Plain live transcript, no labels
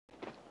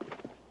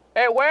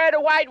Hey, where are the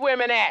white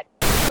women at?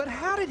 But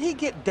how did he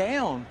get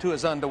down to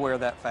his underwear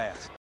that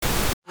fast?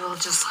 We'll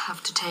just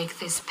have to take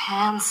these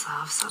pants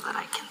off so that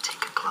I can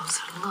take a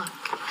closer look.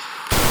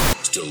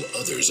 Still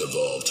others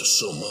evolved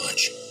so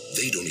much,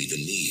 they don't even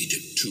need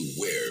to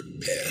wear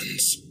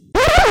pants.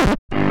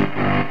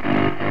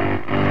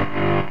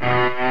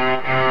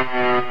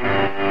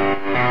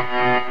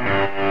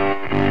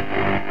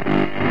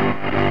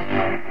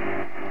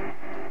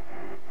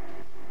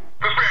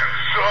 This band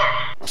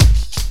sucks.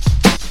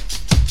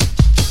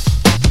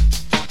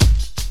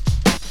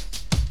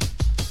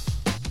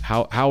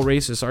 How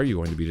racist are you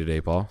going to be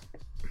today, Paul?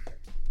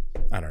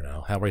 I don't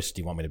know. How racist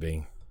do you want me to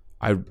be?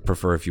 I'd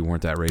prefer if you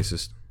weren't that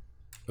racist.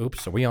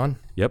 Oops, are we on?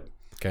 Yep.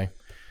 Okay.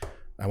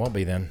 I won't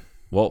be then.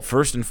 Well,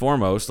 first and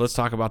foremost, let's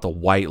talk about the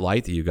white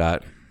light that you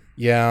got.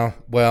 Yeah,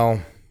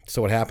 well,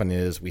 so what happened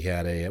is we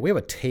have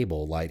a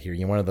table light here.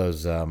 You know, one of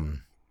those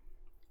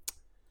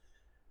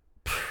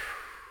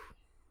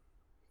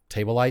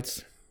table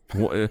lights?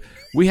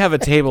 We have a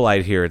table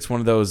light here. It's one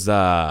of those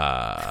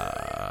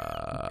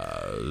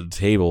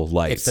table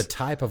lights. It's the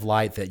type of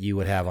light that you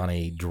would have on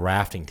a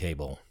drafting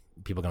table.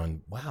 People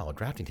going, wow, a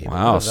drafting table.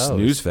 Wow,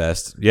 snooze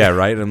fest. Yeah,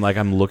 right. And like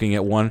I'm looking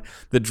at one.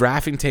 The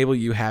drafting table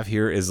you have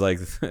here is like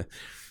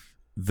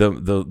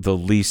the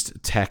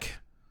least tech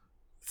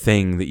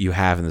thing that you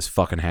have in this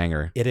fucking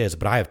hangar. It is,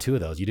 but I have two of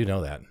those. You do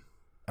know that.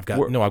 I've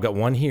got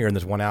one here, and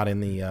there's one out in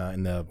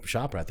the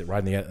shop right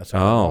in the other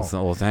side of the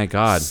wall. Well, thank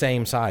God.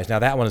 Same size. Now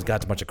that one has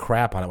got a bunch of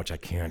crap on it, which I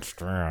can't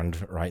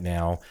stand right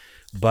now.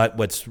 But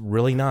what's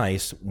really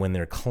nice when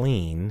they're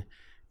clean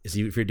is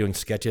if you're doing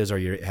sketches or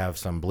you have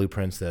some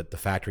blueprints that the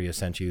factory has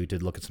sent you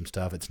to look at some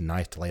stuff, it's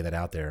nice to lay that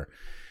out there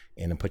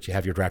and then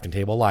have your drafting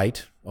table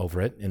light over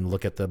it and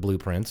look at the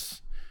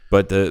blueprints.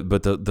 But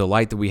the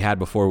light that we had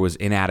before was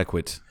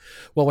inadequate.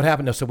 Well, what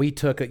happened? So we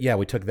took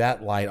that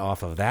light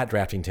off of that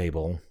drafting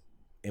table,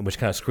 which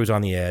kind of screws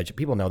on the edge.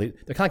 People know they're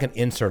kind of like an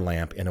insert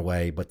lamp in a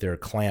way, but they're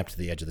clamped to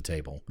the edge of the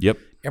table. Yep.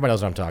 Everybody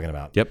knows what I'm talking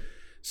about. Yep.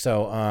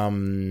 So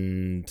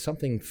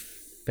something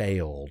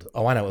failed.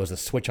 Oh, I know. It was a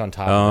switch on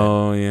top of it.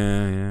 Oh,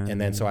 yeah. And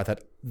then so I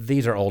thought,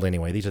 these are old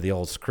anyway. These are the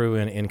old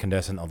screw-in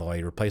incandescent, although I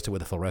replaced it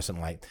with a fluorescent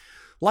light.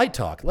 Light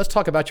talk. Let's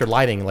talk about your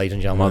lighting, ladies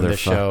and gentlemen, on this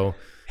show.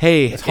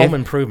 Hey, it's home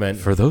improvement.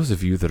 For those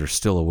of you that are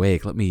still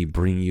awake, let me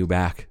bring you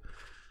back.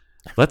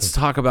 Let's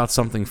talk about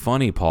something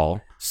funny,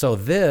 Paul. So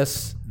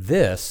this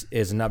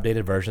is an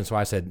updated version. So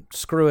I said,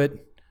 screw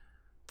it.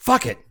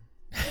 Fuck it.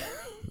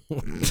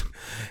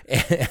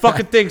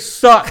 Fucking thing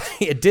sucked.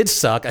 It did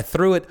suck. I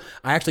threw it.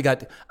 I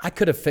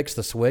could have fixed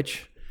the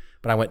switch,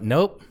 but I went,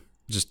 nope.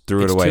 Just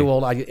threw it away. It's too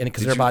old.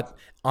 Because they're about,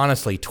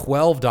 honestly,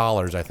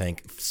 $12, I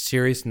think.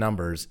 Serious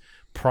numbers.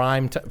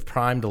 Prime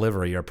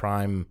delivery or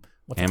Prime.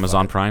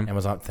 Amazon Prime?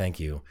 Amazon, thank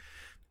you.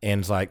 And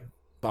it's like,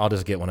 I'll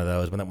just get one of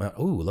those. But then,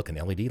 ooh, look, an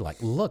LED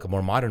light. Look, a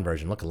more modern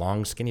version. Look, a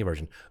long, skinny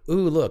version.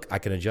 Ooh, look, I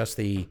can adjust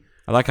the...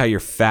 I like how you're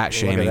fat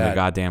shaming the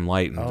goddamn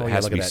light and it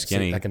has to be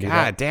skinny. See, I can do God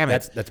that. Damn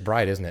it. That's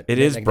bright, isn't it? It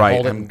is bright.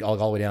 Hold it all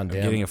the way down dim.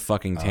 I'm getting a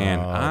fucking tan.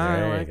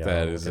 I like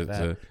that. Is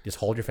it just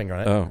hold your finger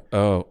on it.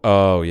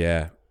 Oh,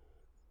 yeah.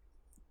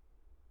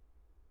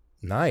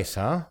 Nice,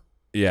 huh?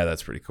 Yeah,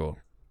 that's pretty cool.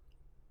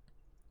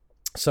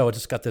 So it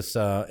just got this,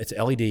 it's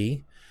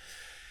LED.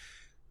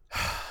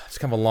 It's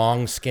kind of a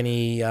long,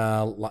 skinny,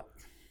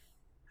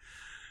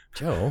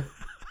 Joe.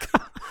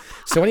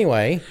 So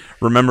anyway.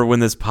 Remember when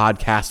this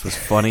podcast was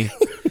funny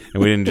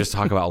and we didn't just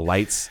talk about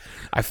lights?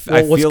 What's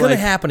going to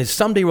happen is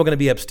someday we're going to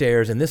be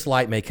upstairs and this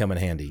light may come in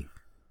handy.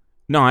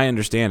 No, I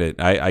understand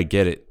it. I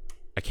get it.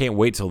 I can't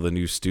wait till the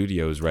new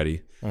studio is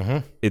ready.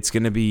 Mm-hmm. It's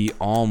going to be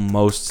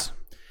almost...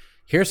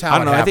 Here's how I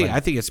don't know. happened. I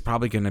think it's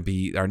probably going to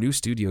be our new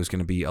studio is going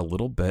to be a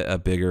little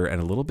bit bigger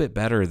and a little bit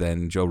better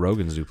than Joe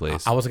Rogan's new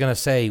place. I was going to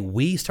say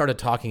we started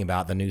talking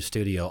about the new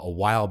studio a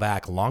while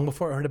back, long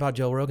before I heard about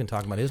Joe Rogan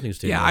talking about his new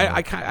studio. Yeah,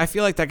 I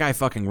feel like that guy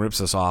fucking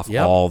rips us off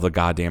all the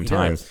goddamn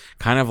time.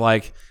 Kind of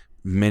like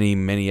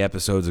many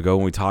episodes ago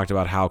when we talked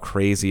about how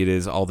crazy it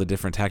is, all the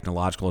different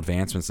technological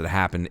advancements that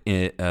happened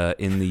in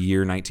the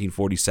year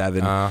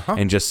 1947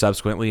 and just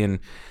subsequently. And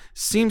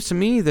seems to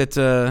me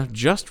that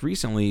just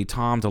recently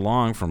Tom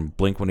DeLonge from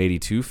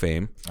Blink-182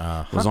 fame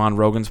was on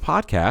Rogan's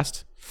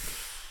podcast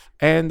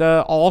and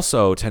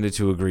also tended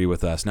to agree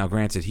with us. Now,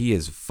 granted, he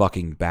is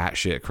fucking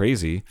batshit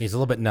crazy. He's a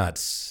little bit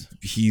nuts.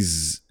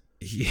 He's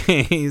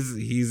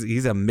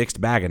a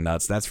mixed bag of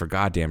nuts. That's for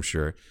goddamn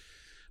sure.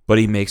 But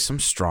he makes some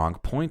strong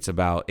points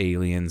about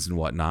aliens and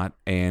whatnot.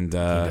 And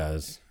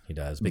he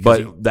does.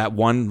 But that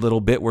one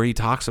little bit where he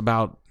talks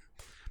about,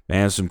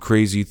 man, some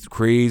crazy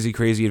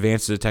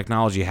advances of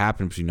technology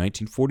happened between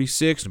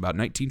 1946 and about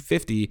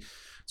 1950.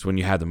 It's when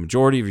you had the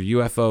majority of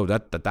your UFO.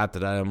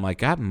 I'm like,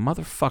 that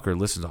motherfucker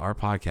listens to our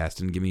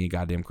podcast and give me a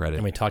goddamn credit.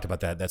 And we talked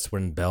about that. That's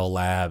when Bell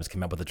Labs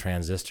came up with the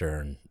transistor.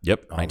 And yep,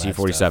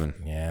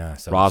 1947. Yeah,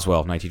 so Roswell,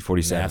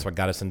 1947. That's what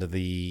got us into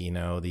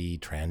the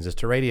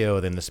transistor radio,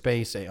 then the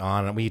space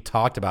on. And we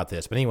talked about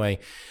this, but anyway,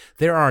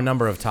 there are a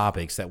number of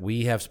topics that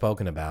we have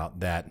spoken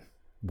about that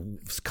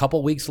a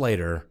couple weeks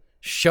later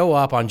show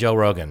up on Joe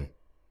Rogan.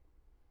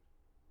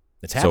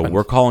 It's happened. So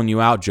we're calling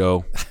you out,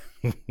 Joe.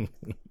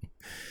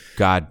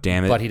 God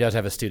damn it. But he does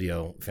have a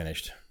studio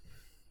finished.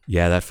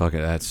 Yeah,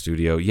 that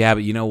studio. Yeah,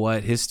 but you know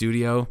what? His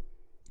studio, you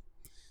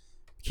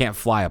can't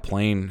fly a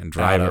plane and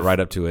drive it right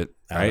up to it,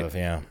 right?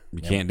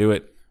 You can't do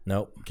it.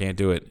 Nope. Can't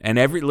do it. And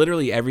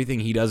literally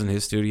everything he does in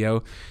his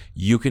studio,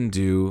 you can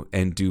do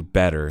and do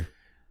better.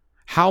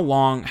 How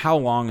long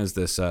is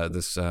this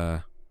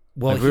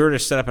well, if we were to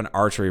set up an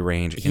archery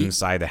range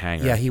inside the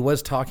hangar. Yeah, he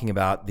was talking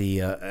about the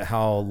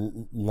how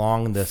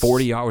long this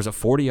 40 yards. Was it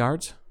 40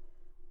 yards?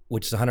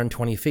 Which is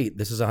 120 feet.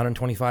 This is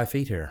 125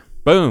 feet here.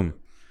 Boom.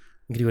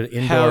 You can do an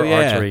indoor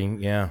archery.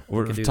 Yeah.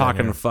 We're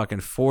talking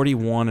fucking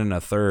 41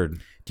 1/3. Do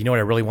you know what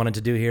I really wanted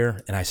to do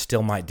here? And I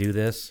still might do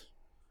this.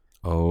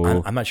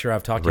 Oh. I'm not sure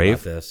I've talked to you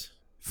about this.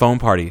 Foam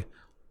party.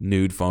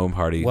 Nude foam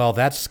party. Well,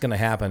 that's going to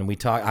happen.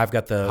 I've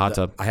got hot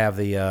tub. I have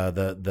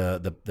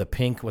the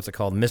pink, what's it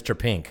called? Mr.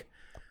 Pink.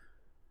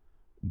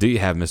 Do you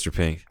have Mr.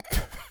 Pink?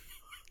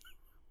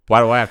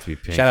 Why do I have to be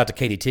pink? Shout out to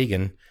Katie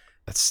Teagan.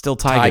 That's still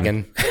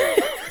Tigan.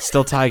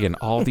 Still Tigan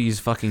all these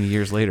fucking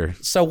years later.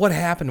 So what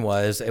happened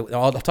was,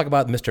 I'll talk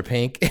about Mr.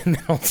 Pink, and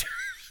then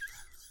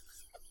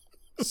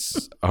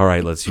all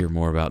right, let's hear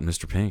more about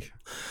Mr. Pink.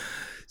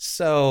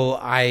 So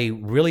I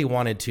really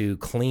wanted to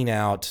clean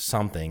out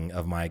something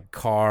of my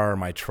car,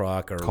 my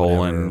truck, or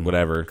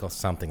whatever.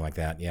 Something like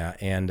that, yeah.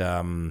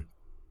 And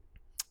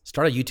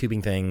started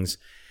YouTubing things.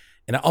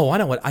 And I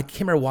know what, I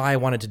can't remember why I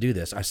wanted to do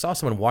this. I saw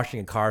someone washing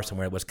a car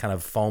somewhere. It was kind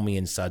of foamy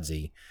and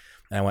sudsy.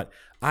 And I went,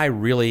 I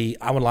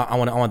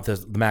want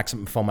the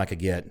maximum foam I could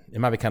get. It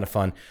might be kind of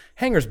fun.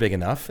 Hangar's big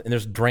enough, and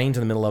there's drains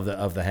in the middle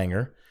of the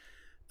hangar,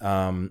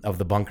 of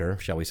the bunker,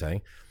 shall we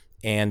say.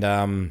 And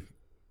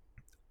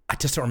I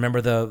just don't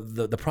remember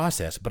the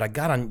process. But I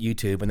got on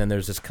YouTube, and then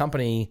there's this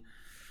company.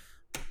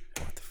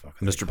 What the fuck?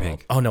 Mr.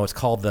 Pink. Oh no, it's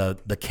called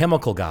the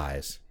Chemical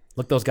Guys.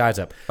 Look those guys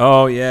up.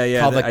 Oh, yeah.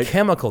 Called the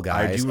Chemical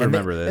Guys. I do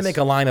remember this. They make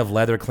a line of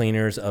leather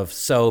cleaners, of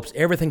soaps,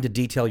 everything to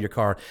detail your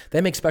car.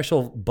 They make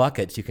special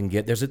buckets you can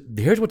get.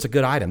 Here's what's a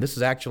good item. This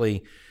is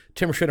actually,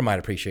 Tim Schroeder might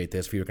appreciate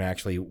this if you can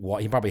actually,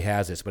 he probably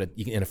has this, but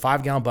in a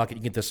 5-gallon bucket,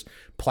 you get this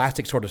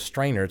plastic sort of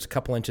strainer. It's a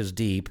couple inches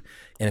deep,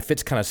 and it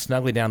fits kind of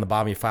snugly down the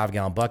bottom of your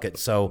 5-gallon bucket.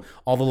 So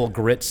all the little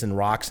grits and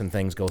rocks and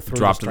things go through.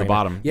 Drop to the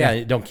bottom.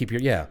 Yeah, don't keep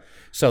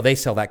So they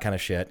sell that kind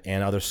of shit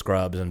and other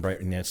scrubs.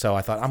 And so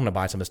I thought, I'm going to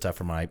buy some of this stuff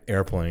for my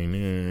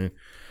airplane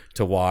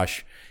to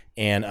wash.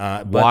 And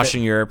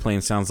washing your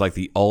airplane sounds like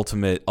the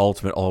ultimate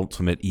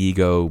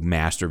ego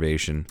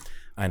masturbation.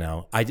 I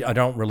know. I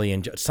don't really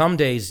enjoy. Some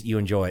days you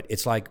enjoy it.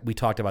 It's like we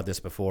talked about this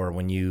before.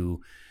 When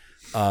you,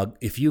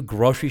 if you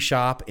grocery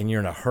shop and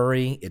you're in a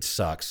hurry, it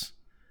sucks.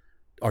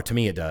 Or to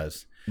me, it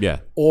does. Yeah.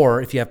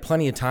 Or if you have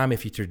plenty of time,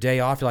 if it's your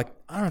day off, you're like,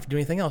 I don't have to do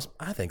anything else.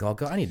 I think I'll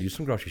go. I need to do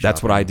some grocery shopping.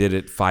 That's what I did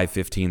at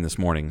 5:15 this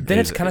morning. Then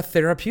it's kind of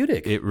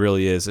therapeutic. It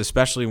really is,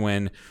 especially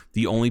when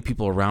the only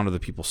people around are the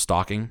people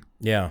stalking.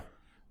 Yeah.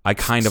 I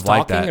kind of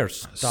like that. Stalking or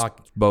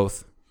stalk?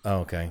 Both.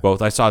 Oh, okay.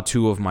 Both. I saw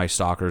 2 of my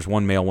stalkers,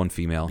 one male, one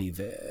female. Be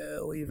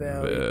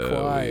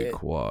very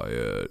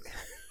quiet.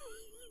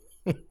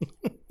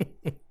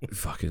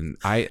 Fucking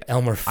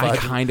Elmer Fudd I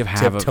kind of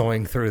have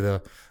tiptoeing through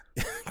the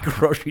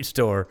grocery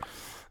store.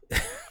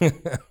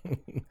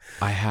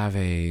 I have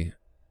a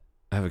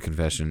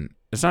confession.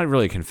 It's not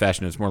really a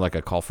confession. It's more like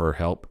a call for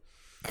help.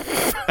 Go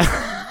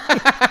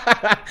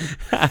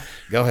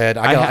ahead.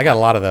 I got a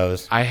lot of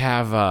those. I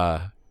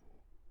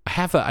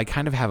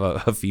kind of have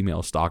a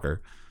female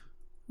stalker.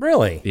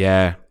 Really?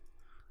 Yeah.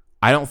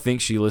 I don't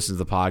think she listens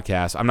to the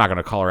podcast. I'm not going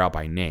to call her out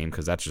by name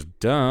because that's just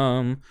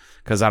dumb.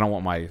 Because I don't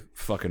want my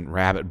fucking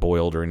rabbit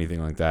boiled or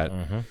anything like that.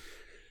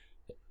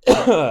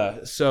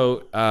 Mm-hmm.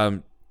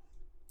 So,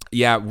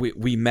 yeah,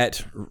 we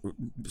met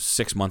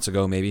 6 months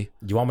ago, maybe.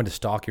 Do you want me to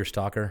stalk your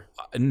stalker?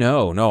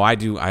 No, I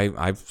do.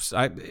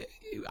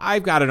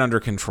 I've got it under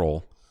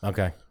control.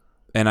 Okay.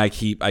 And I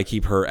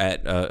keep her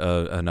at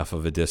enough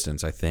of a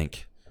distance, I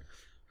think.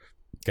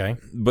 Okay.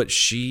 But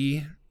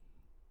she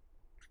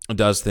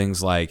does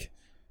things like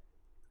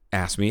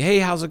ask me, "Hey,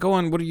 how's it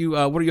going? What are you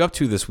up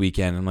to this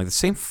weekend?" I'm like, the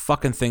same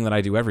fucking thing that I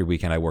do every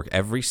weekend. I work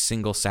every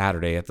single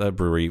Saturday at the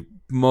brewery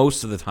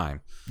most of the time.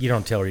 You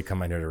don't tell her you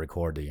come in here to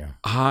record, do you?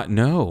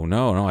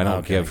 No. I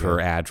don't give her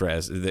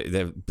address,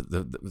 the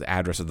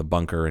address of the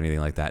bunker or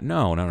anything like that.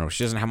 No.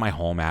 She doesn't have my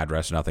home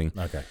address, nothing.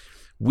 Okay.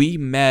 We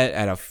met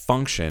at a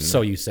function. So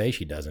you say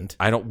she doesn't.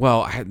 I don't.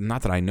 Well,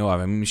 not that I know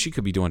of. I mean, she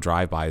could be doing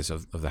drive-bys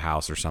of the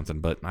house or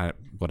something, but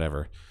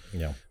whatever.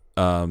 Yeah.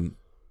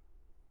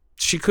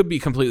 She could be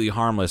completely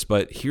harmless,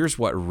 but here's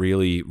what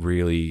really,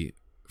 really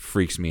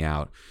freaks me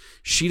out.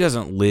 She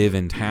doesn't live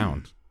in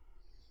town.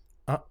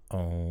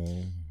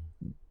 Uh-oh.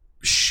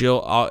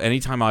 She'll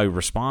anytime I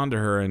respond to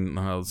her and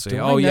I'll say,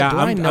 I'm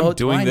doing this.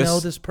 Do I know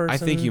this person? I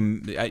think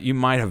you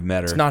might have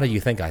met her. It's not who you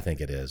think I think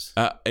it is.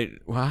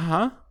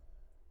 Huh?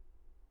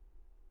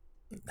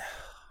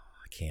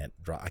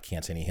 I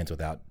can't say any hints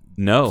without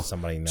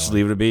somebody knowing. Just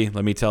leave it to be.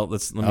 Let me.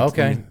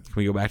 Okay. Can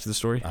we go back to the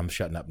story? I'm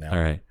shutting up now.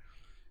 All right.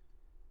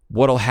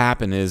 What'll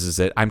happen is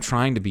that I'm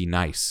trying to be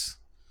nice,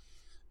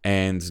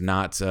 and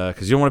not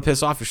because you don't want to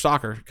piss off your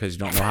stalker because you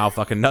don't know how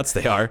fucking nuts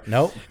they are.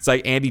 Nope. It's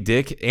like Andy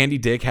Dick. Andy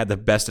Dick had the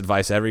best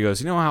advice ever. He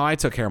goes, you know how I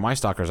took care of my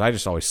stalkers? I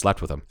just always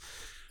slept with them.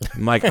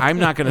 I'm like, I'm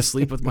not going to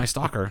sleep with my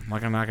stalker.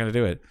 Like, I'm not going to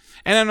do it.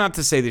 And I'm not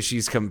to say that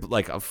she's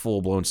like a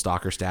full blown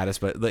stalker status,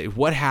 but like,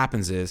 what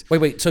happens is,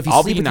 wait. So if you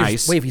I'll sleep be with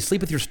nice. if you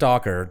sleep with your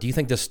stalker, do you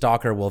think the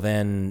stalker will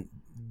then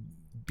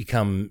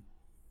become?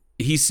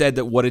 He said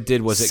that what it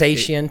did was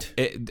Sentient?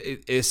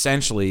 it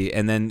essentially,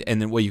 and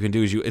then what you can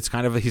do is it's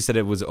kind of, he said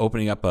it was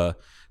opening up a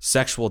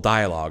sexual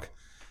dialogue.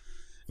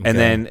 Okay.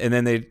 And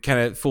then they kind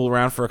of fool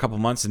around for a couple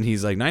months, and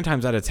he's like, 9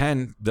 times out of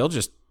 10, they'll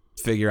just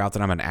figure out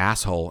that I'm an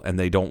asshole and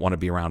they don't want to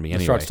be around me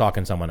anyway. Start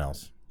stalking someone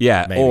else.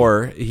 Yeah, maybe.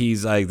 Or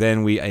he's like,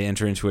 then I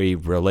enter into a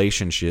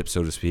relationship,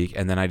 so to speak,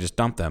 and then I just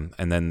dump them,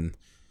 and then.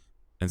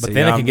 But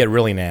then it can get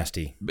really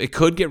nasty. It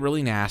could get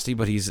really nasty,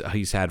 but he's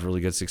had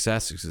really good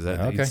success.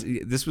 Okay.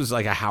 This was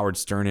like a Howard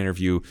Stern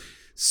interview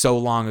so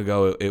long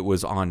ago. It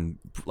was on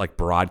like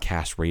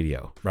broadcast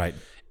radio. Right.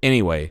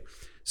 Anyway,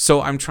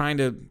 so I'm trying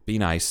to be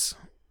nice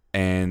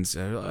and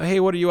hey,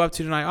 what are you up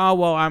to tonight? Oh,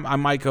 well, I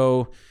might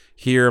go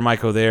here, I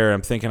might go there.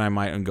 I'm thinking I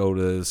might go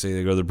to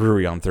the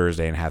brewery on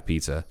Thursday and have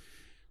pizza.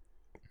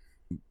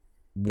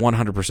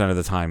 100% of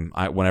the time,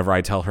 whenever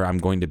I tell her I'm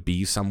going to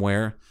be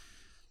somewhere.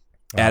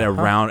 At a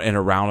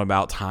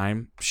roundabout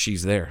time,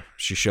 she's there.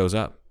 She shows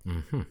up.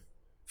 Mm-hmm.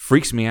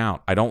 Freaks me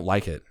out. I don't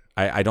like it.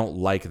 I don't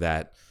like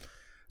that.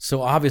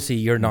 So obviously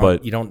you're not.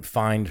 But you don't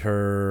find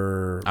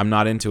her. I'm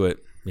not into it.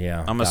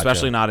 Yeah, I'm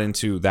especially not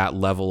into that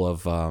level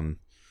of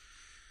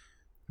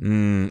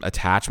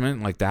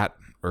attachment like that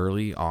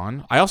early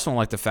on. I also don't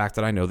like the fact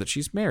that I know that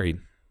she's married.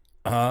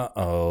 Yeah,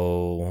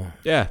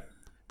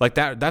 like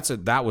that.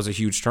 That was a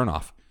huge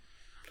turnoff.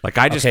 Like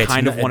I just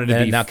kind of wanted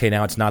to be. Okay,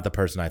 now it's not the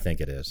person I think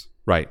it is.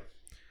 Right.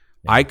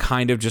 Yeah. I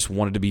kind of just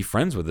wanted to be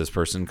friends with this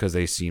person because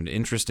they seemed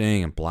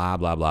interesting and blah,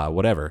 blah, blah,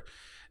 whatever.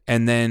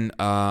 And then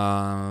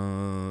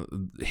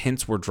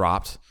hints were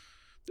dropped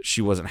that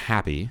she wasn't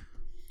happy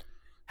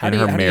in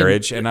her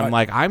marriage. And I'm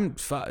like,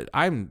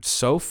 I'm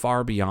so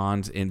far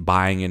beyond in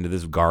buying into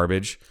this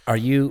garbage. Are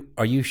you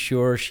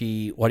sure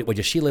she,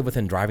 does she live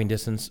within driving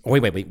distance? Oh,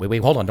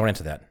 wait, hold on. Don't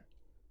answer that.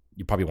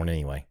 You probably won't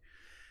anyway.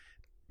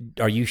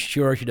 Are you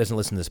sure she doesn't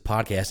listen to this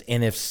podcast?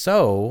 And if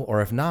so,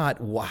 or if not,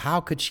 how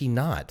could she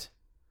not?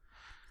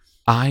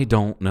 I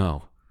don't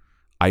know.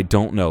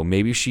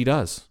 Maybe she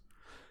does.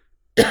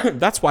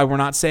 That's why we're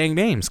not saying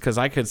names, because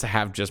I could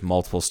have just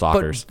multiple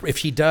stalkers. But if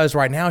she does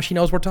right now, she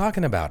knows we're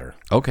talking about her.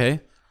 Okay.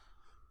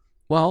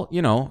 Well,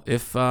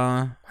 if...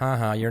 you're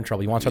in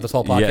trouble. You want to start this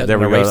whole podcast? Yeah, there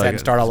we go. Erase that and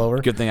start all over?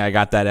 Good thing I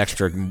got that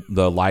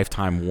the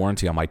lifetime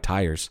warranty on my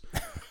tires.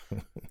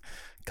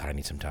 God, I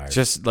need some tires.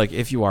 Just like,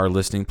 if you are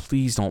listening,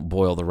 please don't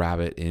boil the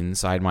rabbit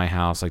inside my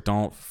house. Like,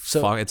 don't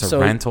fuck. It's a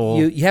rental.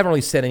 You haven't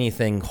really said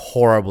anything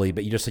horribly,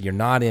 but you just said you're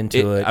not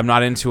into it. I'm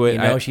not into it. You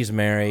know she's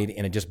married,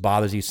 and it just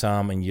bothers you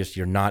some, and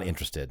you're not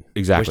interested.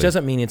 Exactly. Which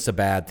doesn't mean it's a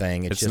bad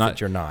thing. It's just that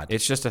you're not.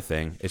 It's just a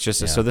thing. It's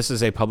just so this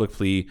is a public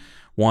plea.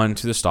 One,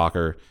 to the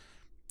stalker.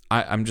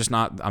 I'm just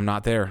not. I'm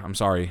not there. I'm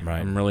sorry. Right.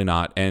 I'm really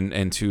not.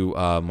 And to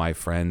my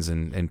friends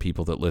and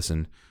people that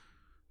listen,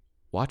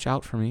 watch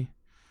out for me.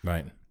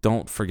 Right.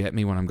 Don't forget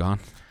me when I'm gone.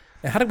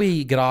 How did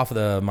we get off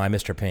of my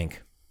Mr.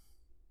 Pink?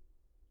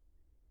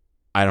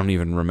 I don't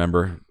even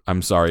remember.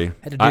 I'm sorry.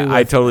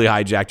 I totally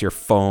hijacked your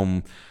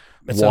foam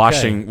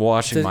washing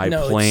my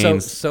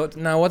planes.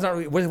 No, it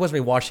wasn't really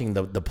washing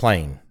the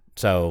plane.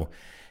 So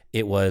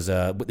it was,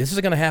 this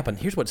is going to happen.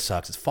 Here's what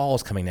sucks. It's fall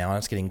is coming now, and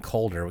it's getting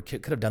colder. We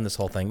could have done this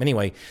whole thing.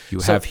 Anyway. You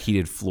have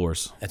heated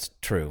floors. That's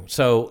true.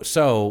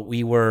 So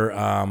we were,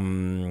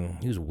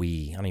 who's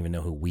we? I don't even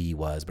know who we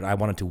was, but I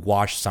wanted to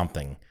wash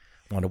something.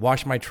 I wanted to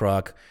wash my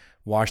truck,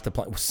 wash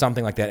the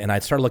something like that, and I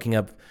started looking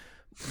up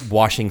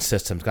washing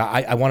systems.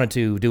 I wanted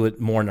to do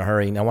it more in a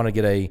hurry, and I want to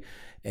get a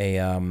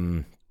oh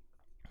my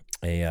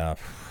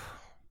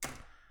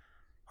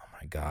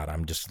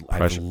God,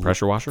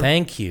 pressure washer.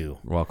 Thank you.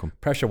 You're welcome.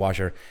 Pressure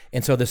washer,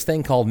 and so this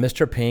thing called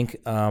Mr. Pink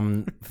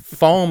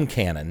foam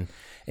cannon,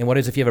 and what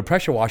is if you have a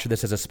pressure washer?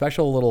 This is a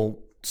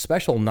special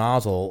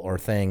nozzle or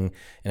thing,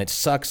 and it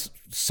sucks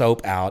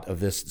soap out of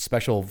this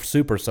special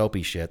super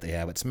soapy shit they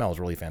have. It smells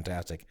really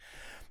fantastic.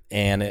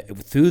 And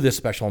through this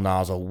special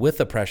nozzle with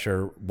the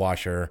pressure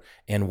washer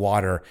and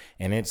water,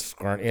 and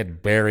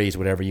it buries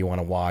whatever you want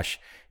to wash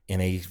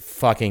in a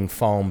fucking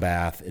foam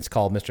bath. It's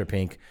called Mr.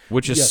 Pink.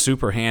 Which is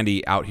super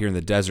handy out here in the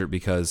desert,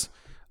 because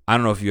I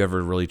don't know if you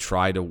ever really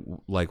tried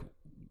to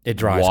it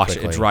dries wash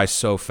quickly. It dries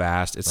so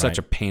fast. It's such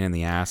a pain in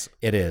the ass.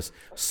 It is.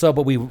 So,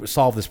 but we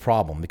solved this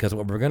problem, because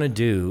what we're going to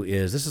do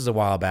is, this is a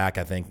while back,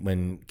 I think,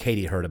 when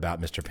Katie heard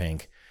about Mr.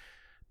 Pink.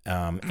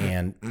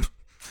 And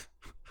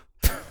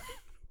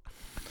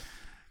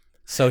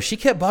so she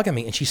kept bugging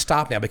me, and she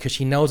stopped now because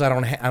she knows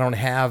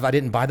I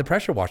didn't buy the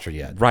pressure washer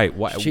yet. Right.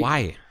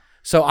 Why?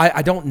 So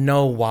I don't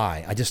know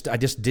why. I just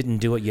didn't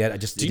do it yet.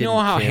 Do you know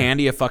how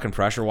handy a fucking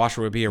pressure washer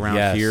would be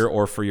around here,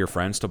 or for your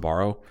friends to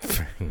borrow?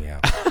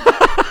 Yeah.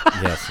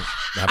 Yes,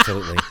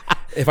 absolutely.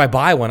 If I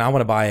buy one, I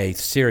want to buy a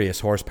serious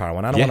horsepower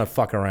one. I don't want to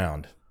fuck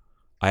around.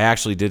 I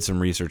actually did some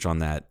research on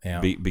that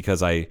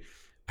because I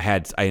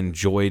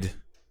enjoyed.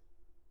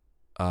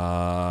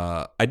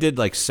 I did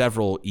like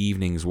several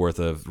evenings worth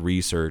of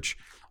research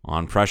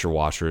on pressure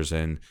washers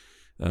and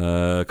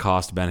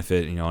cost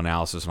benefit,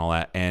 analysis and all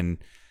that, and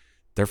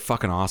they're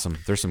fucking awesome.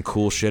 There's some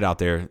cool shit out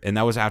there, and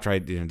that was after I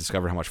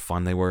discovered how much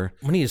fun they were.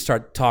 We need to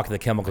start talking to the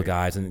chemical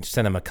guys and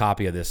send them a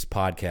copy of this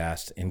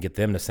podcast and get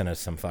them to send us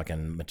some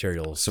fucking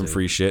materials. Some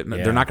free shit. Yeah.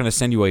 They're not going to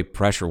send you a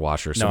pressure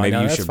washer, so maybe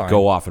you should fine.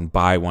 go off and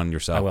buy one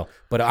yourself. I will.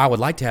 But I would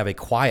like to have a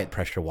quiet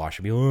pressure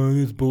washer.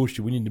 This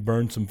bullshit. We need to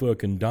burn some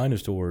fucking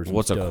dinosaurs.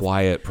 What's a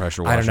quiet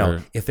pressure washer? I don't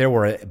know. If there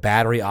were a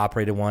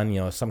battery-operated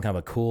one, some kind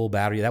of a cool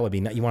battery, that would be...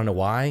 You want to know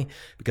why?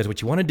 Because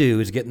what you want to do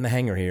is get in the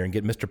hangar here and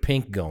get Mr.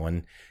 Pink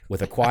going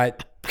with a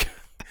quiet...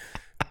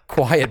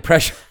 quiet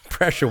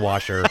pressure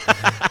washer.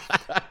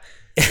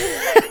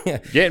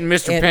 Getting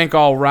Mr. Pink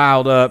all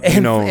riled up,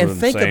 and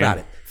think about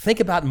it.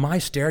 Think about my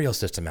stereo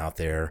system out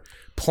there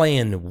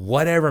playing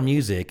whatever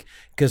music.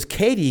 Because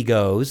Katie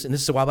goes, and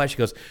this is a while back, she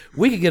goes,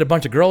 we could get a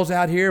bunch of girls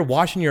out here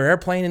washing your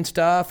airplane and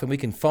stuff, and we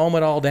can foam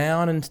it all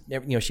down. And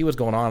she was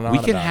going on and on. We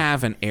can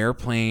have an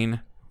airplane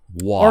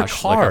wash,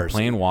 or cars. like a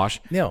plane wash.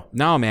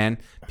 No, man.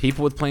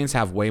 People with planes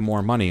have way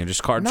more money and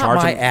just charge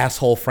my them.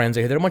 asshole friends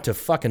out here. They're a bunch of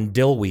fucking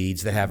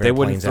dillweeds that have they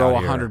airplanes wouldn't throw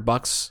out here.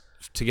 $100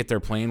 to get their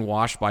plane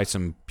washed by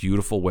some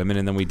beautiful women,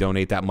 and then we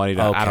donate that money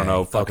to I don't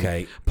know,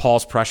 fucking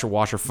Paul's Pressure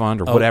Washer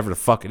Fund or whatever the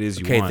fuck it is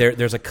you want. Okay,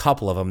 there's a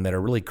couple of them that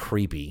are really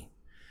creepy.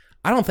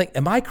 I don't think.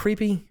 Am I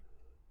creepy?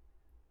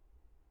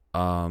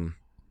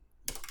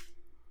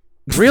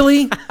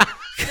 Really?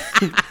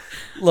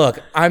 Look,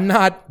 I'm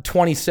not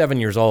 27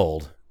 years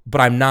old,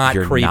 but I'm not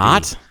creepy.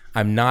 Not?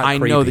 I'm not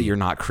creepy. I know that you're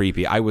not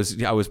creepy. I was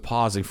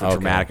pausing for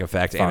dramatic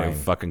effect and a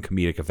fucking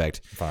comedic effect.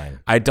 Fine.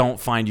 I don't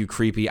find you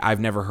creepy. I've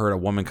never heard a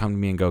woman come to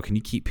me and go, "Can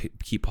you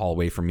keep Paul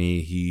away from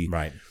me? He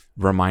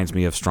reminds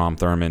me of Strom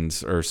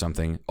Thurmond's or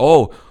something."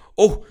 Oh,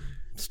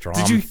 Strom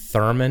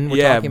Thurmond?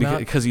 We're talking about?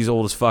 Because he's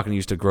old as fuck and he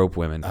used to grope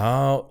women.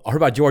 Oh, I heard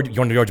about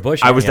George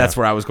Bush. That's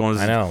where I was going.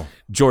 I know.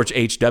 George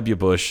H.W.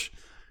 Bush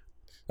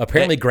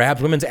apparently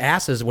grabs women's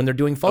asses when they're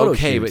doing photo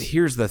shoots. Okay, but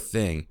here's the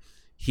thing.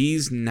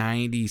 He's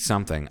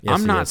 90-something. Yes,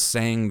 I'm not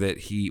saying that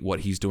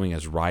what he's doing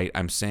is right.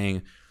 I'm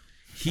saying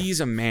he's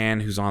a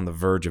man who's on the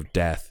verge of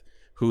death,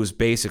 who is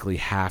basically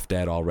half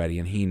dead already,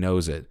 and he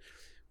knows it.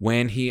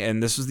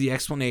 And this was the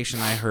explanation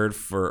I heard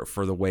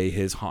for the way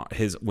his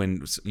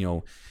when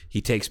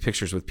he takes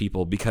pictures with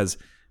people, because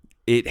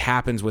it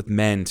happens with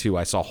men too.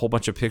 I saw a whole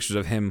bunch of pictures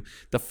of him.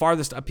 The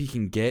farthest up he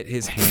can get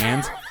his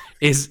hand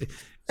is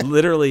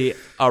literally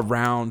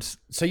around.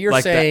 So you're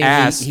like saying the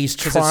ass, he's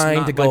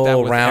trying to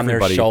go around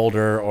their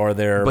shoulder or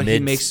their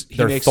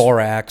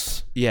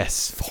thorax.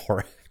 Yes,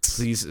 thorax.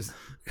 Please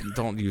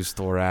don't use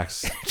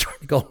thorax. Trying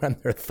to go around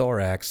their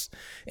thorax,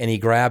 and he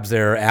grabs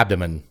their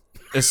abdomen.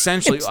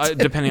 Essentially,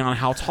 depending on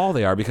how tall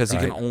they are, because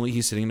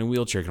he's sitting in a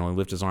wheelchair, can only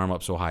lift his arm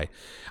up so high.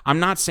 I'm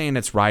not saying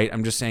it's right.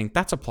 I'm just saying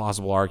that's a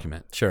plausible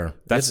argument. Sure,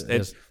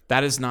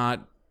 that is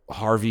not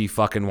Harvey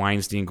fucking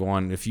Weinstein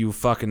going, if you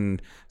fucking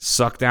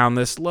suck down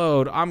this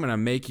load, I'm gonna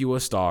make you a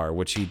star,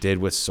 which he did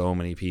with so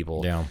many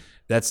people. Yeah,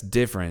 that's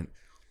different.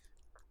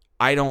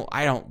 I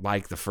don't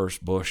like the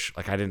first Bush.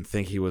 Like, I didn't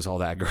think he was all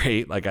that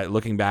great. Like,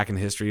 looking back in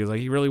history, he was like,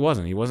 he really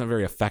wasn't. He wasn't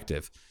very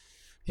effective.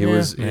 He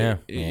was. I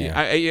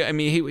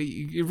mean,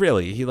 he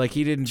really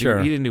didn't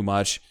do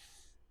much.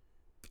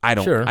 I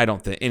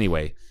don't think.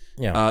 Anyway.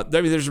 Yeah.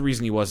 There's a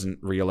reason he wasn't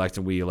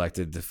reelected. We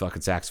elected the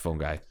fucking saxophone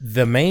guy.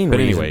 The main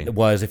reason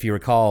was, if you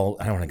recall,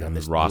 I don't want to go on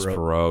this. Ross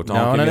Perot.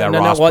 No.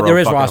 Well, there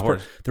is Ross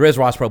Perot. There is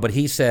Ross Perot, but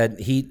he said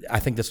I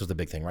think this was the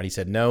big thing, right? He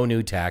said no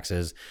new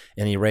taxes,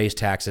 and he raised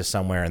taxes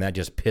somewhere, and that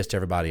just pissed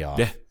everybody off.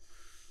 Yeah.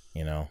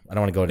 I don't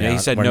want to go down. Yeah, he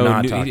said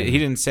no. He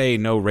didn't say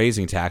no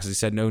raising taxes. He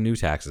said no new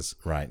taxes.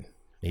 Right.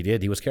 He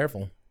did. He was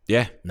careful.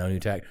 Yeah. No new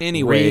tax.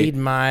 Anyway, read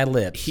my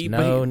lips.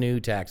 New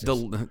taxes.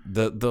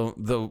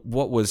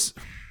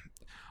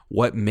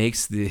 What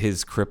makes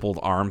his crippled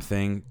arm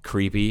thing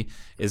creepy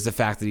is the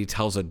fact that he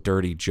tells a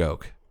dirty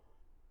joke.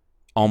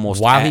 Almost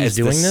while he's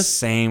doing this?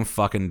 Same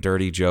fucking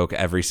dirty joke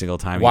every single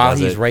time while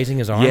he does he's raising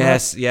his arm?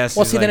 Yes.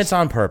 Well, see, then it's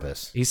on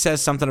purpose. He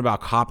says something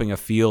about copping a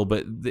feel,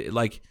 but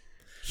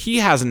he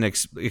hasn't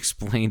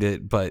explained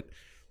it, but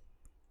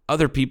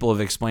other people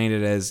have explained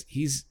it as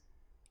he's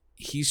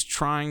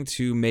trying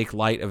to make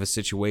light of a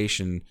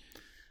situation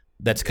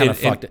that's kind of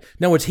fucked.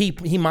 No, it's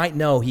he might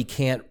know he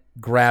can't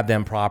grab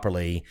them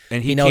properly,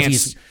 and he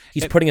knows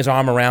he's putting his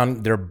arm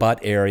around their butt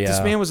area. This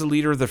man was the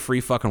leader of the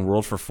free fucking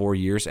world for 4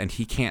 years, and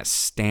he can't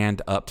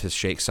stand up to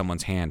shake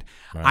someone's hand.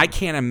 Right. I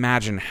can't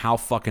imagine how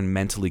fucking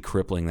mentally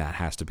crippling that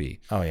has to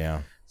be. Oh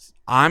yeah.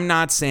 I'm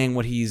not saying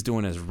what he's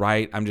doing is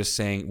right. I'm just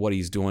saying what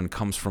he's doing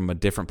comes from a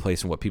different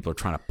place than what people are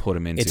trying to put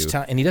him into.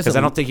 And he doesn't, because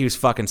I don't think he was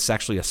fucking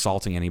sexually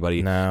assaulting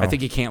anybody. No. I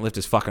think he can't lift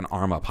his fucking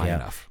arm up high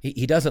enough.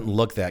 He doesn't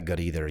look that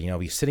good either.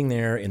 He's sitting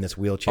there in this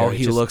wheelchair. Oh,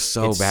 he looks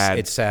so bad.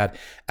 It's sad.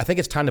 I think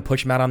it's time to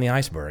push him out on the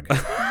iceberg.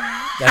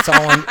 That's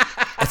all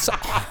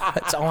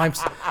I'm.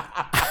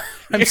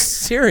 I'm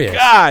serious.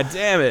 God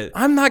damn it.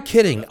 I'm not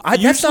kidding.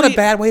 That's not a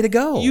bad way to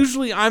go.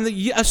 Usually I'm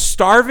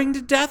starving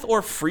to death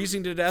or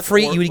freezing to death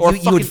You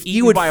would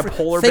eaten by a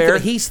polar bear.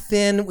 He's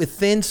thin, with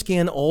thin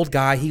skin, old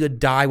guy. He would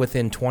die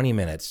within 20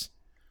 minutes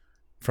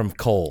from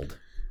cold.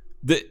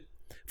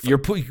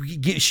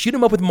 Shoot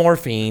him up with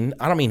morphine.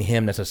 I don't mean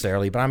him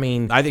necessarily, but I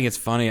mean... I think it's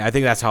funny. I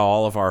think that's how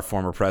all of our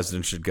former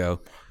presidents should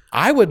go.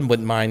 I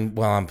wouldn't mind.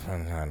 Well, I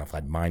don't know if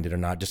I'd mind it or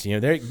not. Just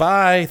there.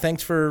 Bye.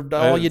 Thanks for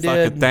all you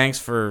did. Thanks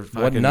for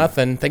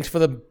nothing. Thanks for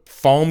the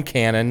foam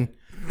cannon.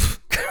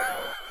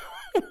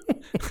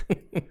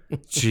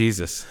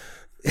 Jesus,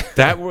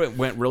 that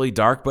went really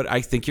dark. But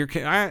I think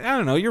I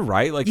don't know. You're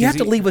right. Like you have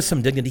to leave with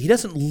some dignity. He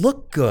doesn't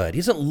look good. He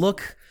doesn't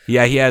look.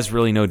 Yeah, he has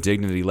really no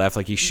dignity left.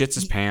 Like he shits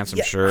his pants.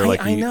 I'm sure.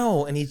 I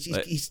know, and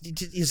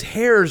his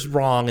hair's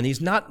wrong, and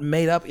he's not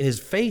made up. And his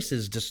face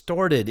is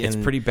distorted. It's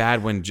pretty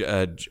bad when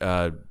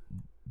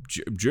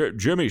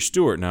Jimmy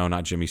Stewart. No,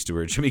 not Jimmy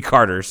Stewart. Jimmy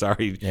Carter.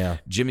 Sorry. Yeah.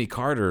 Jimmy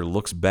Carter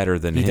looks better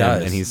than him,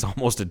 does. and he's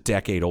almost a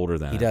decade older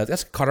than him. He does.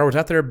 That's Carter was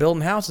out there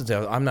building houses.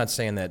 I'm not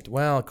saying that.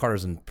 Well,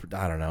 Carter's in.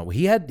 I don't know.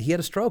 He had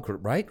a stroke,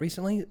 right?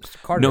 Recently,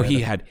 Carter. No,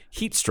 he had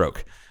heat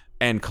stroke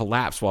and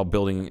collapsed while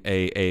building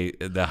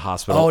the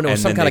hospital. Oh no, and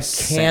some kind of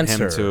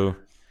cancer.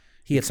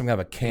 He had some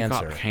kind of a cancer.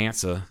 He got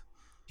cancer.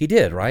 He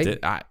did, right?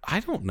 I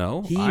don't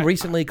know.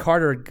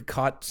 Carter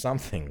caught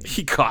something.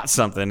 He caught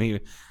something. He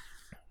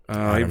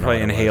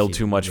probably inhaled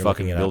too much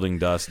fucking building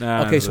dust.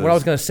 Nah, okay, so what I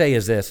was going to say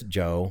is this,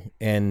 Joe,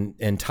 and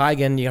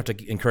Tygan, you have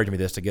to encourage me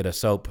this to get a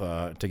soap,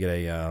 to get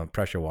a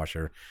pressure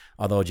washer,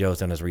 although Joe's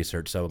done his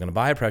research. So we're going to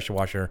buy a pressure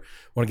washer.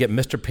 We're going to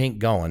get Mr. Pink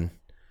going,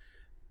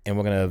 and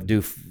we're going to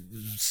do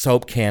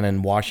soap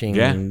cannon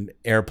washing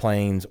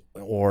airplanes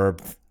or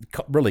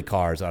really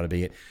cars ought to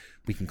be it.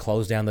 We can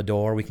close down the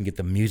door. We can get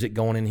the music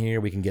going in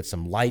here. We can get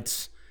some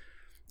lights.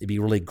 It'd be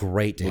really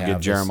great to have. We'll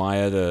get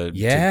Jeremiah to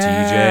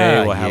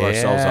DJ. We'll have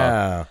ourselves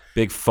a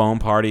big foam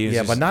party.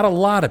 Yeah, but not a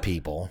lot of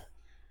people.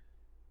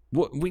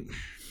 We're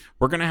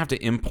going to have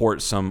to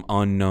import some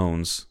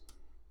unknowns.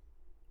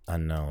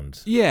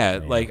 Yeah,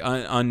 like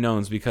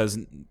unknowns, because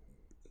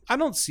I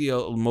don't see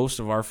most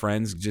of our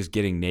friends just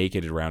getting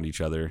naked around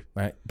each other.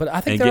 Right, but I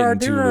think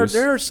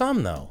there are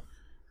some, though.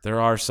 There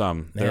are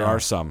some.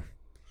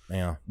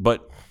 Yeah.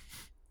 But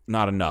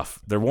not enough.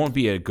 There won't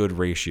be a good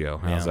ratio.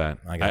 How's that?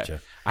 I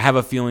gotcha. I have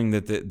a feeling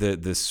that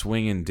the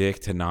swinging dick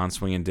to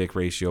non-swinging dick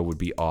ratio would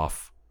be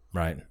off.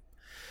 Right.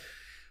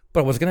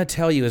 But what I was going to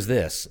tell you is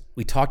this.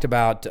 We talked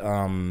about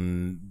how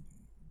do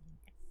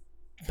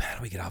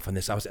we get off on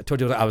this? I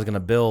told you what I was going to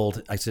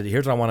build. I said,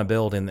 here's what I want to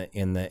build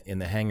in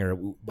the hangar.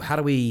 How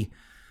do we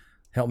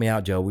help me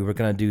out, Joe? We were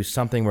going to do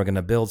something. We're going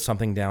to build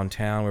something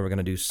downtown. We were going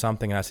to do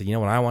something. And I said, you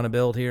know what I want to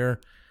build here?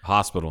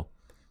 Hospital.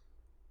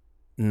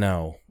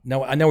 No,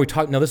 I know we're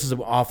talking. No, this is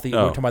off the.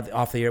 We're talking about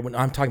off the air. When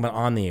I'm talking about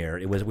on the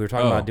air, we were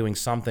talking about doing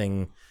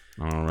something.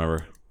 I don't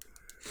remember.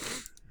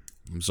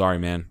 I'm sorry,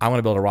 man. I want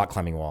to build a rock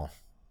climbing wall.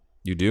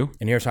 You do?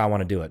 And here's how I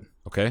want to do it.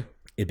 Okay.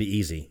 It'd be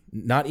easy,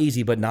 not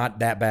easy, but not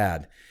that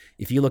bad.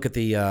 If you look at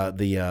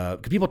the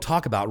people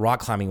talk about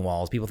rock climbing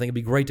walls. People think it'd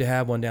be great to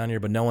have one down here,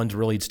 but no one's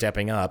really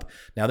stepping up.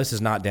 Now, this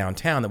is not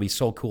downtown. That'd be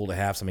so cool to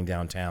have something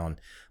downtown.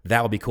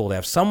 That would be cool to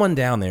have someone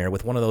down there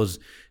with one of those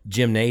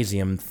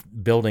gymnasium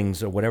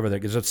buildings or whatever.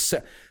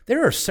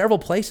 There are several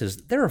places.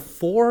 There are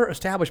 4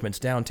 establishments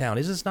downtown.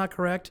 Is this not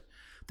correct?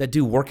 That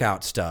do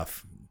workout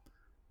stuff,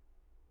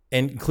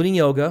 and including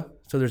yoga.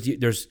 So there's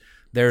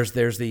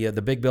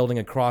the big building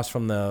across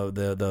from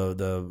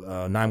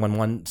the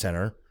 911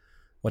 center.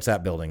 What's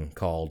that building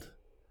called?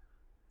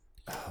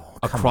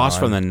 Across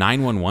from the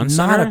 911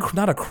 center?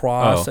 Not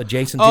across,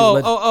 adjacent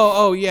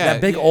to. Yeah. That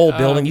big old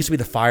building used to be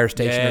the fire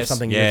station or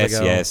something years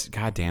ago. Yes.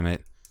 God damn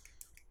it.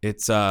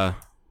 It's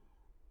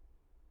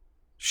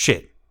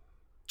shit.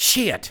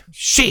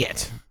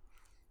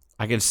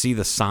 I can see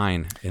the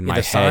sign in my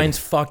head. The sign's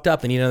fucked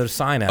up. They need another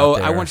sign out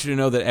there. I want you to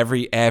know that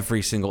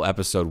every single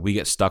episode we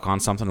get stuck on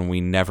something and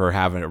we never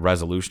have a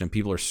resolution, and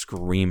people are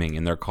screaming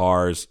in their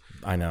cars.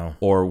 I know.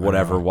 Or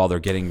whatever while they're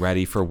getting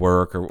ready for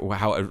work, or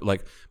how,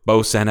 like,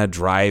 Bo Senna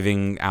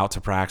driving out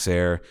to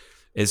Praxair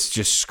is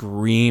just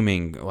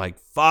screaming like,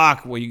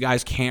 fuck, well, you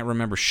guys can't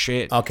remember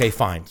shit. Okay,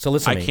 fine. So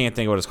listen to me. I can't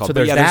think of what it's called. So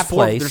there's that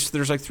place.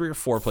 There's like 3 or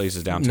 4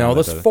 places downtown. No,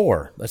 there's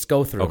 4. Let's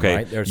go through okay. them,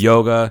 right? There's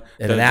yoga,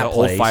 the old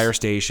place. fire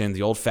station,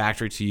 the old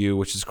Factory to You,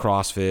 which is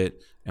CrossFit,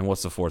 and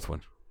what's the 4th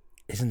one?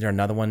 Isn't there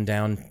another one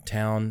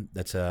downtown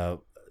that's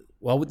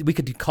well, we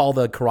could call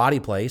the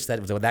karate place.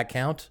 Would that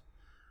count?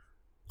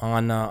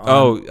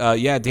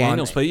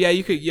 Daniel's place.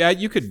 You could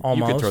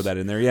throw that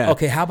in there. Yeah.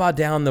 Okay, how about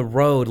down the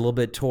road a little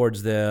bit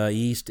towards the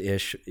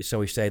east-ish? So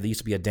we say there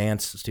used to be a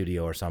dance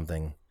studio or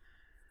something.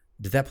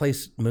 Did that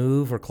place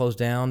move or close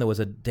down? There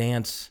was a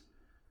dance.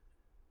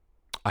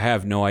 I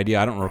have no idea.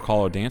 I don't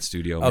recall a dance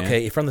studio. Man.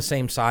 Okay, from the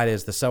same side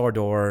as the cellar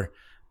door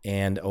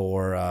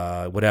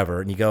or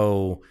whatever, and you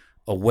go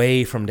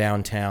away from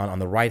downtown on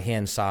the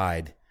right-hand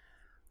side.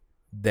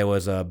 There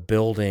was a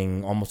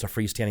building, almost a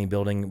freestanding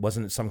building.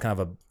 Wasn't it some kind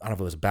of I don't know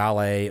if it was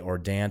ballet or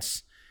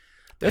dance.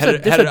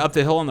 Headed up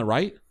the hill on the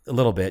right? A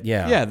little bit,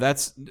 yeah. Yeah,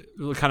 that's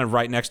kind of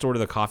right next door to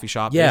the coffee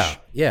shop.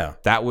 Yeah.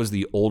 That was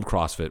the old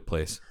CrossFit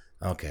place.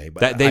 Okay,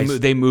 but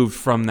That they moved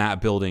from that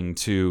building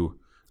to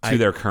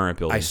their current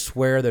building. I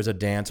swear there's a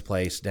dance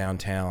place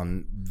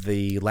downtown.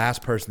 The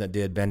last person that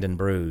did Bend and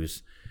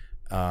Brews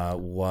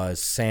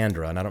was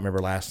Sandra, and I don't remember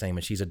her last name,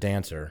 and she's a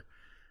dancer,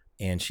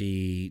 and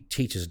she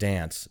teaches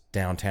dance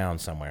downtown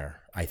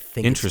somewhere. I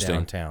think it's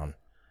downtown.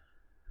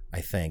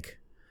 I think.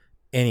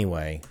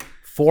 Anyway,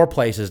 4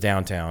 places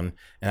downtown,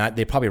 and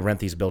they probably rent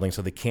these buildings,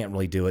 so they can't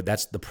really do it.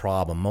 That's the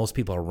problem. Most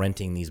people are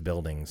renting these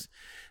buildings.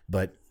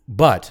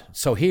 But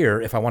so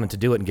here, if I wanted to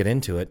do it and get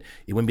into it,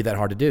 it wouldn't be that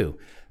hard to do.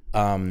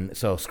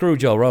 So screw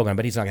Joe Rogan,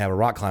 but he's not going to have a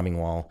rock climbing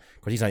wall,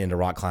 because he's not into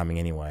rock climbing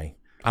anyway.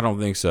 I don't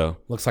think so.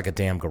 Looks like a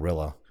damn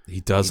gorilla. He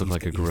does look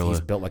like a gorilla.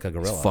 He's built like a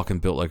gorilla. He's fucking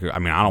built like a... I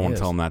mean, I don't want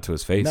to tell him that to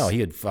his face. No, he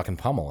would fucking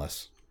pummel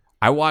us.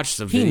 I watched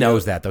the video. He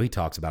knows that, though. He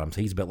talks about him.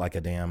 So he's built like a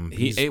damn...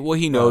 He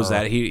knows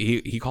that.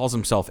 He calls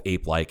himself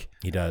ape-like.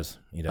 He does.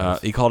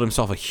 He called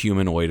himself a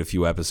humanoid a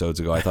few episodes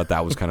ago. I thought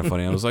that was kind of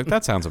funny. I was like,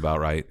 that sounds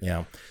about right.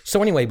 Yeah.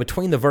 So anyway,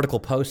 between the vertical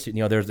posts,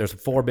 there's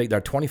 4 big... They're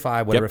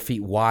 25 whatever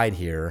feet wide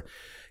here,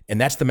 and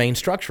that's the main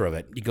structure of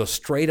it. You go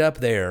straight up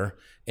there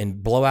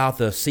and blow out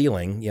the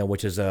ceiling,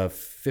 which is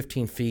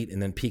 15 feet,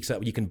 and then peaks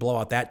up. You can blow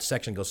out that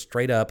section, go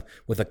straight up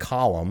with a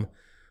column,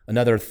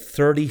 another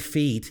 30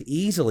 feet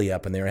easily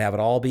up in there, have it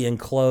all be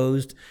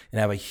enclosed, and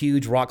have a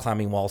huge rock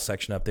climbing wall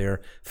section up there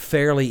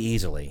fairly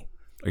easily.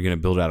 Are you going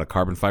to build out of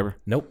carbon fiber?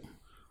 Nope.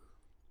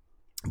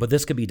 But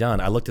this could be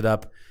done. I looked it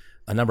up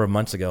a number of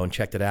months ago and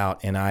checked it out,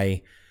 and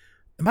it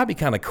might be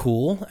kind of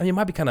cool. I mean,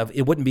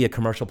 it wouldn't be a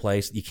commercial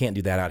place. You can't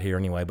do that out here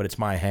anyway, but it's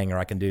my hangar.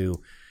 I can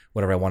do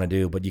whatever I want to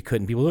do, but you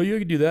couldn't. People, you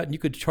could do that, and you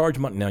could charge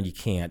money. No, you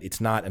can't.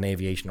 It's not an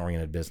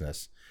aviation-oriented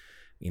business,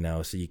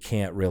 so you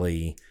can't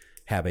really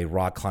have a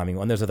rock climbing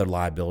one. There's other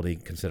liability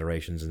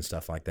considerations and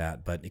stuff like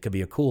that, but it could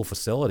be a cool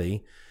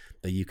facility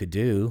that you could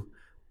do.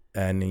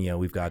 And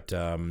we've got.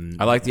 I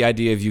like the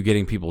idea of you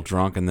getting people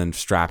drunk and then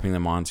strapping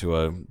them onto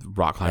a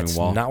rock climbing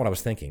wall. That's not what I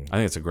was thinking. I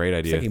think it's a great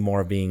idea. I was thinking more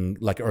of being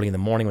like early in the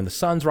morning when the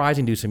sun's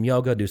rising, do some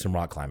yoga, do some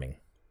rock climbing.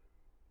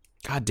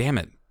 God damn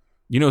it!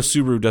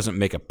 Subaru doesn't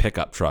make a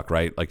pickup truck,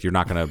 right? Like you're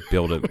not going to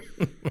build it.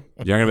 You're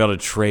not going to be able to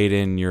trade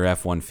in your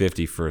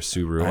F-150 for a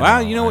Subaru.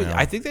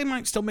 I think they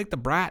might still make the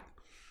Brat.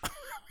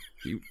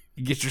 You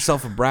get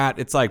yourself a Brat.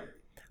 It's like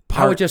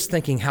I was just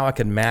thinking how I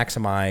could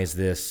maximize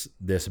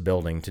this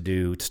building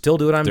to still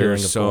do what I'm doing.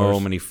 There's so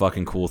many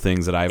fucking cool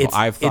things that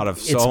I've thought of.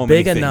 So it's many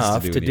big things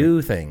enough to to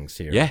do things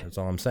here. Yeah, that's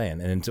all I'm saying.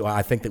 And so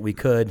I think that we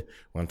could,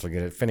 once we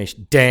get it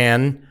finished,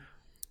 Dan.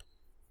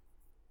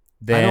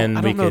 Then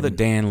I don't know that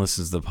Dan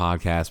listens to the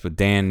podcast, but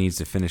Dan needs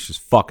to finish his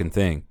fucking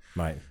thing.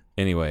 Right.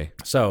 Anyway,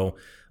 so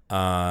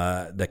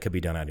that could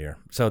be done out here.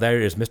 So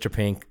there is Mr.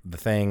 Pink, the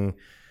thing,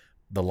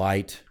 the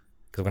light,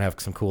 because we're gonna have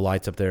some cool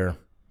lights up there.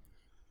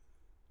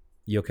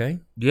 You okay?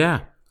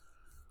 Yeah.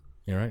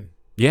 You all right?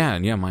 Yeah,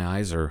 my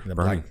eyes are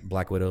burning.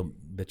 Black Widow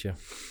bit you?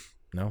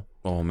 No?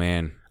 Oh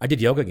man. I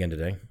did yoga again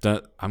today.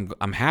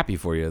 I'm happy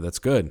for you. That's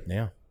good.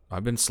 Yeah.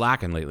 I've been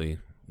slacking lately.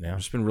 Yeah. I've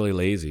just been really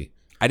lazy.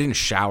 I didn't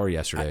shower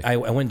yesterday. I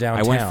went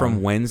downtown. I went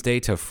from Wednesday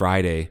to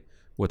Friday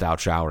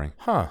without showering.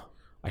 Huh.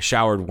 I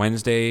showered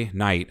Wednesday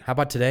night. How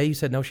about today? You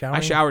said no showering?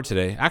 I showered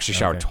today. I actually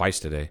showered twice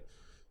today.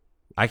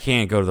 I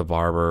can't go to the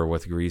barber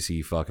with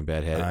greasy fucking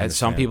bedhead. And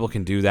some people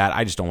can do that.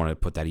 I just don't want to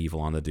put that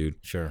evil on the dude.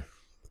 Sure.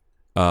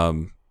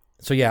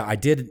 So yeah, I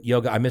did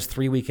yoga. I missed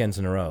 3 weekends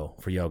in a row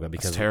for yoga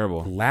because that's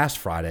terrible. Last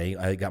Friday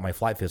I got my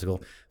flight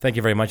physical. Thank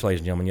you very much, ladies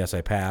and gentlemen. Yes,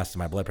 I passed.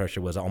 My blood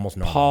pressure was almost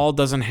normal. Paul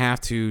doesn't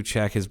have to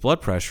check his blood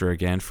pressure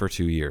again for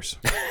 2 years.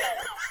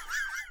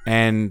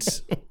 And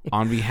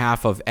on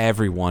behalf of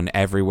everyone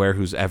everywhere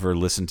who's ever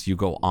listened to you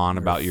go on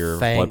about your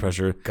blood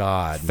pressure,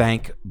 God,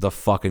 thank the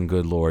fucking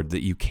good Lord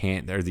that you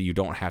can't, or that you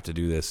don't have to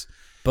do this.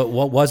 But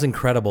what was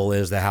incredible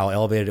is how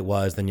elevated it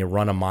was. Then you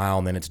run a mile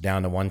and then it's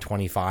down to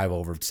 125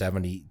 over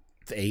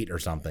 78 or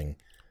something.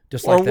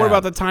 Just like that. Or what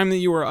about the time that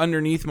you were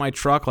underneath my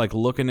truck, like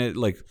looking at,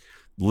 like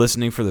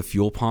listening for the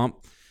fuel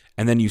pump,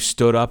 and then you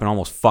stood up and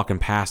almost fucking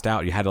passed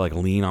out. You had to like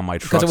lean on my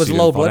truck because it was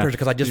low blood pressure.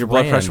 Because I just your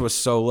blood pressure was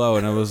so low,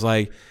 and I was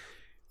like.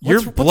 Your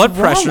blood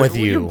pressure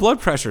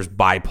is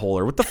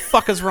bipolar. What the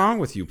fuck is wrong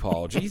with you,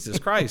 Paul? Jesus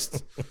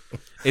Christ.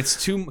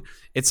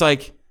 It's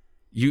like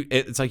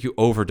you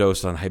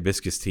overdosed on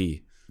hibiscus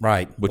tea.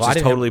 Right. Which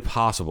is totally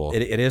possible.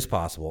 It is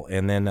possible.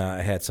 And then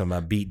I had some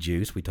beet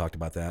juice. We talked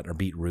about that, or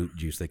beetroot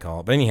juice they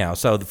call it. But anyhow,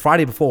 so the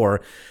Friday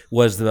before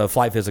was the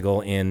flight physical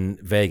in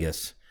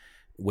Vegas,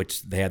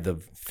 which they had the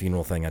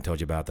funeral thing I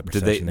told you about, the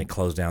procession. They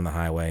closed down the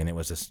highway, and it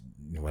was this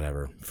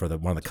whatever for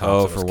one of the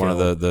cops. Oh, for one of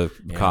the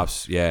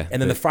cops, yeah. And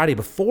then the Friday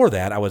before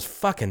that, I was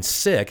fucking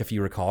sick, if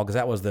you recall, because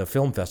that was the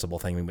film festival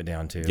thing we went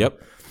down to.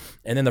 Yep.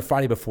 And then the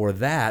Friday before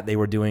that, they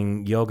were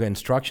doing yoga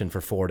instruction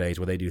for 4 days,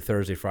 where they do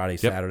Thursday, Friday,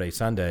 Saturday,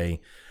 Sunday.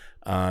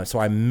 So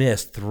I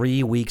missed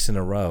 3 weeks in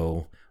a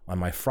row on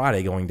my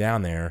Friday going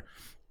down there,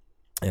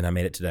 and I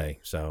made it today.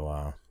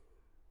 So,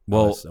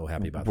 well, I was so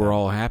happy about that. We're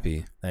all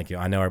happy. Thank you.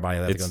 I know everybody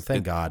that's going,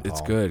 thank God, Paul.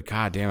 It's good.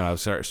 God damn it. I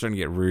was starting to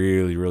get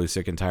really, really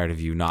sick and tired of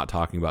you not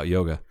talking about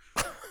yoga.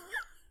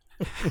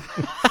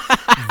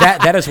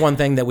 That is one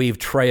thing that we've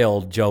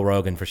trailed Joe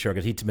Rogan for sure,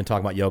 because he's been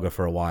talking about yoga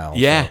for a while.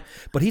 Yeah. So.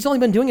 But he's only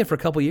been doing it for a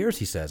couple of years,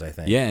 he says, I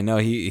think. Yeah, no,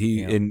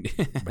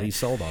 But he's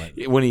sold on it.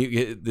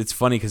 It's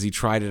funny because he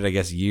tried it, I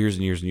guess, years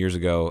and years and years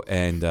ago,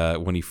 and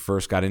when he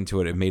first got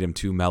into it, it made him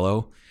too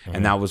mellow,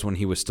 and that was when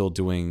he was still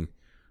doing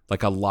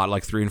like a lot,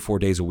 like 3 and 4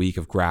 days a week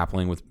of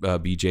grappling with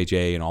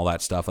BJJ and all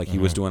that stuff. Like he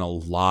was doing a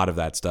lot of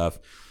that stuff.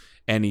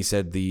 And he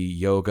said the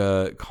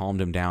yoga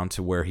calmed him down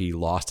to where he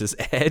lost his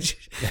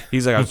edge.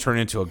 He's like, I was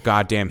turning into a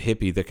goddamn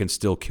hippie that can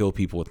still kill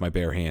people with my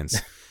bare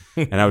hands.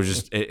 And I was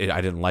just,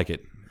 I didn't like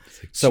it.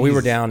 Like, so we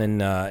were down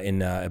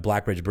in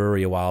Blackbridge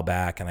Brewery a while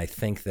back, and I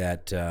think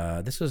that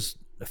this was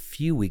a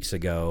few weeks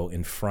ago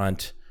in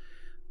front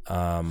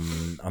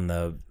on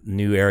the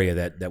new area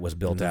that was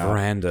built out.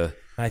 Veranda.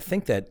 And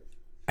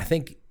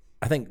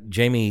I think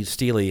Jamie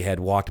Steele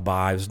had walked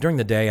by. It was during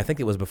the day. I think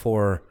it was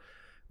before.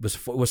 It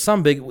was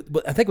some big.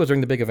 I think it was during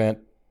the big event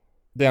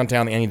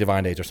downtown, the Annie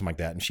Devine Days or something like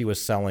that. And she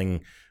was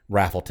selling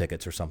raffle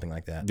tickets or something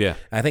like that. Yeah.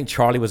 And I think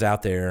Charlie was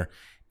out there,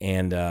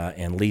 and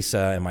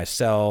Lisa and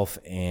myself,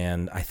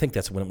 and I think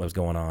that's when it was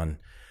going on.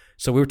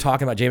 So we were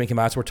talking about, Jamie came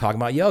out, so we're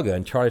talking about yoga,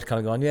 and Charlie's kind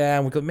of going, yeah.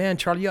 And we go, man,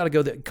 Charlie, you ought to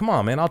go there. Come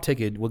on, man, I'll take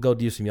you. We'll go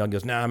do some yoga. He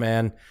goes, nah,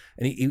 man.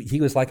 And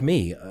he was like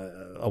me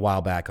a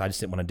while back. I just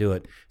didn't want to do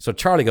it. So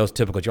Charlie goes,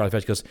 typical Charlie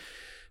Fish, goes,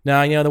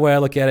 no, the way I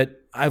look at it,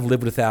 I've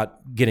lived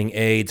without getting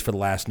AIDS for the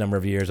last number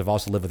of years. I've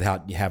also lived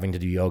without having to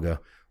do yoga.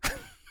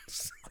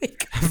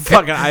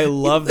 Fucking, I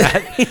love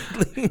that.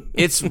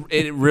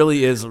 It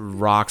really is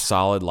rock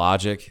solid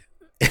logic.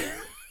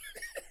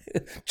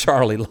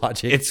 Charlie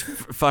logic.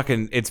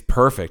 It's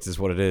perfect is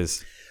what it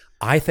is.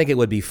 I think it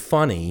would be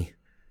funny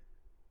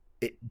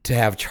to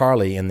have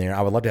Charlie in there.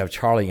 I would love to have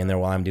Charlie in there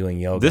while I'm doing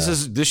yoga.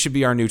 This should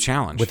be our new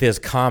challenge with his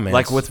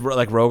comments.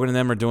 Like Rogan and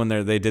them are doing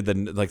they did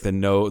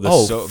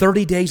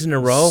 30 days in a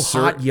row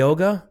hot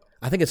yoga.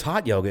 I think it's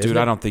hot yoga, dude.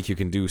 I don't think you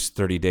can do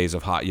 30 days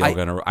of hot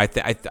yoga in a row. I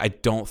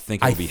don't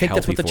think it would be healthy for you. I think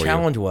that's what the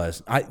challenge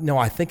was.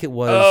 I think it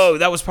was. Oh,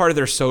 that was part of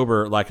their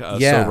sober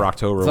sober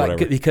October or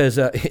whatever. Because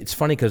it's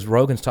funny because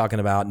Rogan's talking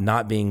about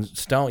not being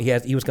stoned.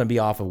 He was going to be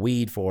off of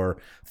weed for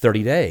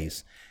 30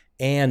 days.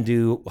 And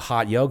do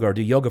hot yoga or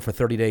do yoga for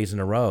 30 days in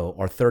a row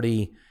or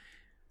 30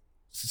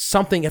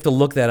 something. You have to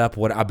look that up.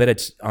 What I bet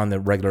it's on the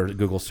regular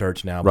Google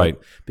search now, right?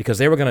 Because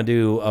they were going to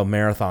do a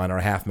marathon or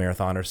a half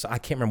marathon or I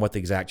can't remember what the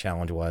exact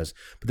challenge was,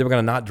 but they were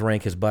going to not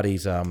drink. His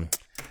buddies,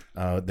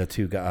 the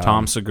two guys,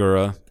 Tom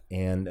Segura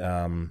and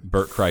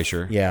Bert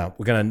Kreischer. Yeah,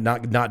 we're going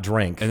to not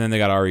drink. And then they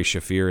got Ari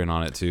Shafir in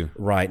on it too.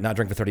 Right, not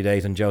drink for 30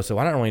 days. And Joe said,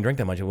 well, I don't really drink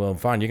that much. Well,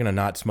 fine, you're going to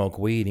not smoke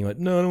weed. And he went,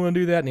 no, I don't want to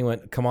do that. And he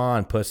went, come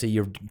on, pussy,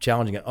 you're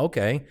challenging it.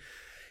 Okay.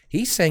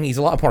 He's saying he's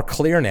a lot more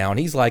clear now, and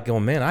he's like, "Oh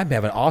man, I'm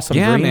having awesome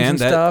dreams and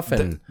stuff."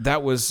 And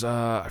that was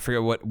I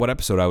forget what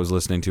episode I was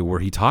listening to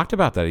where he talked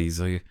about that. He's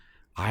like,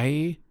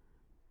 "I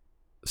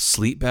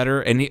sleep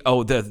better," and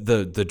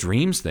the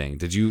dreams thing.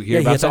 Did you hear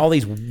about that? He has all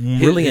these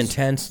really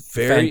intense,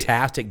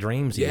 fantastic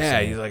dreams. He's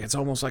like, it's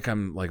almost like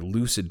I'm like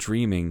lucid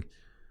dreaming.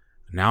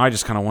 Now I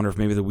just kind of wonder if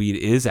maybe the weed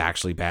is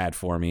actually bad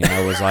for me. And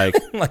I was like,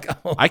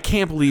 I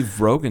can't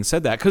believe Rogan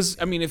said that because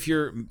I mean, if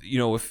you're,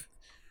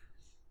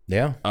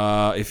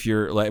 if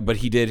you're like, but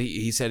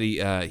he said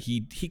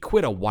he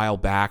quit a while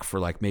back for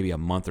like maybe a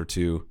month or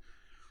two,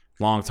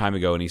 long time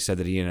ago, and he said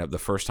that he ended up the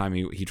first time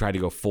he tried to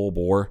go full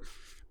bore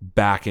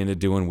back into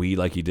doing weed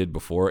like he did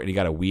before, and he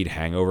got a weed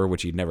hangover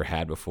which he'd never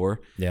had before.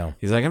 Yeah,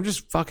 he's like, I'm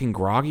just fucking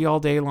groggy all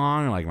day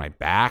long, and like my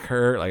back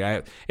hurt,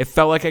 like it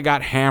felt like I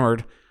got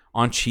hammered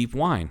on cheap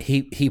wine.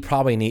 He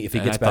probably if he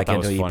gets back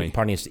into it, he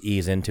probably needs to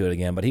ease into it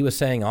again. But he was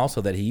saying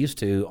also that he used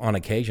to on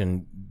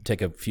occasion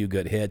take a few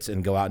good hits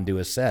and go out and do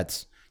his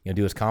sets.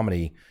 Do his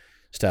comedy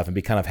stuff and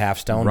be kind of half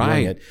stoned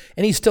doing it.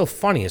 And he's still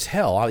funny as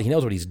hell. He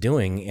knows what he's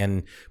doing.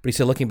 But he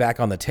said looking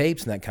back on the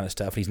tapes and that kind of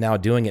stuff, he's now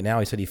doing it now.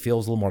 He said he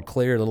feels a little more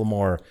clear, a little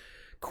more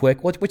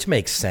quick, which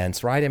makes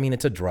sense, right? I mean,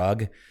 it's a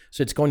drug,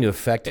 so it's going to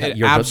affect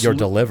your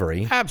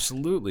delivery.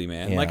 Absolutely,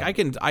 man. Yeah. Like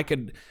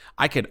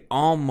I could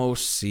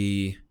almost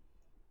see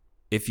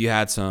if you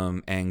had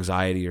some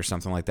anxiety or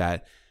something like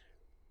that.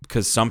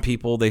 Because some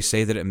people, they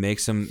say that it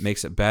makes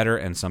it better,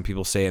 and some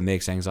people say it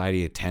makes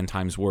anxiety 10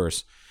 times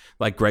worse.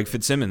 Like Greg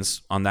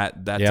Fitzsimmons on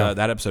that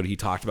episode, he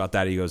talked about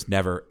that. He goes,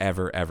 never,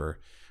 ever, ever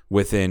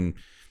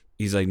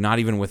he's like, not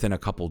even within a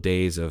couple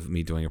days of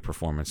me doing a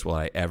performance will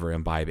I ever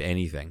imbibe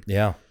anything.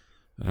 Yeah.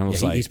 And I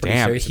was like,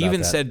 damn. He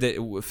even said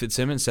that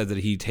Fitzsimmons said that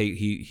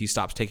he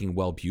stops taking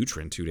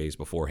Wellbutrin 2 days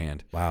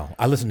beforehand. Wow.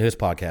 I listen to his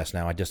podcast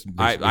now.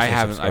 I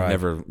haven't.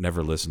 I've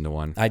never listened to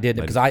one. I did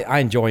because I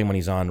enjoy him when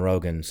he's on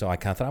Rogan. So I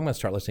kind of thought I'm going to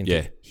start listening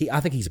to him. I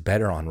think he's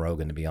better on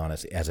Rogan, to be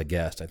honest, as a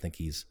guest. I think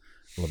he's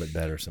a little bit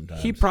better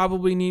sometimes. He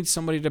probably needs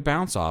somebody to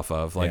bounce off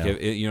of, like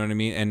you know what I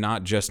mean, and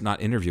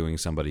not interviewing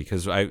somebody.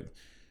 Because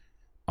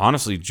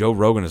honestly, Joe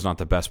Rogan is not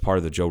the best part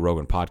of the Joe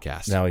Rogan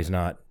podcast. No, he's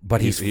not. But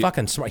he's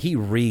fucking smart. He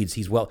reads.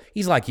 He's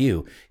like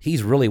you.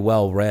 He's really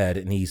well read,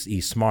 and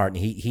he's smart,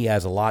 and he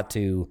has a lot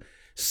to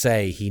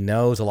say. He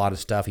knows a lot of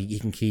stuff. He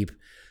can keep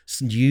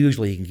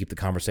the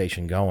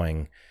conversation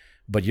going.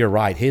 But you're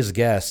right. His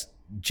guests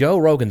Joe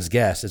Rogan's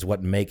guests is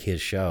what make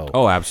his show.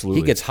 Oh,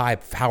 absolutely. He gets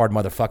high-powered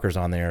motherfuckers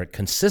on there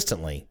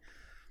consistently.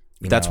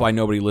 That's why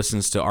nobody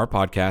listens to our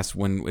podcast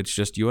when it's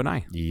just you and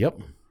I.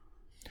 Yep.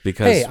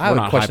 Because we're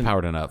not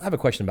high-powered enough. I have a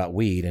question about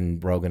weed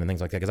and Rogan and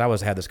things like that, because I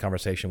always had this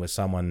conversation with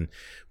someone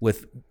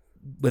with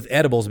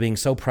edibles being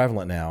so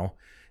prevalent now,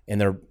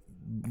 and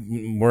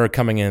we're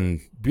coming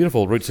in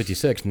beautiful Route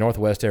 66,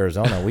 Northwest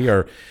Arizona. We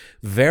are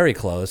very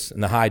close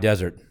in the high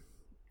desert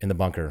in the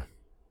bunker.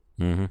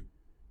 Mm-hmm.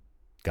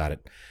 Got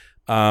it.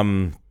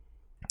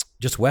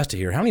 Just west of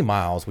here, how many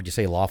miles would you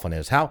say Laughlin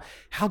is? How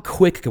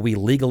quick could we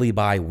legally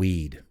buy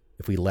weed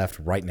if we left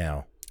right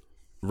now?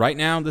 Right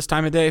now, this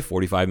time of day,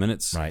 45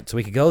 minutes. Right. So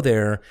we could go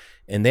there,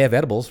 and they have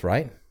edibles,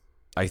 right?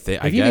 I guess.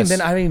 I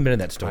haven't even been in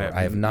that store.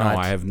 I have not. No,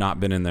 I have not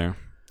been in there.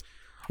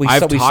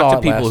 I've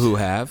talked to people who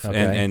have,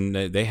 and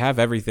they have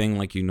everything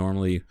like you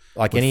normally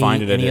would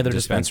find it at any a other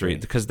dispensary.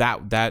 Because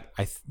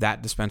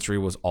that dispensary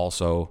was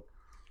also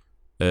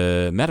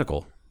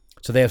medical.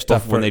 So they have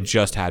stuff when they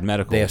just had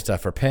medical. They have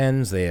stuff for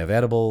pens. They have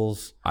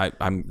edibles.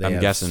 I'm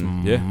guessing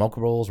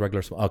smokables,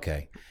 regular.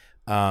 Okay.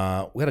 We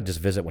got to just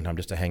visit one time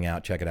just to hang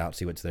out, check it out,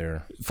 see what's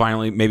there.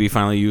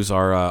 Finally use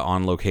our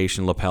on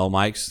location lapel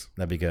mics.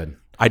 That'd be good.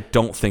 I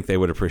don't think they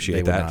would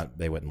appreciate that.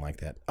 They wouldn't like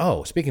that.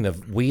 Oh, speaking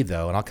of weed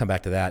though, and I'll come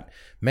back to that.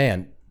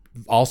 Man,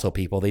 also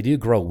people, they do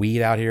grow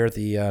weed out here at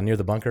the near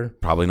the bunker.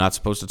 Probably not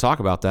supposed to talk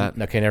about that.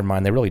 Okay, never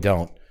mind. They really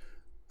don't.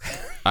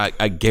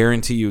 I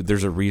guarantee you,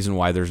 there's a reason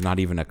why there's not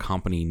even a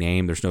company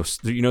name. There's no,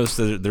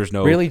 there's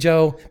no. Really,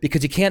 Joe?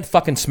 Because you can't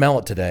fucking smell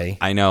it today.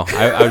 I know.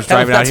 I was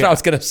driving out here. That's what I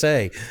was gonna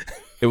say.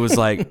 It was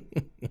like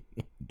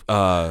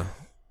our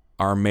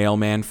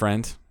mailman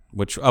friend,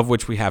 which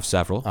we have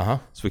several, so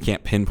we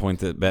can't pinpoint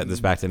this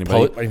back to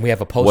anybody. We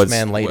have a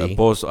postman lady.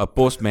 A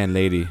postman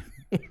lady.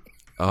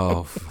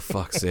 Oh, for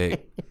fuck's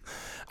sake!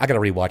 I gotta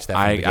rewatch that.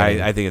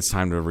 I think it's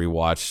time to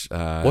rewatch.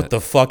 What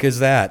the fuck is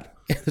that?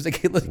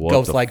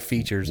 Ghost-like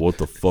features. What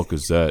the fuck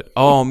is that?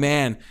 Oh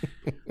man!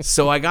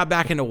 So I got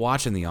back into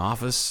watching The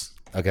Office.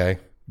 Okay.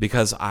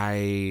 Because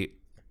I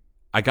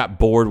got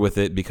bored with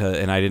it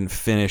and I didn't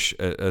finish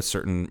a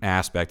certain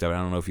aspect of it. I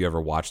don't know if you ever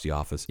watched The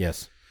Office.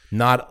 Yes.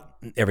 Not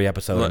every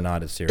episode, and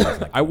not as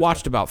serious. I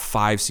watched about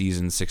 5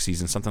 seasons, 6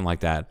 seasons, something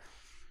like that.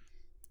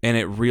 And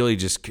it really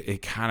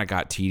it kind of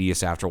got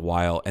tedious after a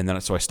while. And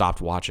then so I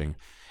stopped watching.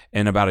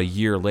 And about a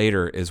year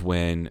later is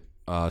when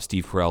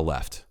Steve Carell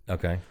left.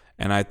 Okay.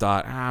 And I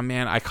thought,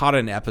 man, I caught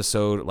an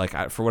episode.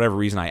 For whatever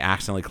reason, I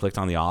accidentally clicked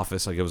on The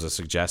Office. Like it was a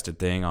suggested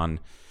thing on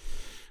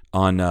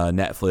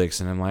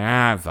Netflix, and I'm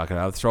like, fuck it,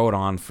 I'll throw it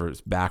on for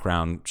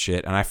background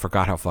shit, and I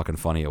forgot how fucking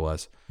funny it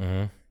was.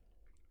 Mm-hmm.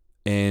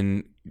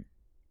 And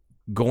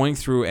going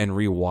through and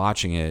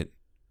rewatching it,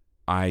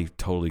 I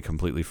totally,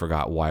 completely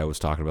forgot why I was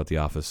talking about The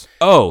Office.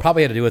 Oh,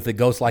 probably had to do with the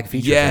ghost-like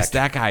feature. Yes, effect.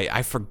 that guy.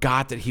 I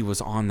forgot that he was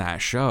on that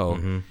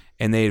show,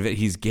 and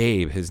he's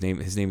Gabe. His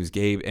name is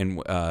Gabe, and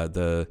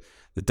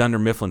the Dunder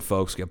Mifflin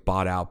folks get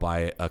bought out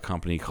by a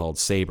company called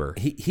Sabre.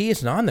 He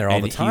isn't on there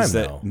all the time,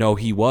 though. No,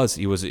 he was.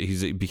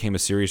 He became a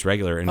series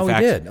regular. In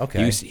fact, he did?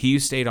 Okay. He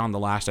stayed on the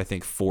last, I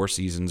think, 4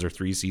 seasons or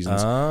 3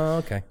 seasons.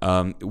 Oh, okay.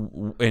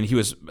 And he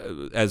was,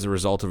 as a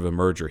result of a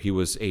merger, he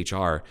was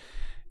HR.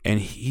 And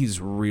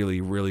he's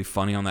really, really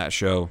funny on that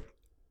show.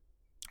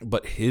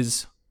 But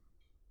he's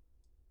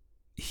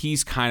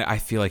kind of, I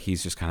feel like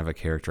he's just kind of a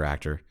character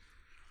actor.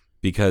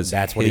 Because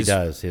that's what he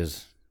does.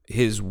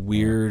 His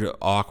weird,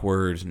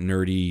 awkward,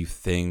 nerdy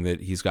thing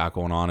that he's got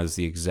going on is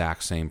the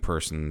exact same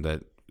person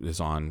that is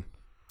on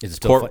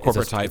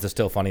corporate type. Is it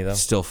still funny, though?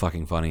 Still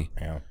fucking funny.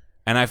 Yeah.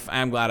 And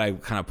I'm glad I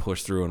kind of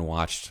pushed through and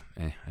watched.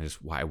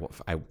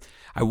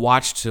 I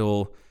watched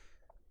till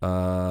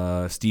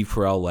Steve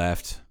Carell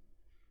left,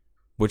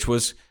 which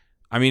was,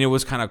 I mean, it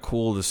was kind of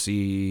cool to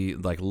see.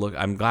 Like, look,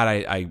 I'm glad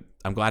I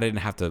didn't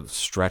have to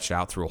stretch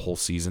out through a whole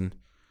season.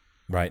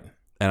 Right.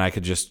 And I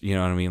could just, you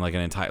know what I mean, like an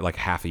entire, like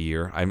half a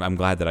year. I'm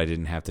glad that I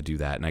didn't have to do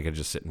that, and I could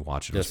just sit and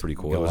watch it. It was pretty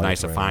cool. It was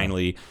nice to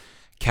finally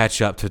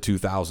catch up to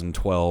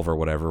 2012 or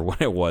whatever when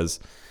it was,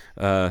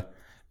 and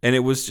it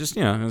was just,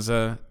 you know, it was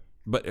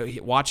but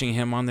watching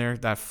him on there,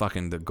 that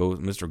fucking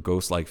Mr.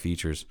 Ghost-like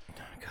features.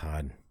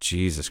 God,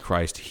 Jesus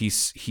Christ,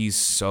 he's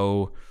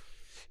so,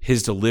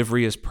 his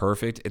delivery is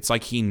perfect. It's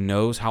like he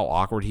knows how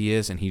awkward he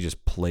is, and he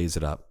just plays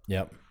it up.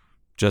 Yep,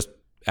 just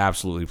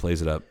absolutely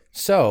plays it up.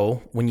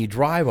 So when you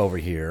drive over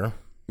here.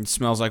 It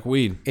smells like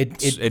weed.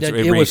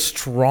 It was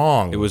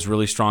strong. It was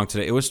really strong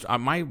today. It was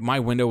my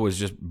window was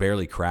just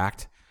barely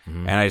cracked,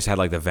 and I just had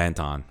like the vent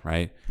on,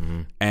 right?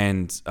 Mm-hmm.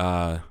 And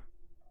I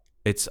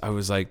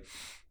was like,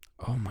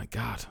 oh my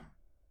god,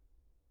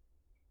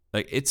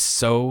 like it's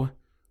so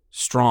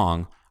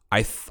strong.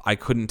 I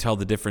couldn't tell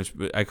the difference.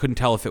 I couldn't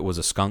tell if it was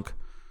a skunk,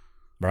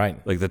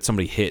 right? Like that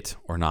somebody hit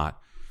or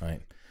not,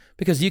 right?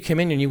 Because you came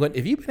in and you went,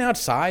 have you been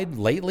outside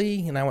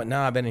lately? And I went,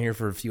 no, I've been in here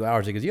for a few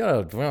hours. He goes, you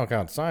got to walk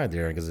outside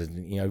there. Because,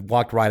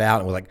 walked right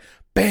out and was like,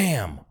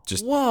 bam,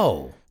 just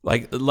whoa.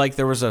 Like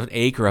there was an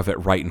acre of it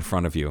right in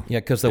front of you. Yeah,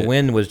 because the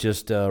wind was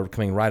just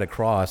coming right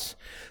across.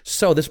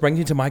 So this brings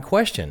me to my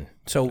question.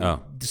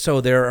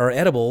 So there are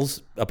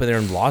edibles up there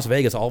in Las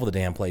Vegas, all over the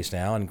damn place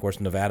now. And, of course,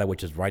 Nevada,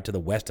 which is right to the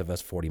west of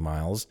us, 40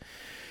 miles.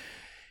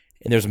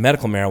 And there's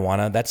medical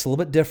marijuana. That's a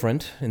little bit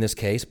different in this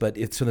case, but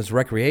there's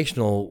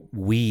recreational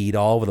weed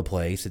all over the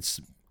place.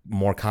 It's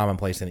more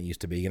commonplace than it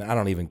used to be, and I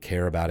don't even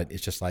care about it.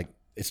 It's just like,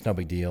 it's no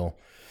big deal.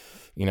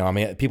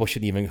 People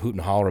shouldn't even hoot and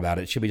holler about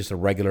it. It should be just a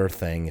regular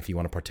thing if you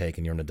want to partake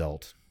and you're an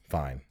adult.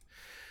 Fine.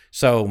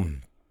 So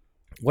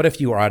what if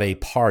you are at a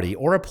party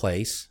or a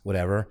place,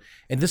 whatever,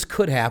 and this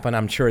could happen.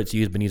 I'm sure it's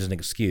been used as an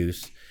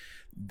excuse,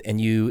 and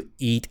you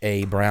eat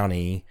a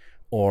brownie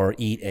or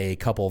eat a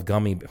couple of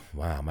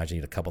wow, imagine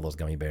eat a couple of those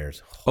gummy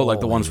bears. Oh,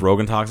 like the ones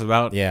Rogan talks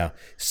about? Yeah.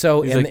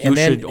 So He's you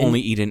should only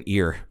eat an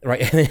ear.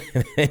 Right.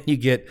 And then you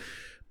get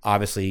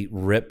obviously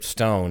ripped,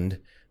 stoned,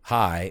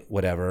 high,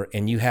 whatever,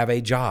 and you have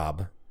a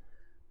job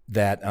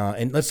that,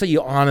 and let's say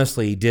you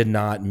honestly did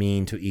not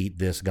mean to eat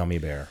this gummy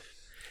bear.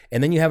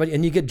 And then you have it,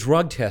 and you get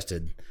drug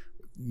tested.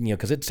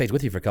 Because it stays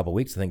with you for a couple of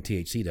weeks. I think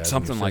THC does.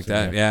 Something like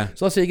that, yeah.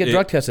 So let's say you get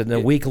drug tested, and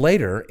a week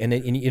later, and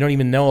you don't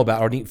even know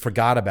about or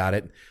forgot about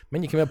it.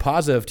 You come in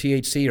positive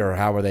THC or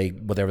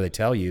whatever they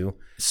tell you.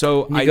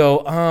 So and you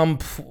go,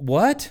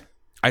 what?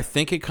 I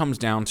think it comes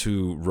down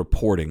to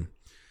reporting.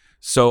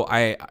 So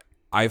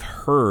I've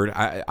heard,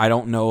 I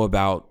don't know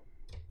about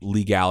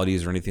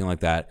legalities or anything like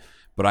that,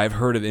 but I've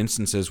heard of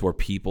instances where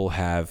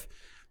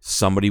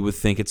somebody would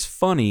think it's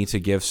funny to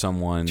give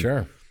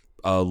someone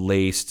a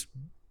laced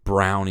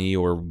brownie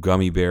or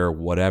gummy bear or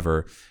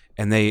whatever,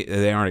 and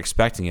they aren't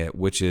expecting it,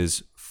 which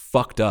is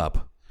fucked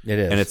up. It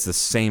is. And it's the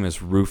same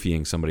as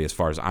roofing somebody as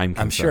far as I'm concerned.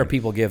 I'm sure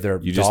people give their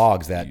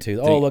dogs that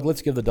too. Look,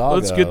 let's give the dog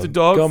let's get the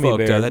dog gummy fucked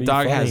bear. up. That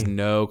dog has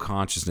no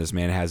consciousness,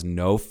 man. It has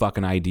no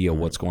fucking idea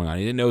what's going on.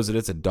 It knows that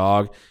it's a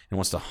dog and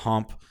wants to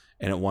hump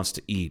and it wants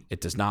to eat. It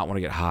does not want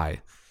to get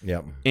high.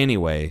 Yep.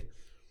 Anyway,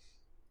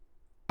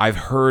 I've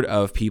heard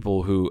of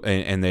people who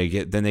and they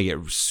get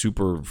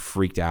super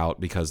freaked out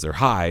because they're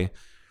high.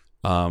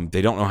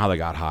 They don't know how they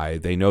got high.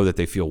 They know that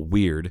they feel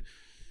weird,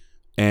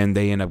 and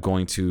they end up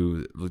going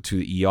to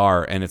the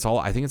ER. And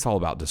I think it's all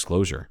about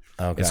disclosure.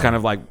 Okay. It's kind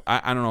of like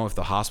I don't know if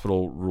the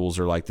hospital rules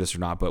are like this or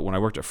not, but when I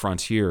worked at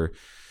Frontier,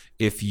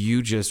 if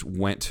you just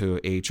went to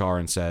HR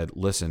and said,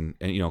 "Listen,"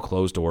 and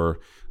closed door,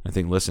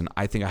 and listen,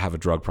 I think I have a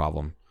drug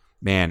problem,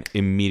 man,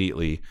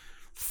 immediately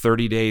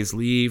 30 days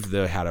leave.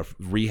 They had a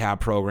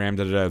rehab program.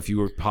 If you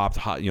were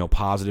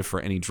positive for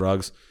any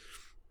drugs,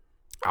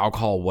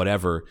 alcohol,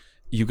 whatever.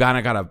 You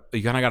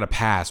gotta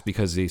pass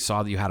because they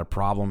saw that you had a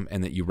problem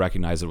and that you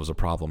recognized it was a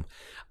problem.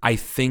 I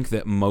think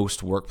that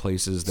most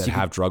workplaces that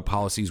have drug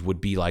policies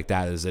would be like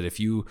that. Is that if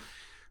you,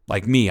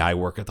 like me, I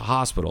work at the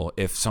hospital.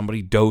 If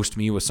somebody dosed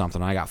me with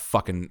something, I got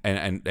fucking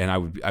and I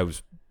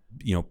was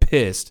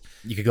pissed.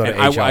 You could go to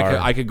HR.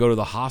 I could go to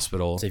the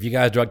hospital. So if you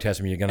guys drug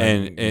test me, you're gonna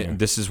and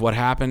this is what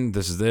happened.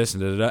 This is this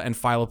and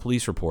file a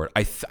police report.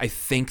 I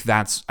think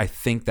that's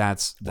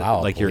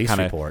wow, like police you're kind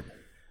of report.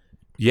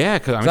 Yeah,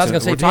 because I was gonna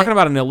say, we're talking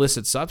about an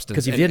illicit substance.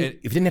 Because if you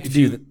didn't have to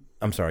do that,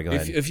 I'm sorry. Go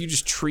ahead. If you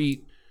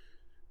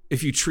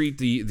treat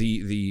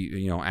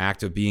the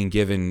act of being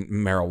given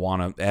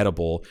marijuana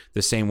edible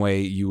the same way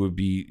you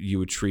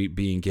would treat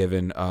being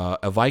given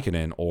a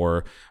Vicodin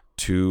or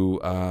two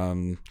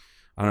Valium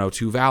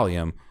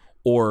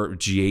or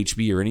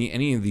GHB or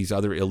any of these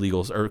other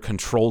illegals or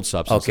controlled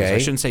substances. Okay. I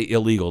shouldn't say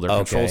illegal; they're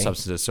controlled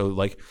substances. So,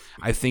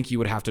 I think you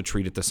would have to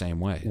treat it the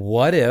same way.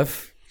 What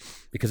if,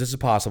 because this is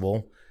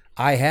possible,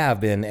 I have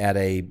been at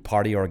a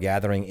party or a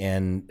gathering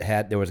and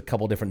there was a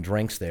couple different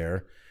drinks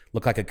there.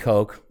 Looked like a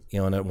Coke,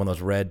 in one of those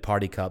red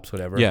party cups,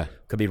 whatever. Yeah.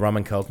 Could be rum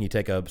and Coke, and you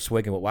take a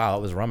swig and go, wow,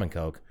 it was rum and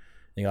Coke.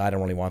 I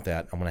don't really want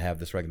that. I'm going to have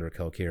this regular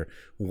Coke here.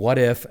 What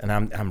if, and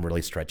I'm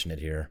really stretching it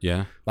here.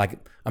 Yeah. Like,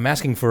 I'm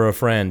asking for a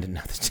friend.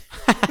 No, that's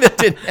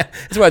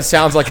what it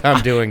sounds like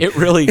I'm doing. It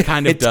really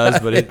kind of does,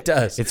 but it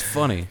does. It's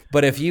funny.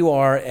 But if you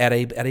are at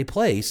a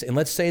place, and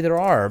let's say there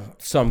are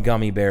some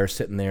gummy bears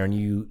sitting there, and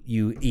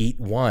you eat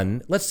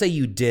one. Let's say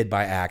you did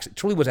by accident.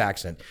 Truly was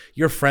accident.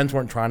 Your friends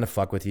weren't trying to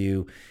fuck with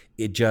you.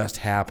 It just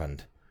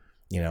happened.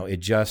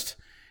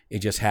 It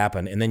just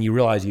happened. And then you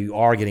realize you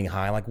are getting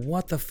high. Like,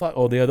 what the fuck?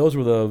 Oh, those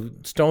were the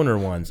stoner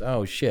ones.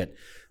 Oh, shit.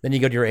 Then you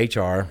go to your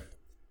HR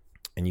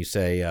and you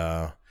say,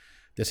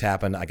 this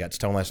happened. I got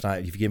stoned last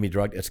night. If you give me a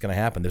drug, it's going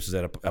to happen. This is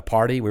at a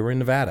party. We were in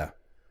Nevada.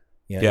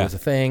 It was a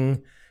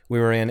thing. We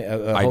were in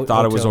I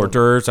thought it was hors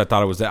d'oeuvres. I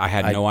thought it was that. I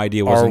had no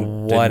idea. Or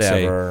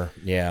whatever.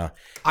 Yeah.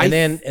 But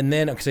then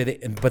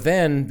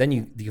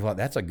you thought,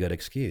 that's a good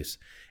excuse.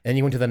 And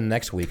you went to the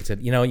next week and said,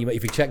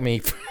 if you check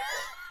me...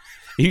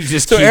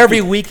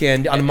 every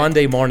weekend on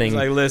Monday morning,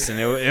 like, listen,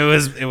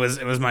 it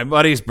was my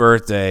buddy's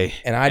birthday,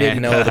 and I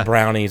didn't know the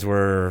brownies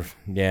were,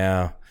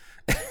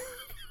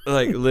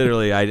 Like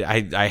literally,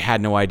 I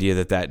had no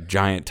idea that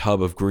giant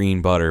tub of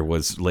green butter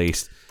was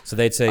laced. So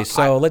they'd say,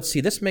 let's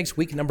see, this makes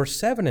week number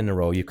 7 in a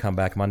row. You come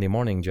back Monday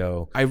morning,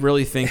 Joe. I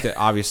really think that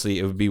obviously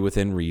it would be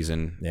within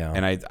reason. Yeah.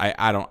 And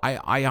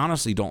I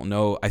honestly don't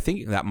know. I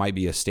think that might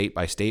be a state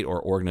by state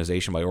or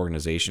organization by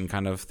organization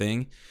kind of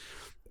thing.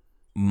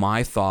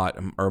 My thought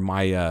or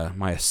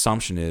my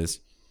assumption is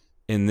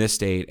in this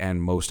state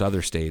and most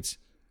other states,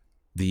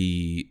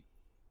 the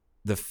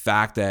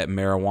fact that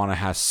marijuana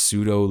has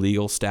pseudo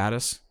legal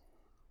status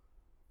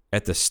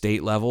at the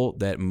state level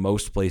that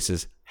most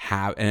places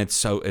have, and it's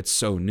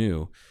so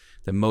new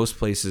that most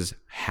places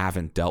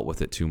haven't dealt with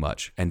it too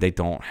much, and they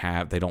don't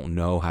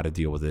know how to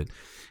deal with it.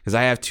 Because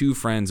I have 2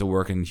 friends that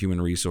work in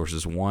human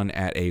resources, one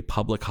at a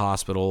public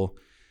hospital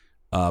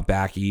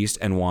back east,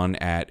 and one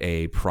at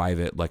a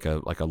private, like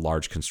a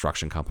large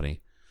construction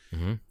company.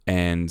 Mm-hmm.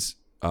 And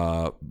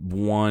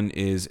one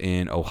is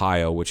in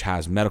Ohio, which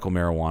has medical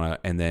marijuana,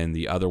 and then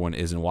the other one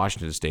is in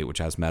Washington State, which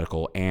has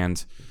medical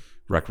and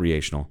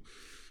recreational.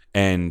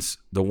 And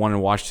the one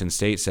in Washington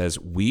State says,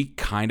 we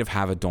kind of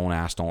have a don't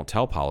ask, don't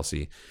tell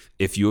policy.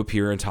 If you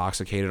appear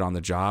intoxicated on the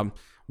job,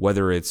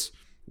 whether it's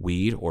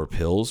weed or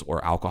pills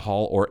or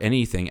alcohol or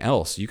anything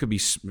else, you could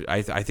be,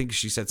 I think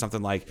she said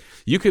something like,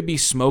 you could be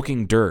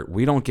smoking dirt.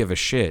 We don't give a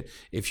shit.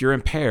 If you're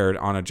impaired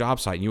on a job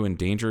site and you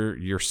endanger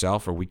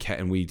yourself or we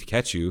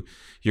catch you,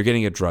 you're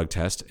getting a drug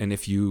test. And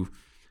if you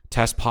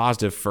test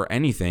positive for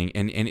anything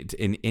and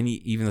in any,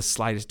 even the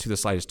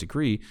slightest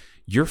degree,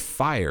 you're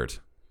fired.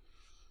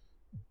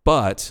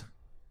 But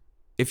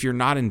if you're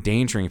not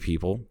endangering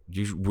people,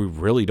 we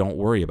really don't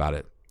worry about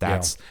it.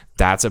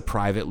 That's a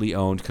privately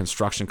owned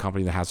construction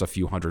company that has a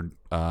few hundred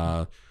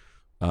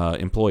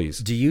employees.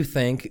 Do you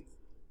think,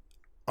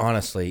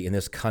 honestly, in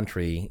this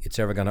country, it's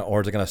ever going to,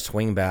 or is it going to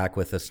swing back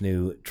with this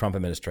new Trump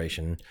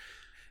administration?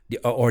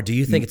 Or do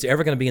you think it's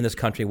ever going to be in this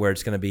country where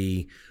it's going to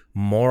be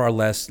more or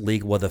less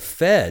legal? Well, the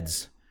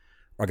feds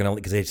are going to,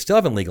 because they still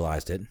haven't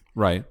legalized it.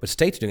 Right. But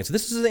states are doing it. So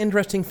this is an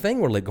interesting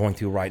thing we're going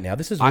through right now.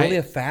 This is really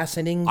a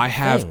fascinating I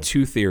have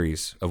 2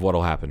 theories of what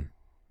will happen.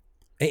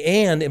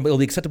 And it'll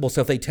be acceptable.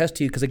 So if they test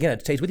you, because again,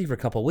 it stays with you for a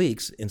couple of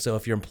weeks. And so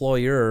if your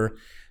employer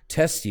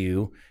tests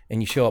you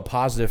and you show up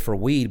positive for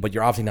weed, but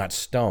you're obviously not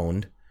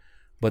stoned,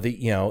 but do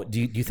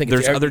you think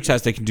there's other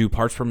tests they can do,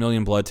 parts per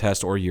million blood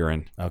test or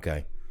urine?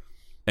 Okay.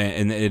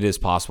 And it is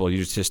possible.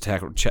 You just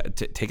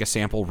take a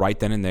sample right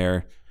then and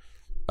there.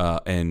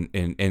 And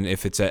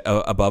if it's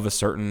above a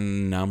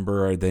certain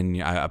number,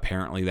 then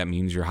apparently that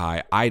means you're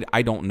high.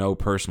 I don't know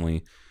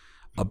personally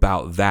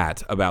about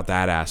that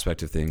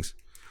aspect of things.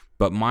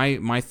 But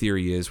my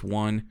theory is,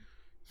 one,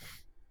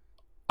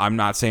 I'm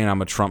not saying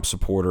I'm a Trump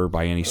supporter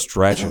by any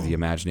stretch of the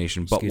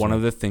imagination, but one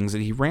of the things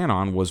that he ran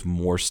on was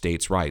more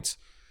states' rights.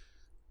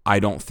 I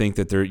don't think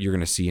that you're going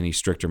to see any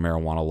stricter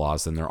marijuana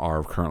laws than there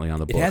are currently on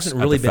the books. It hasn't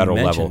really at the federal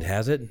been mentioned, level.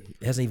 Has it?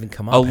 It hasn't even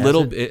come up.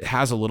 It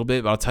has a little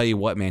bit, but I'll tell you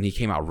what, man, he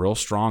came out real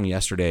strong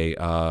yesterday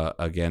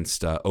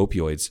against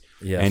opioids,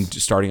 and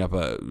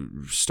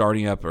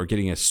starting up or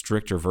getting a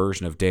stricter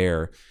version of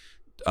DARE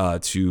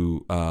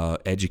to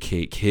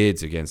educate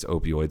kids against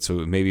opioids.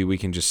 So maybe we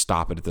can just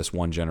stop it at this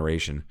one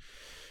generation,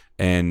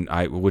 and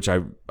I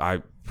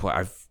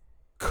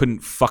couldn't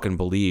fucking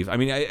believe. I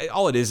mean,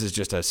 all it is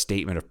just a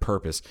statement of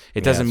purpose.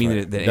 It doesn't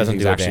mean that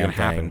anything's actually going to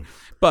happen.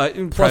 But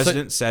the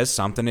president says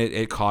something,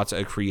 it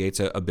creates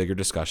a bigger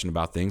discussion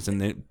about things,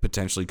 and it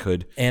potentially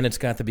could. And it's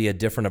got to be a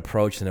different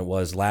approach than it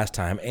was last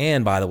time.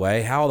 And by the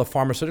way, how are the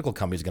pharmaceutical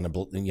companies going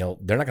to?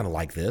 They're not going to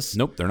like this.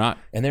 Nope, they're not.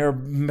 And they're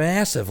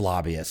massive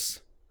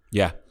lobbyists.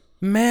 Yeah,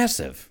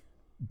 massive.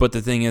 But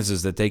the thing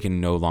is that they can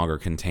no longer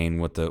contain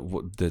what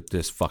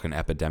this fucking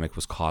epidemic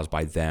was caused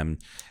by them,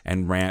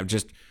 and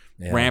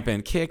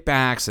rampant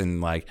kickbacks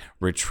and like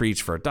retreats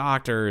for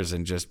doctors,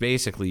 and just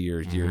basically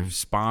you're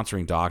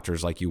sponsoring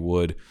doctors like you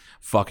would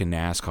fucking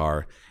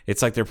NASCAR.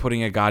 It's like they're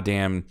putting a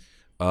goddamn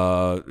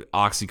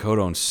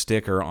oxycodone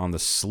sticker on the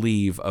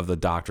sleeve of the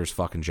doctor's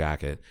fucking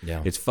jacket.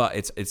 Yeah, it's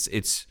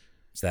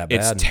that bad.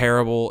 It's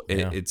terrible.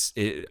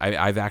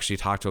 I've actually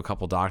talked to a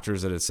couple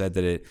doctors that have said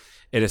that it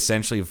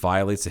essentially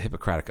violates the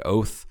Hippocratic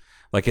Oath.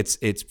 Like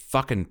it's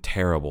fucking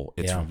terrible.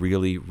 It's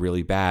really,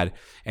 really bad.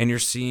 And you're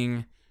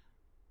seeing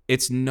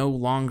it's no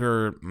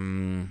longer.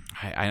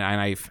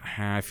 I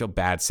feel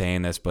bad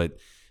saying this, but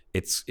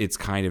it's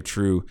kind of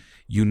true.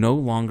 You no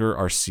longer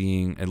are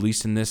seeing, at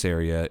least in this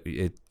area,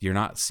 you're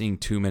not seeing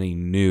too many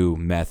new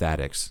meth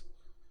addicts.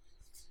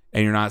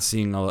 And you're not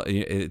seeing,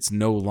 it's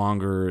no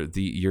longer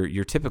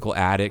your typical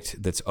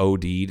addict that's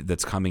OD'd,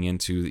 that's coming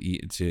into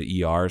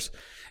ERs,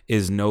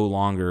 is no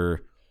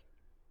longer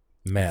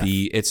meth.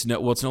 It's no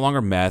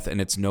longer meth,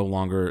 and it's no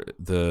longer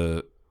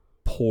the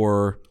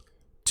poor,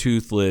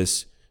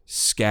 toothless,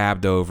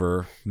 scabbed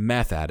over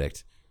meth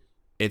addict.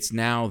 It's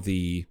now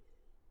the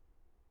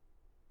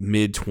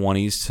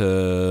mid-20s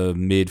to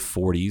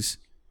mid-40s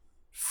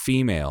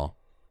female,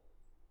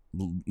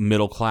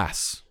 middle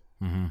class.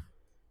 Mm-hmm.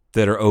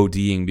 that are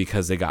ODing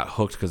because they got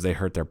hooked because they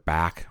hurt their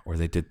back or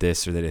they did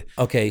this or they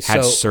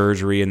had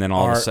surgery and then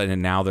all of a sudden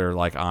and now they're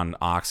like on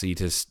oxy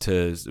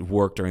to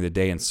work during the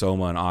day and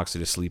soma and oxy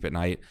to sleep at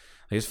night.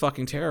 Like, it's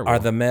fucking terrible. Are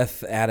the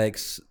meth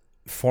addicts,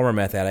 former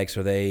meth addicts,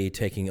 are they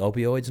taking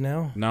opioids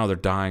now? No, they're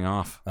dying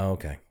off. Oh,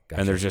 okay. Gotcha.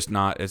 And they're just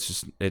not.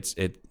 It's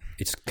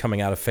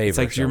coming out of favor. It's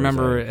like, do you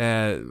remember?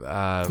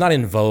 It's not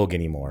in vogue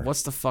anymore.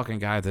 What's the fucking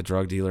guy, the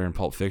drug dealer in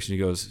Pulp Fiction? He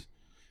goes,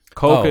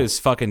 "Coke is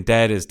fucking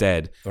dead is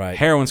dead. Right.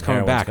 Heroin's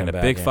coming back in a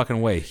big fucking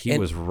way." He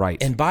was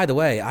right. And by the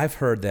way, I've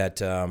heard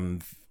that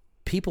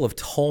people have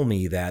told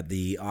me that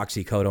the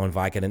oxycodone and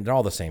Vicodin, they're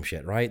all the same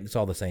shit, right? It's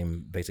all the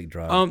same basic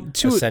drug.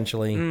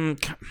 Essentially,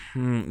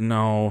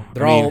 no,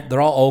 they're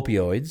all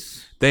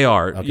opioids. They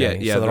are. Okay.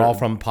 Yeah. So they're all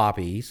from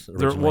poppies.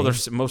 They're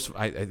most.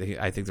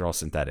 I think they're all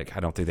synthetic. I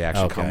don't think they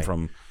actually come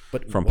from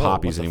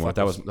poppies anymore.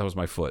 That was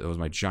my foot. That was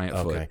my giant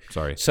foot.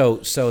 Sorry.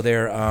 So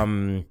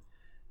they're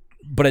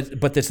but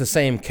it's the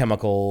same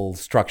chemical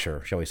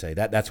structure, shall we say?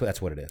 That's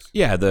what it is.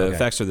 Yeah, the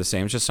effects are the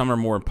same. It's just some are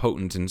more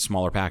potent in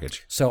smaller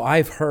package. So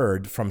I've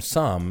heard from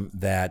some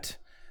that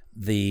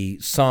the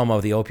sum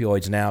of the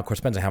opioids now, of course,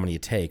 depends on how many you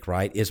take,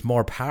 right, is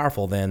more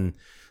powerful than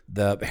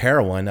the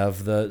heroin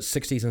of the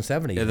 60s and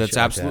 70s. Yeah, that's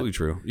absolutely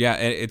true. Yeah,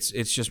 it's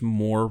just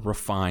more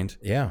refined.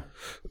 Yeah.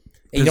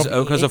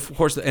 Because of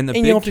course, and the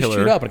big you don't have killer,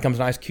 to shoot up. It comes a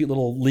nice, cute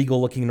little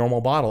legal-looking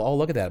normal bottle. Oh,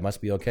 look at that! It must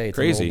be okay. It's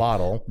crazy a little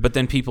bottle. But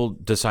then people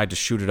decide to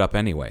shoot it up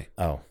anyway.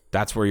 Oh,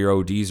 that's where your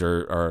ODs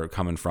are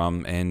coming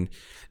from. And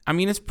I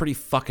mean, it's pretty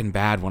fucking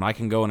bad when I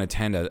can go and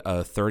attend a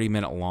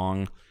 30-minute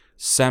long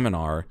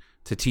seminar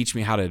to teach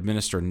me how to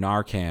administer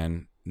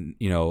Narcan,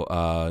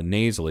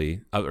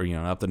 nasally,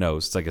 or up the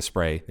nose. It's like a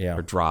spray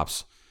or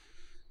drops.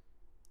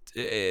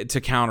 To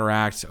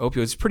counteract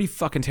opioids. It's pretty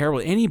fucking terrible.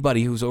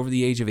 Anybody who's over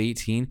the age of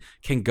 18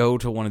 can go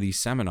to one of these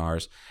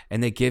seminars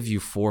and they give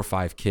you 4 or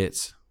 5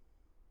 kits.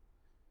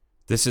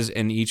 This is,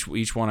 and each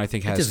one I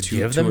think has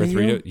two or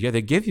three. Yeah,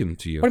 they give them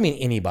to you. What do you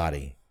mean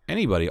anybody?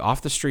 Anybody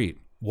off the street.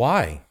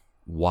 Why?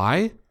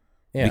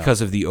 Yeah. Because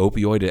of the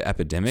opioid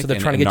epidemic. So they're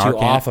trying to get you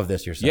off of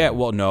this, you're saying? Yeah,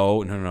 well,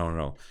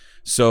 no.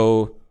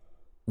 So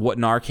what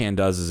Narcan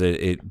does is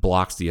it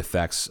blocks the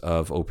effects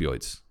of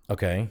opioids.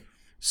 Okay.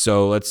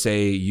 So let's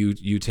say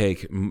you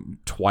take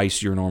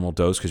twice your normal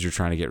dose because you're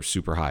trying to get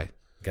super high.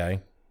 Okay.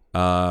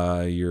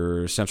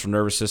 Your central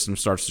nervous system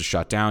starts to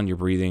shut down. Your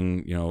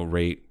breathing,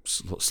 rate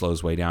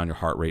slows way down. Your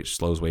heart rate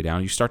slows way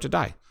down. You start to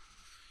die.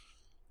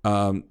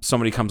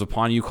 Somebody comes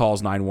upon you,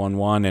 calls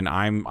 911, and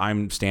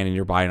I'm standing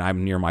nearby and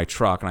I'm near my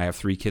truck and I have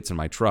 3 kits in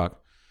my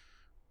truck.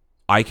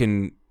 I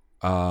can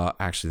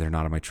actually they're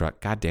not in my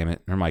truck. God damn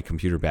it, they're in my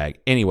computer bag.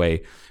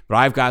 Anyway, but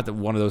I've got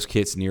one of those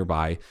kits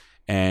nearby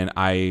and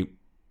I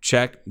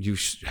check, you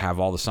have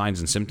all the signs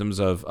and symptoms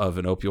of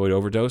an opioid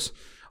overdose.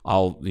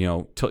 I'll,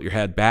 tilt your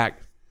head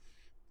back,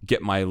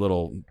 get my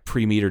little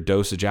pre-meter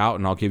dosage out,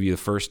 and I'll give you the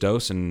first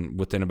dose. And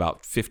within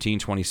about 15,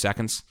 20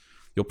 seconds,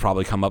 you'll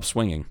probably come up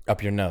swinging.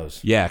 Up your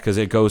nose. Yeah, because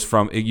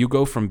you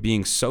go from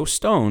being so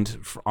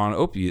stoned on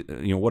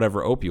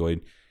whatever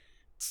opioid,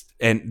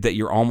 and that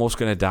you're almost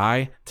going to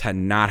die, to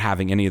not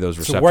having any of those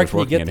receptors where can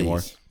working you get anymore.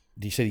 These?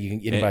 You said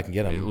anybody can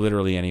get them.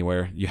 Literally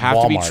anywhere. You have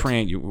Walmart. to be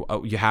trained.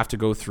 You have to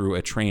go through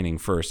a training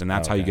first, and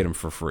that's how you get them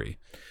for free.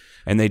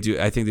 And they do.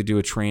 I think they do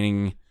a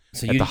training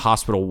at the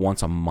hospital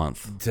once a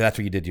month. So that's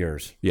where you did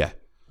yours. Yeah.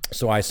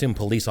 So I assume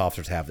police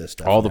officers have this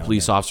stuff. All the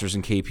police officers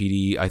in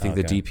KPD, I think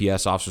the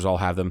DPS officers all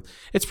have them.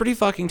 It's pretty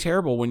fucking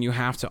terrible when you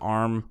have to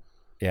arm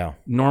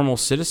normal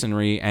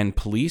citizenry and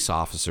police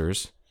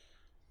officers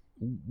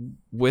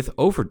with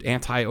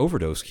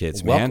anti-overdose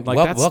kits, man.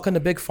 Welcome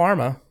to Big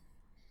Pharma.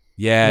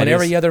 Yeah. When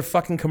every other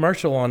fucking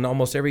commercial on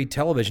almost every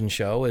television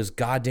show is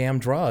goddamn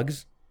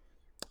drugs.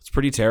 It's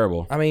pretty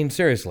terrible. I mean,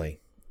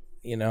 seriously.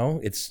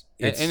 It's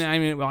and I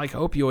mean, like,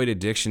 opioid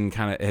addiction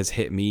kind of has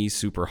hit me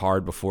super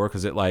hard before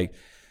because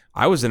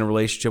I was in a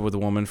relationship with a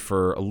woman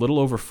for a little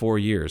over 4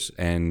 years,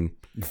 and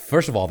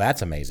first of all,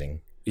 that's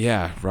amazing.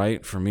 Yeah,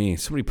 right. For me,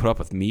 somebody put up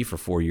with me for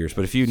 4 years,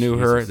 but if you knew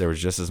her, there was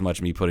just as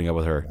much me putting up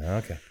with her.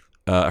 Okay.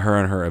 Her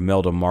and her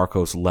Imelda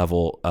Marcos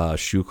level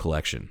shoe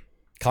collection.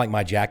 Kind of like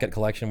my jacket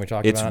collection we're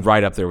talking about? It's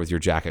right up there with your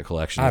jacket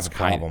collection. I have a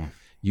problem.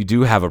 You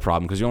do have a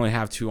problem because you only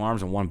have 2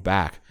 arms and 1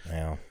 back.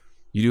 Yeah.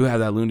 You do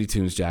have that Looney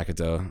Tunes jacket,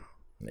 though.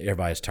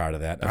 Everybody's tired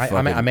of that.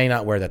 I may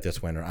not wear that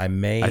this winter. I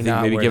think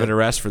maybe give it a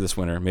rest for this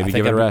winter. Maybe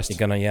give it a rest. You're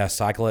gonna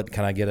cycle it.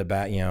 Can I get it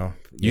back?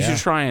 You should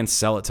try and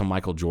sell it to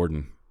Michael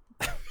Jordan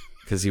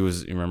because you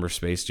remember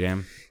Space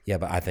Jam? Yeah,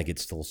 but I think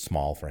it's still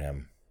small for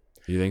him.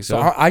 You think so?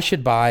 I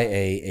should buy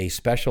a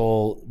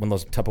special one of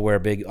those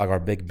Tupperware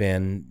big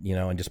bin,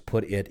 and just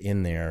put it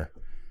in there.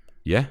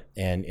 Yeah.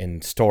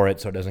 And store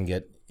it so it doesn't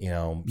get,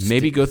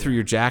 maybe go through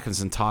your jackets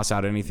and toss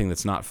out anything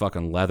that's not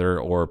fucking leather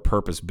or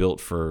purpose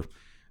built for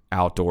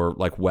outdoor,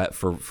 like wet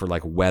for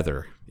like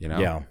weather,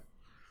 Yeah.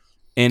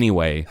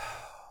 Anyway,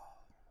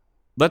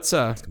 let's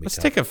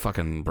take a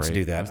fucking break. Let's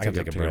do that. I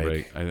gotta take a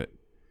break.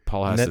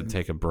 Paul has to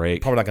take a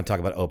break. Probably not gonna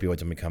talk about opioids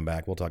when we come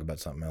back. We'll talk about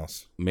something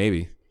else.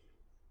 Maybe.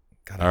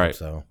 God, all right.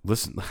 So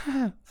listen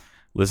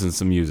to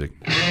some music.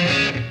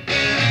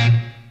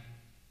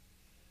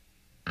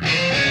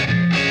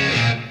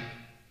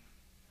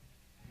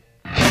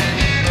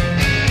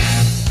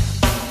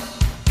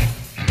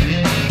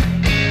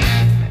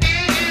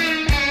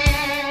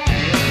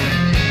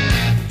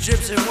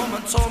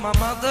 told my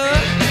mother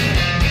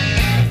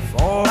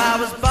before I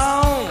was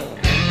born.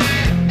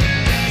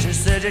 She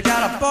said, you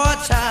got a boy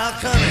child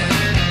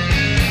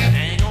coming.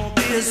 Ain't gonna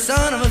be a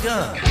son of a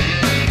gun.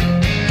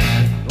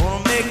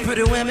 Gonna make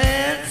pretty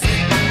women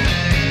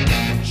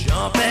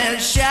jump and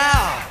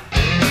shout.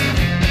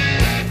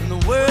 And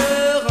the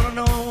world gonna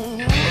know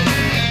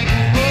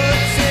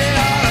what's it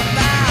all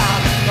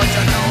about. But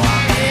you know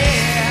I'm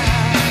here.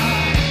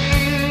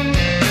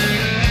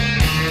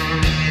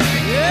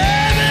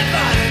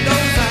 Everybody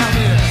knows I'm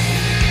here.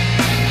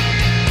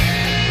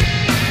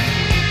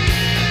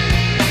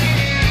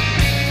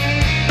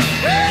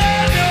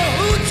 Well, the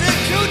Hoochie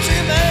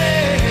Coochie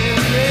Man,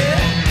 yeah.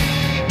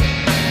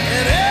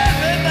 And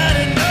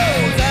everybody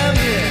knows I'm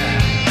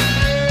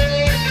here.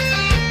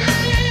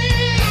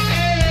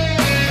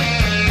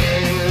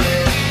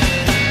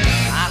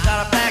 I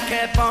got a black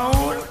cat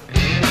bone.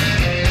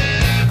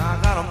 I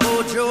got a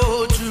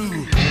mojo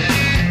too.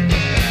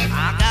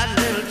 I got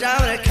a little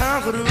job that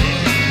conqueror.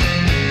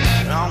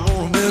 And I'm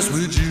gonna mess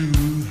with you.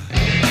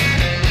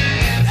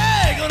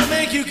 Hey, gonna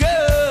make you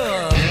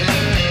go.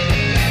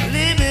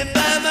 Leave me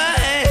by my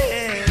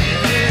hand.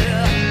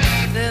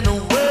 Yeah. Then the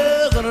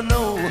world gonna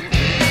know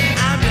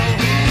I'm your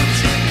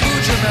Hoochie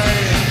Coochie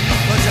Man.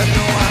 But you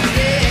know I'm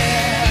here.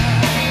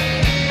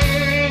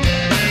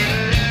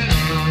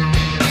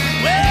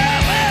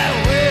 Well,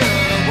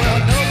 the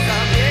world knows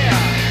I'm here.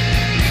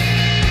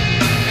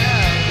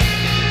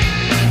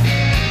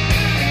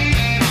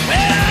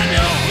 Well, I'm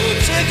your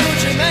Hoochie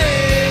Coochie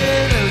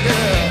Man,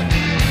 girl.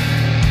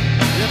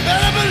 You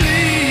better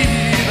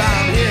believe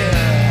I'm here.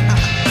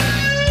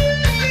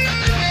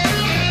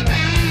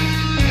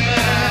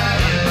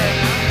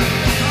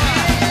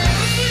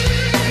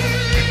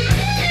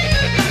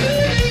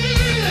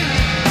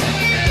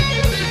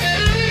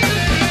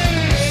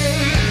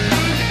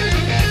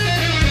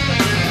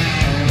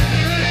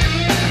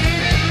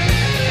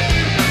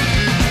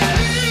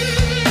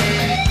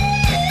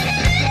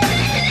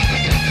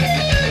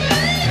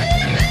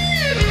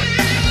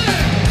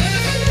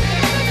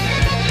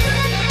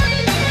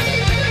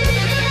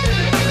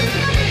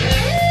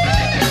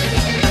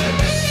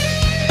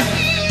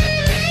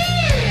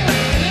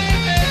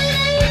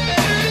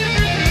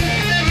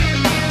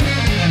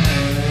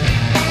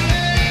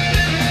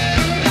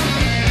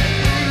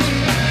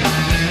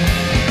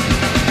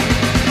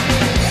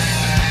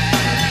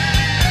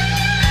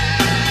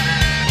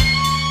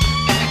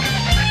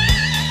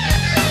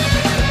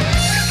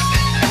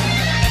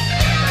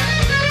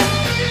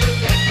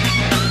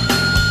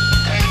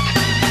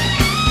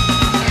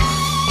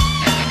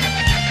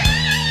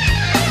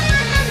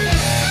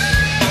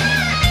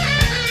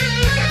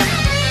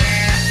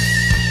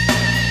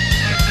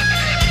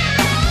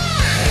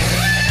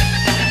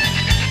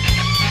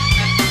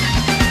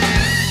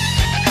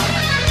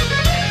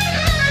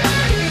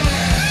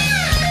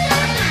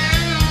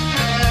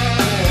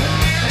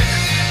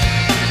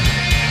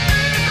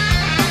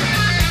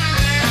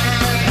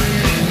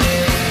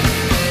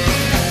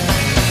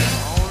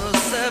 On the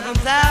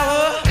seventh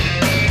hour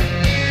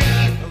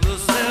of the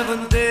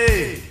seventh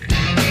day,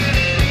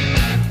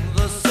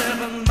 the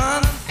seventh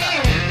month,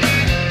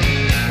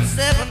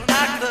 seven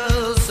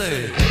doctors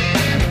say,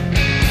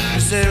 you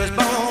say it was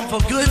born for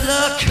good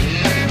luck,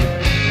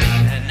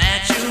 and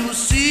that you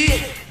see,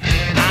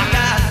 I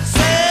got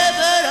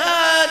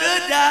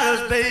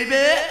 $700,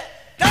 baby.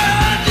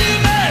 Don't you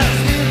mess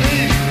with me,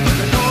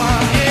 you know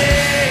I'm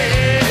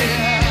here.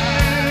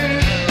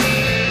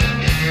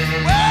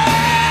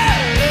 Well,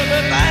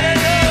 everybody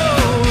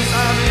knows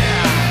I'm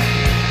here.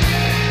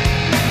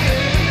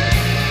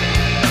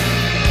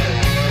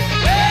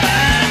 Well,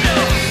 I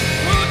know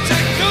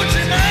Hoochie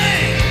Coochie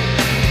Man.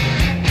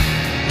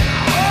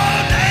 Oh,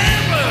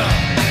 damn well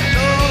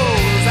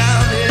knows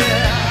I'm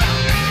here.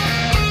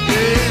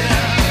 Yeah,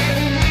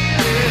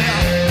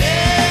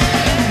 yeah,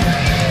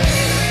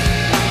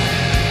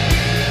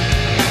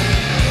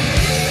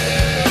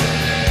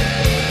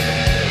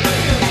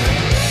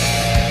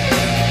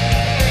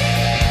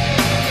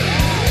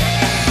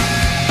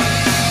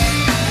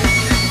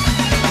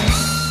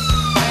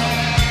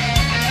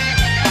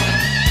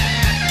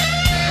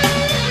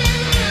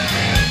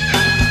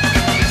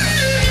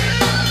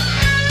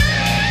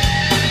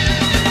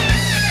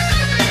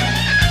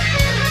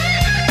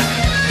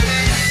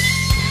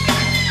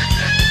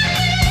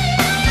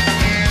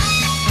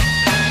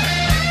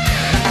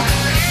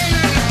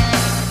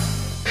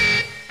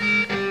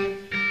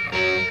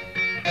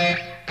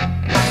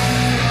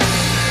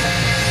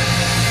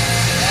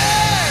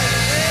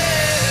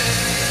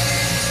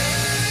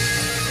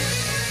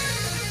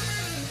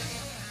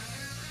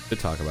 To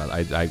talk about.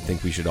 I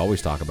think we should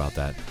always talk about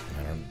that.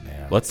 I don't.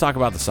 Yeah. Let's talk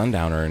about the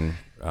Sundowner,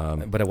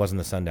 and But it wasn't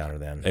the Sundowner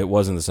then. it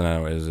wasn't the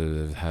Sundowner. It was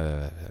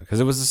because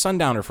it was the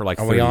Sundowner for like.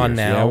 Are we 30 on years.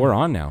 now? Yeah, we're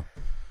on now.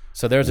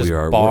 So there's this We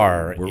are-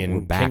 bar we're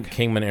in back.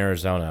 Kingman,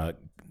 Arizona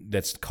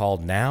that's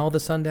called now the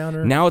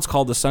Sundowner? Now it's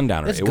called the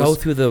Sundowner. Let's It go was-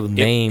 through the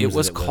names. It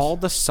was that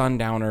called the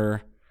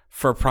Sundowner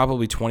for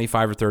probably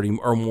 25 or 30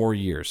 or more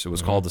years. It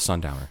was Mm-hmm. called the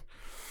Sundowner.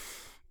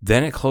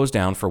 Then it closed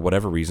down for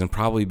whatever reason,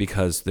 probably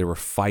because there were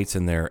fights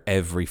in there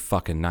every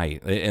fucking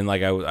night. And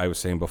like I was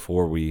saying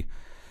before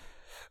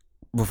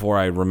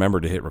I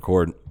remembered to hit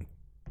record,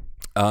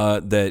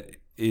 that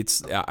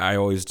I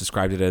always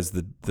described it as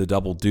the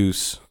double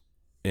deuce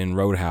in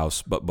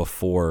Roadhouse, but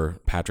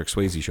before Patrick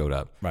Swayze showed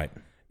up. Right.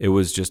 It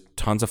was just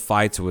tons of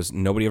fights. It was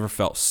nobody ever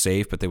felt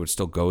safe, but they would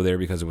still go there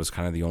because it was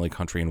kind of the only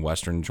country and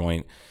western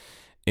joint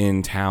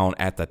in town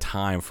at the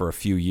time for a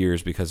few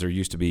years, because there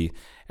used to be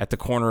at the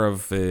corner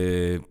of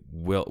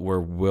where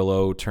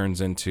Willow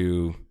turns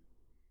into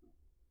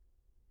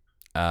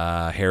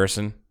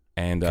Harrison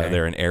and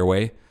they're in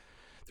Airway.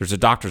 There's a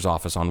doctor's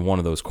office on one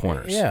of those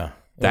corners. Yeah.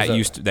 That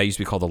used to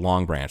be called the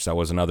Long Branch. That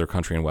was another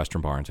country and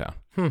western bar in town.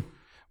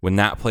 When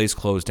that place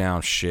closed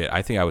down,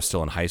 I think I was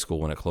still in high school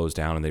when it closed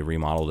down and they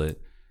remodeled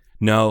it.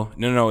 No.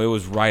 It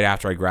was right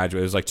after I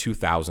graduated. It was like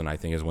 2000, I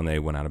think, is when they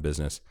went out of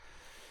business.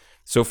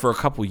 So for a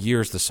couple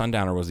years, the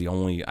Sundowner was the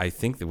only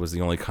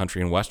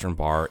country and western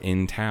bar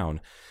in town.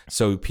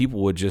 So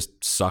people would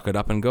just suck it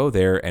up and go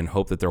there and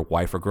hope that their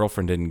wife or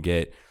girlfriend didn't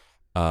get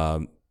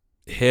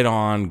hit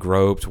on,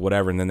 groped,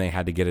 whatever, and then they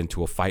had to get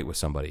into a fight with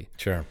somebody.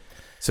 Sure.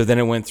 So then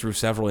it went through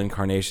several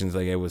incarnations.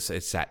 Like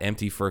it sat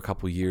empty for a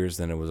couple years.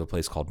 Then it was a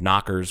place called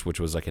Knockers, which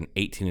was like an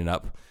 18 and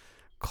up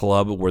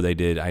club where they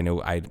did. I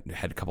know I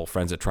had a couple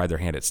friends that tried their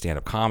hand at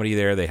stand-up comedy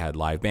there. They had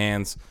live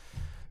bands.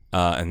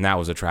 And that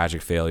was a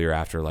tragic failure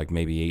after like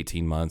maybe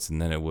 18 months.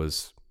 And then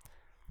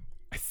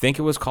I think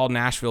it was called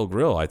Nashville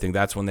Grill. I think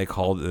that's when they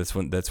called it.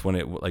 That's when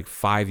it, like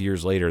 5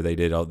 years later, they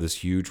did this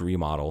huge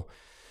remodel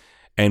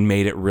and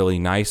made it really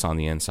nice on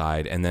the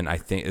inside. And then I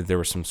think there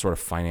was some sort of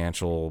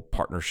financial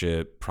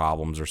partnership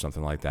problems or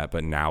something like that.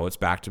 But now it's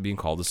back to being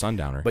called the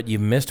Sundowner. But you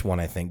missed one,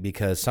 I think,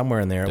 because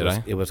somewhere in there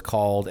it was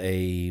called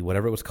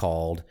whatever it was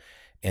called.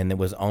 And it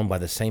was owned by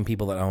the same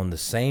people that owned the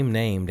same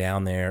name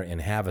down there in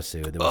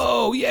Havasu.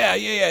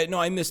 Yeah. No,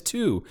 I missed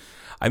two.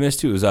 It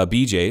was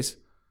BJ's.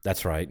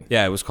 That's right.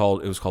 Yeah, it was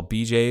called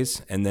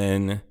BJ's, and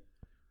then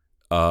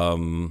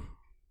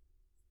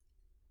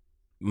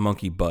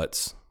Monkey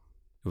Butts.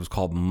 It was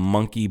called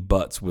Monkey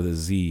Butts with a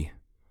Z.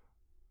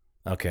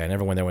 Okay, I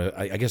never went there.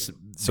 I guess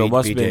so. It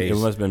must have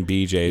been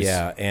BJ's.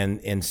 Yeah,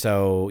 and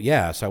so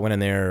I went in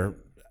there.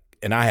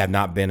 And I have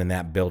not been in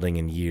that building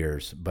in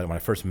years, but when I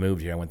first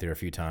moved here, I went there a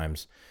few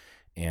times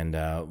and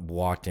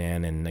walked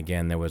in. And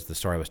again, there was the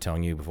story I was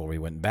telling you before we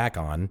went back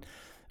on,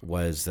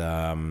 was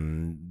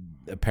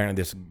apparently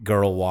this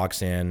girl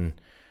walks in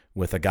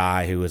with a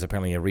guy who was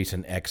apparently a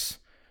recent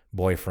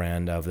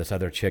ex-boyfriend of this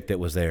other chick that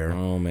was there.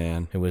 Oh,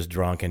 man. Who was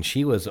drunk. And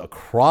she was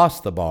across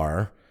the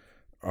bar,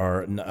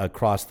 or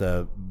across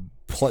the,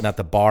 not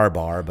the bar,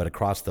 but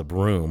across the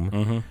room.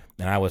 Mm-hmm.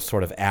 And I was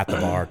sort of at the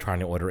bar trying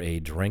to order a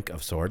drink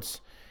of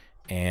sorts.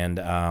 And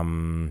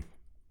I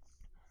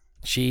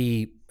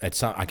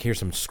hear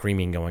some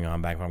screaming going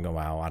on back. I'm going,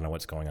 wow, I don't know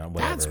what's going on.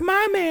 Whatever. That's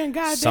my man,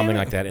 goddamn. Something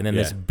like that. And then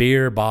this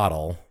beer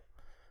bottle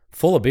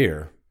full of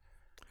beer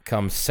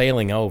comes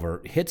sailing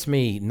over, hits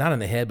me not in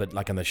the head, but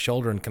like on the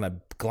shoulder, and kind of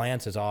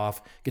glances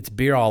off, gets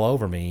beer all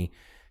over me,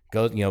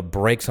 goes,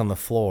 breaks on the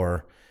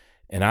floor.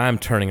 And I'm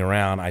turning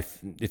around.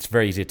 It's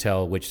very easy to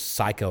tell which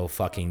psycho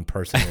fucking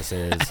person this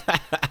is.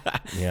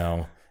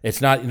 It's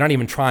not, you're not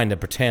even trying to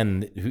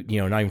pretend,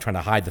 not even trying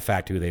to hide the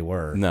fact who they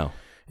were. No.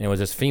 And it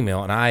was this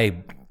female, and I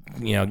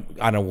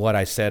don't know what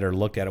I said or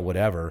looked at or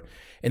whatever.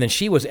 And then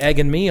she was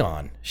egging me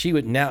on. She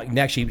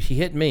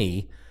hit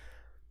me,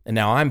 and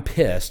now I'm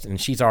pissed, and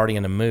she's already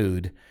in a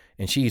mood,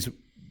 and she's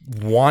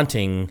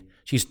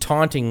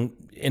taunting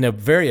in a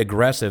very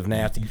aggressive,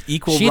 nasty.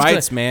 Equal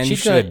rights, man. You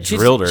should have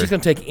drilled her. She's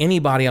going to take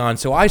anybody on.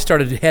 So I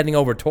started heading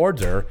over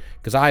towards her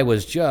because I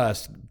was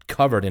just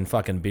covered in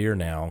fucking beer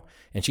now.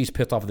 And she's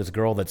pissed off at this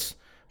girl that's,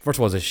 first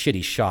of all, is a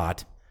shitty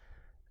shot.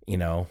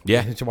 Yeah.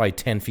 It's probably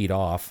 10 feet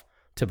off.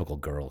 Typical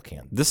girl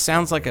can't. This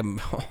sounds like a...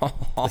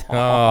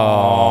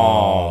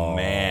 Oh,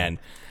 man.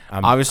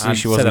 Obviously,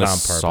 she wasn't a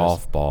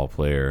softball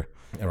player.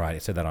 Right. I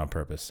said that on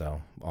purpose.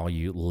 So all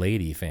you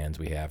lady fans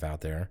we have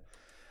out there.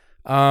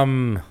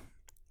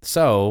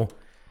 So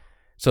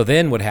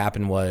then what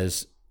happened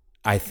was,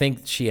 I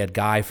think she had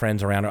guy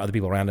friends around her, other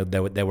people around her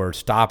that were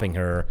stopping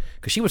her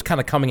because she was kind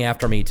of coming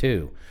after me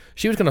too.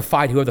 She was going to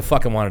fight whoever the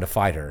fucking wanted to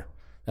fight her.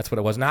 That's what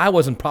it was. Now, I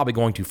wasn't probably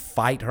going to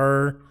fight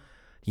her,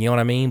 you know what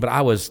I mean? But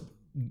I was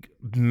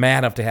mad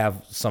enough to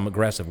have some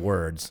aggressive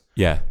words.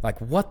 Yeah. Like,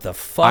 what the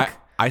fuck?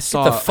 I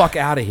saw... Get the fuck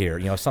out of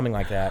here, something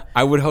like that.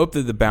 I would hope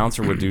that the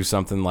bouncer would do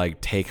something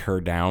like take her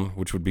down,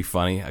 which would be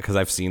funny because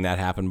I've seen that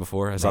happen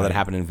before. I saw that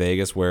happen in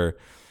Vegas where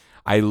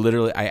I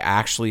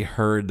actually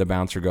heard the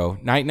bouncer go,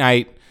 night,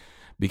 night,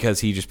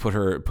 because he just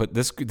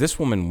this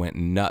woman went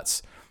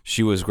nuts.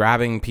 She was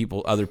grabbing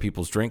other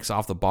people's drinks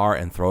off the bar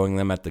and throwing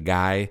them at the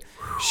guy.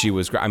 She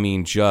was,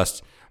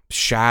 just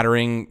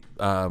shattering,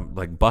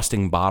 like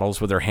busting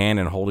bottles with her hand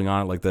and holding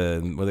on it like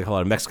what they call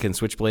it, a Mexican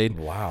switchblade.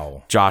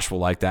 Wow. Josh will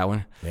like that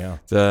one. Yeah.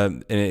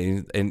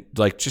 And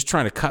like just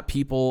trying to cut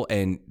people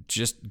and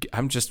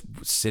I'm just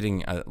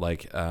sitting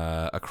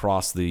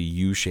across the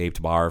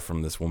U-shaped bar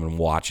from this woman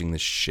watching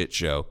this shit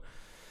show.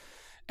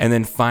 And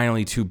then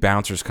finally 2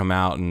 bouncers come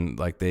out and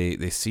like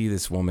they see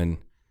this woman.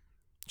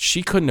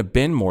 She couldn't have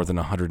been more than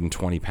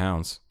 120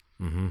 pounds.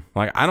 Mm-hmm.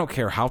 Like, I don't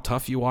care how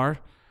tough you are.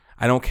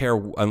 I don't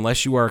care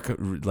unless you are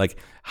like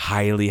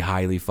highly,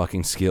 highly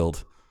fucking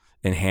skilled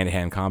in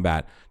hand-to-hand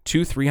combat.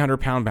 2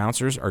 300-pound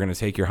bouncers are going to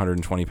take your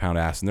 120-pound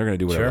ass, and they're going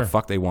to do whatever the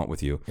fuck they want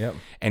with you. Yep.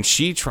 And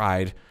she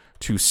tried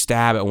to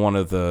stab at one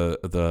of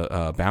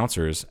the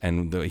bouncers,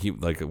 and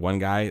one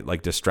guy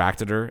like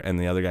distracted her, and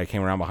the other guy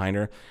came around behind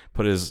her,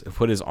 put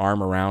his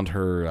arm around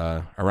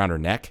her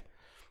neck,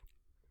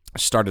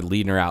 started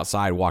leading her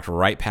outside, walked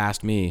right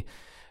past me,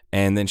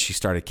 and then she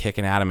started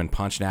kicking at him and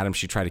punching at him.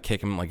 She tried to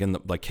kick him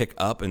kick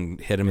up and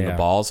hit him in the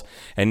balls,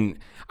 and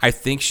I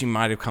think she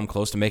might have come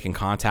close to making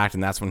contact,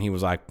 and that's when he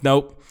was like,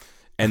 nope,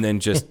 and then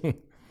just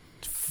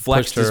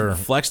flexed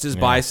his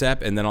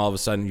bicep, and then all of a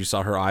sudden you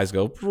saw her eyes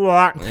go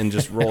and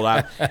just rolled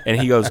out,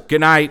 and he goes,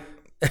 good night.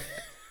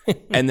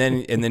 and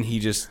then he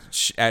just,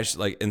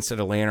 instead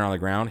of laying her on the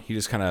ground, he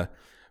just kind of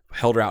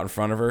held her out in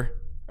front of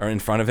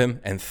him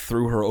and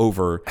threw her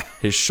over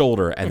his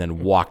shoulder and then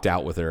walked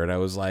out with her. And I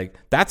was like,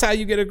 that's how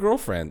you get a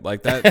girlfriend.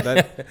 Like that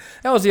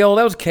that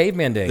was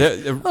caveman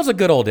days. That was the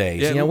good old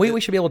days. Yeah,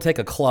 we should be able to take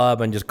a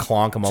club and just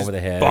clonk them over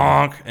the head.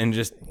 Bonk and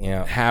just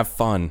have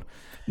fun.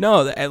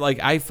 No,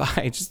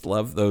 I just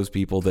love those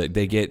people that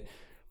they get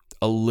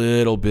a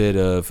little bit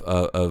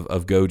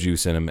of go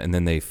juice in them and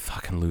then they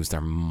fucking lose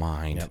their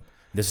mind. Yep.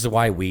 This is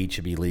why weed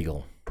should be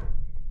legal.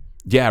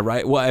 Yeah,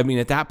 right. Well, I mean,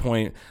 at that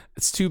point,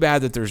 it's too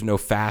bad that there's no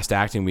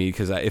fast-acting weed,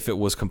 because if it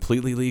was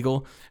completely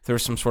legal, if there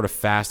was some sort of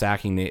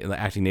fast-acting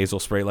nasal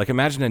spray. Like,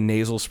 imagine a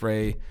nasal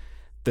spray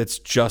that's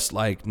just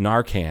like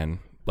Narcan,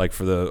 like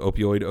for the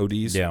opioid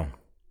ODs. Yeah.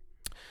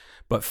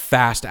 But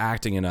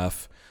fast-acting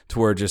enough to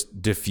where it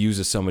just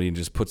diffuses somebody and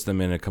just puts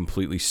them in a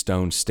completely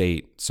stoned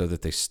state so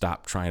that they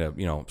stop trying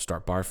to,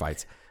 start bar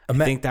fights. I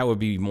think that would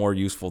be more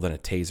useful than a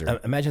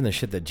taser. Imagine the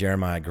shit that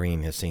Jeremiah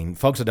Green has seen.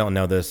 Folks that don't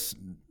know this,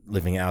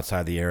 living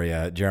outside the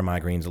area,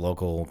 Jeremiah Green's a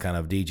local kind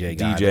of DJ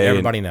guy that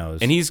everybody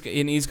knows, and he's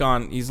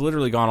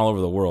literally gone all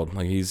over the world.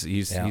 Like he's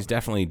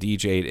definitely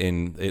DJ'd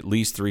in at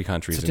least 3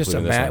 countries. So just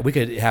we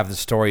could have the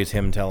stories,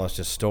 him tell us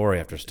just story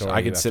after story. So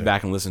I could sit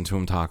back and listen to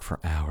him talk for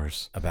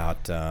hours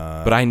about.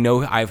 But I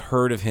know I've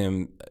heard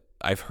him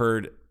like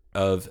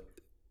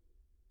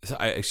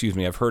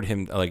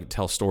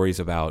tell stories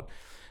about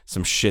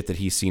some shit that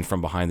he's seen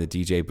from behind the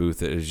DJ booth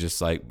that is just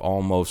like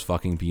almost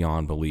fucking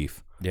beyond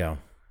belief. Yeah.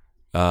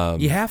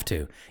 You have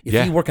to.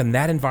 If you work in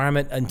that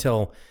environment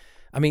until,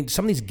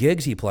 some of these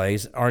gigs he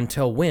plays are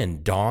until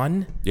when?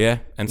 Dawn? Yeah,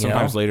 and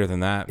sometimes later than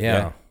that.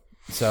 Yeah.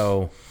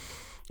 So,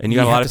 and you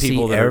got a lot of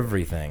people that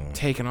everything are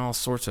taking all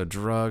sorts of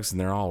drugs, and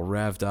they're all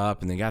revved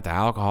up, and they got the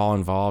alcohol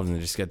involved,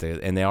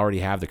 and they already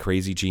have the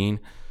crazy gene.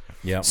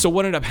 Yeah. So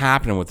what ended up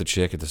happening with the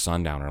chick at the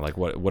Sundowner? Like,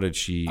 what did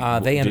she?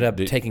 They ended up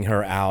taking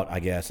her out. I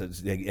guess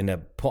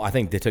I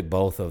think they took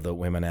both of the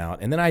women out,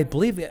 and then I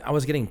believe I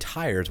was getting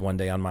tires one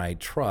day on my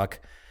truck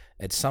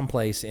at some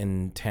place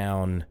in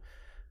town,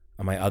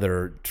 on my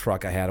other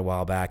truck I had a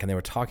while back, and they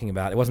were talking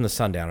about, it wasn't the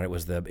Sundowner, it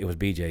was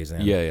BJ's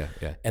then. Yeah.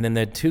 And then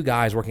the 2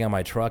 guys working on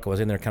my truck, I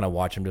was in there kind of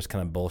watching them, just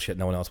kind of bullshit.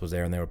 No one else was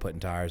there, and they were putting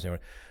tires. And they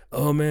were,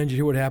 oh man, did you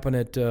hear what happened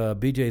at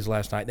BJ's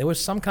last night? There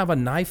was some kind of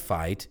a knife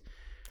fight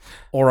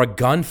or a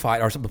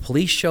gunfight, or the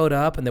police showed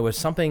up, and there was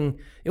something.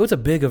 It was a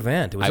big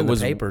event. It was in the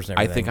papers and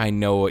everything. I think I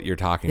know what you're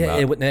talking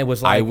about. It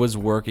was like, I was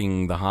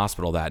working the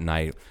hospital that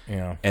night,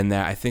 and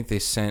I think they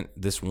sent,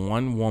 this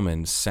one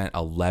woman sent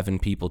 11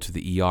 people to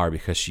the ER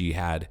because she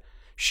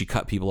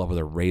cut people up with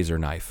a razor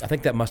knife. I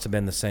think that must have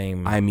been the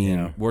same.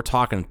 We're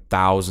talking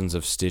thousands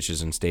of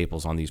stitches and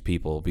staples on these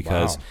people,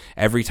 because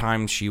every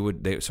time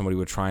somebody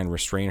would try and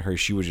restrain her,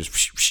 she would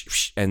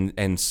just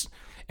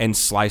and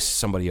slice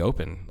somebody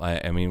open.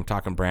 We're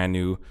talking brand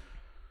new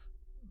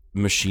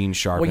machine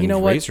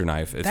sharpened razor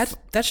knife.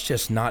 That's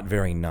just not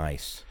very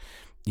nice.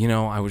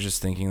 I was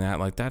just thinking that,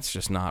 like, that's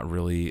just not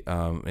really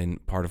in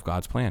part of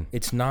God's plan.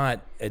 It's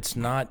not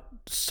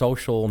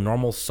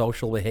normal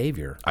social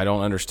behavior. I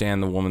don't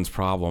understand the woman's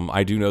problem.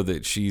 I do know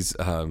that she's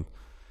I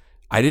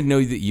didn't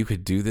know that you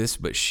could do this,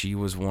 but she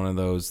was one of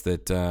those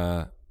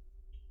that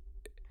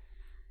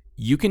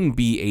you can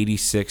be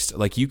 86,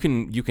 like you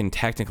can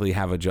technically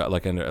have a judge,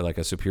 like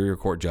a superior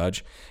court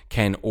judge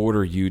can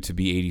order you to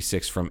be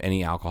 86 from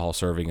any alcohol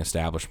serving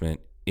establishment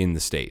in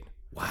the state.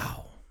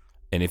 Wow.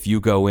 And if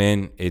you go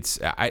in,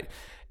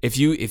 if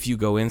you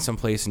go in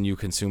someplace and you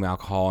consume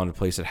alcohol in a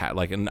place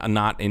that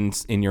not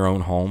in your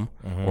own home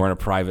or in a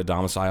private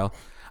domicile,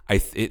 I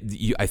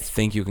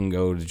think you can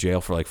go to jail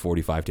for like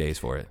 45 days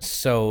for it.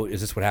 So is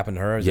this what happened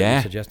to her? Is that what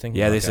you're suggesting?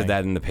 Yeah, they said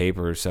that in the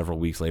paper several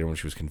weeks later when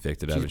she was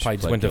convicted of it. She probably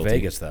just went to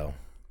Vegas, though.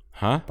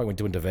 Huh?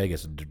 Probably went to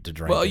Vegas to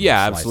drink. Well,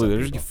 yeah,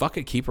 absolutely. Fuck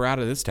it, keep her out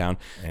of this town.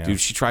 Yeah. Dude,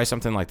 she tries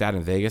something like that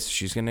in Vegas,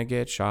 she's going to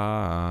get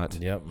shot.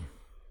 Yep.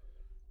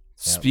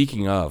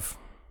 Speaking of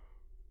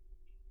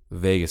the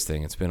Vegas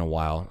thing, it's been a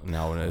while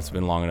now, and it's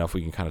been long enough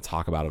we can kind of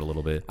talk about it a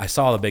little bit. I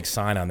saw the big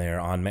sign on there.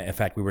 In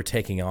fact, we were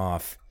taking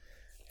off.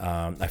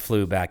 I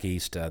flew back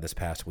east this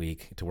past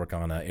week to work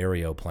on an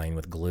aeroplane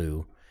with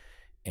glue,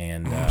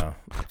 and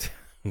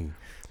one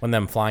of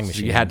them flying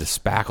machines. So you had to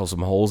spackle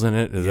some holes in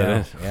it. Is that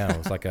it? Yeah, it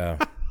was like a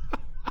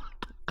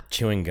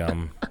chewing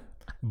gum.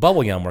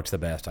 Bubble gum works the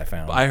best, I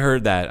found. I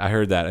heard that.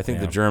 I think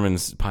the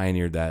Germans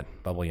pioneered that.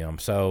 Bubble gum.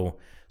 So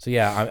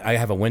yeah, I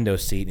have a window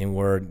seat, and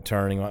we're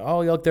turning. Like,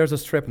 oh, look, there's a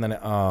strip, and then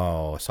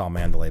I saw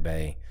Mandalay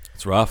Bay.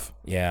 It's rough.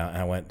 Yeah, and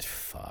I went,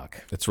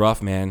 fuck. It's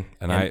rough, man.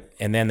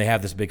 And then they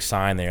have this big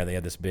sign there. They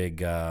have this big.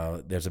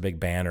 There's a big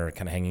banner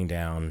kind of hanging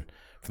down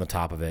from the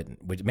top of it.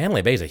 Which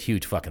Mandalay Bay is a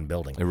huge fucking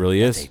building. It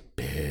really is. It's a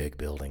big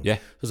building. Yeah.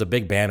 There's a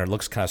big banner. It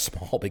looks kind of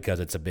small because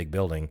it's a big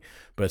building,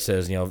 but it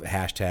says,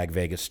 hashtag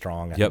Vegas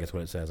Strong. I think that's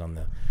what it says on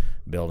the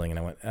building. And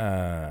I went,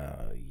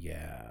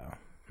 yeah.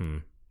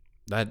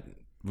 That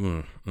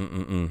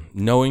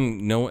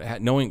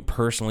knowing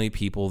personally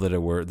people that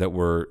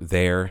were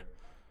there,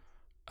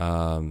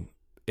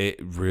 it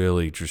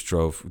really just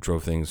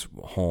drove things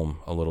home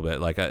a little bit.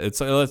 Like it's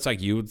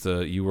like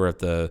you were at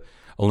the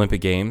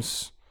Olympic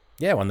Games.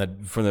 Yeah, when the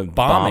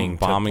bombing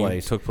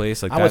took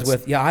place. Like I was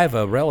with. Yeah, I have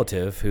a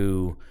relative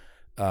who.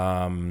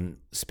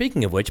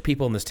 Speaking of which,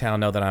 people in this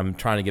town know that I'm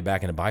trying to get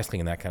back into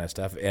bicycling and that kind of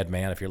stuff. Ed,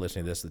 man, if you're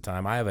listening to this at the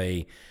time, I have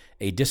a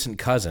distant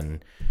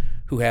cousin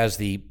who has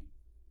the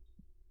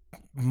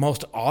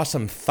most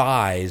awesome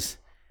thighs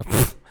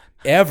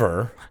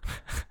ever.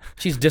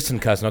 She's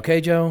distant cousin, okay,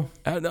 Joe?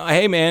 No,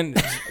 hey, man,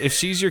 if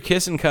she's your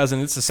kissing cousin,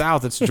 it's the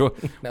South. It's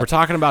we're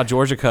talking about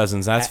Georgia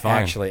cousins. That's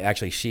fine.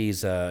 Actually,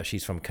 she's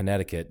from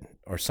Connecticut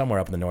or somewhere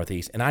up in the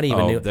Northeast, and I didn't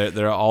even know.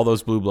 They're all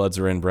those blue bloods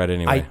are inbred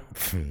anyway.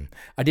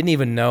 I didn't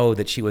even know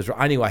that she was.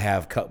 I knew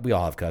we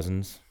all have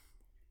cousins.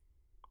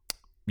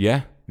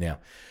 Yeah.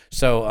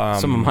 So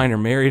some of mine are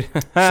married.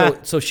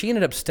 so she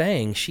ended up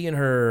staying. She and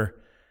her.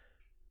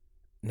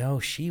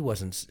 No, she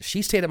wasn't.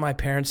 She stayed at my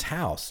parents'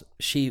 house.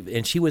 She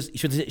was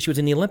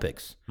in the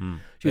Olympics.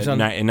 She was in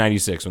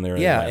 '96 when they were.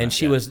 Yeah, and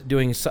she was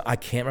doing. I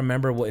can't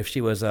remember if she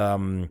was.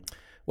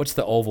 What's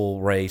the oval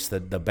race?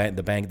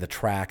 The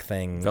track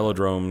thing.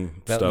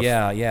 Velodrome stuff.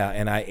 Yeah,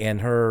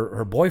 and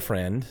her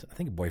boyfriend. I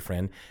think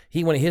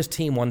his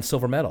team won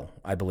silver medal.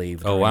 I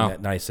believe. Oh wow,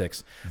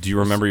 '96. Do you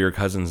remember your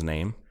cousin's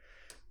name?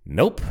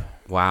 Nope.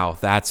 Wow,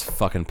 that's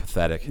fucking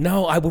pathetic.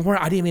 No, I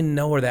didn't even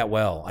know her that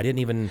well. I didn't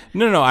even.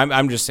 No.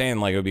 I'm just saying,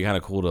 like, it would be kind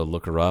of cool to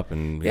look her up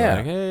and be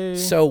like, hey.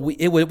 So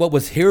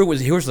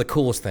here's the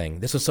coolest thing.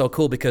 This was so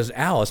cool because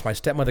Alice, my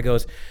stepmother,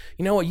 goes,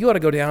 you know what? You ought to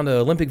go down to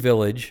Olympic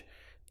Village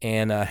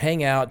and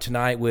hang out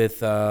tonight with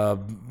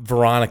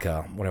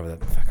Veronica, whatever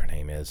the fuck her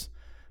name is,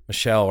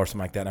 Michelle or something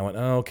like that. And I went,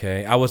 oh,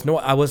 okay. I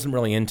wasn't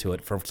really into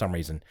it for some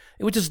reason.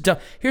 It was just dumb.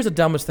 Here's the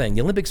dumbest thing.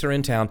 The Olympics are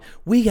in town.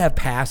 We have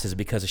passes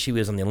because she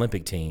was on the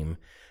Olympic team.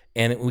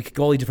 And we could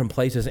go all these different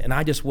places, and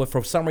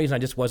for some reason, I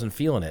just wasn't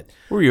feeling it.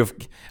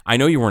 I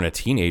know you weren't a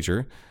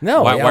teenager.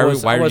 No, why I were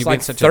was you like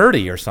being such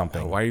 30 or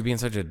something. Why are you being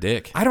such a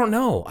dick? I don't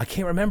know. I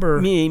can't remember.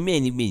 Man,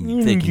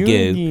 you think you go?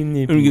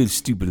 I'm gonna go to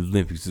stupid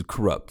Olympics. It's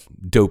corrupt.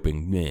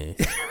 Doping. Man.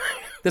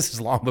 This is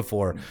long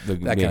before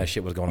that kind of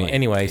shit was going on.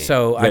 Anyway,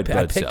 so I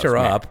picked her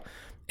up,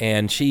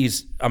 and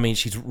she's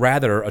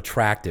rather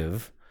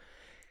attractive.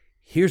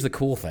 Here's the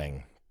cool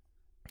thing.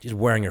 She's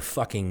wearing her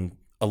fucking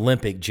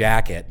Olympic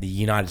jacket, the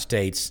United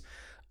States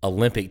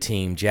Olympic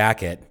team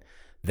jacket.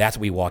 That's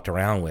what we walked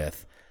around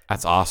with.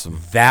 That's awesome.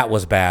 That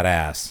was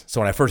badass.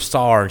 So when I first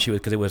saw her, and she was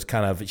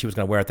going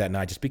to wear it that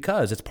night just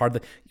because it's part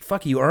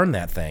of you earned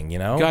that thing, you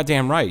know?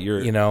 Goddamn right.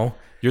 You're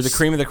the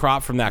cream of the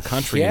crop from that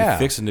country. Yeah. And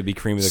fixing to be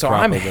cream of the crop. So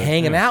I'm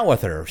hanging out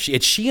with her.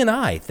 It's she and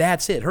I.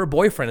 That's it. Her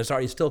boyfriend is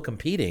already still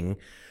competing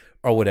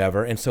or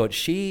whatever. And so it's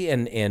she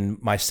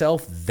and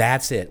myself,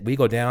 that's it. We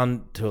go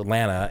down to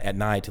Atlanta at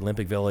night to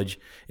Olympic Village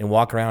and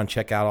walk around and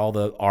check out all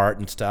the art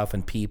and stuff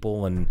and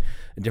people and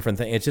different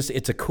things.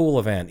 It's a cool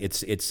event.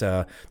 There's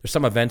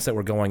some events that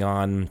were going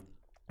on,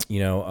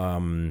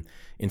 in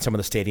some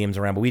of the stadiums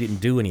around, but we didn't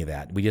do any of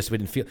that. We just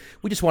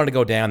wanted to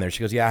go down there.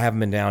 She goes, yeah, I haven't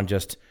been down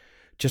just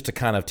to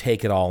kind of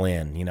take it all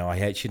in. She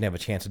didn't have a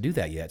chance to do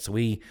that yet. So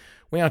we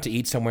went out to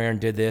eat somewhere and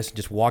did this and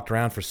just walked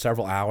around for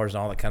several hours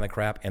and all that kind of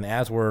crap. And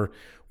as we're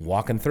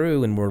walking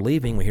through and we're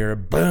leaving, we hear a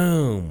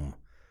boom.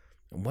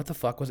 What the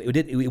fuck was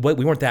it? We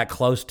weren't that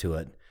close to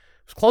it. It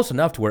was close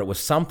enough to where it was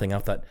something. I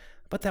thought,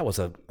 but that was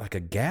like a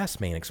gas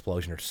main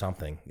explosion or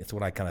something. It's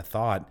what I kind of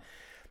thought.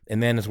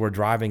 And then as we're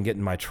driving,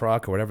 getting my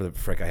truck or whatever the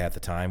frick I had at the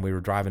time, we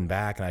were driving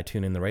back and I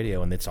tuned in the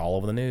radio and it's all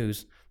over the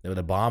news.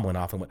 The bomb went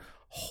off and went,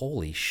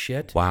 holy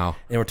shit. Wow.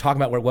 And we're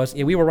talking about where it was.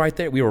 Yeah, we were right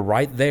there. We were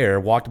right there,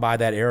 walked by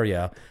that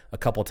area a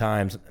couple of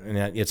times. And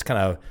it's kind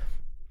of,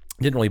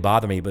 didn't really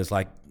bother me, but it's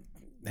like,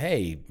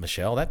 hey,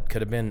 Michelle, that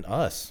could have been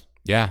us.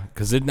 Yeah,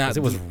 because it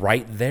was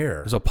right there.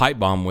 It was a pipe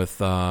bomb with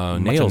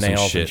nails and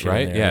shit,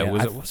 right? Yeah.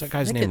 What's that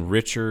guy's name?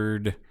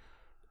 Richard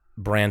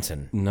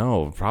Branson.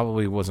 No,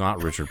 probably was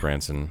not Richard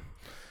Branson.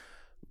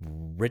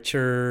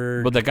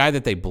 Richard, but the guy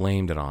that they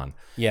blamed it on.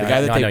 Yeah, the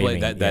guy that they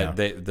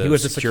blamed. He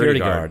was the security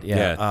guard.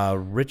 Yeah.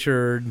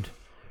 Richard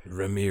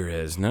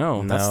Ramirez.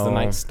 No, that's the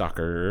Night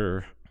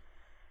Stalker.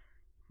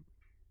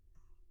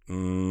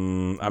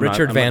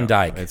 Richard Van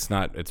Dyke. It's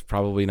not. It's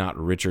probably not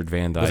Richard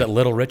Van Dyke. Was it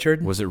Little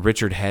Richard? Was it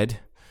Richard Head?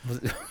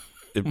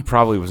 It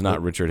probably was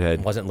not Richard Head.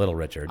 It wasn't Little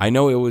Richard. I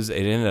know it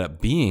ended up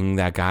being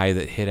that guy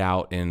that hid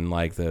out in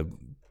like the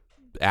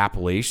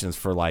Appalachians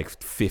for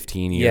like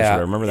 15 years. Yeah.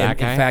 Remember that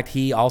guy? In fact,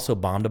 he also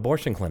bombed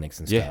abortion clinics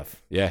and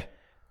stuff. Yeah.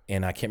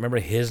 And I can't remember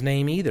his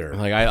name either.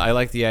 Like I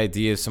like the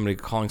idea of somebody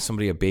calling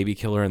somebody a baby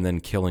killer and then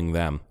killing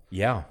them.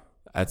 Yeah.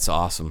 That's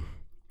awesome.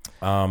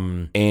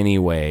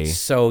 Anyway.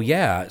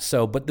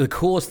 But the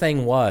coolest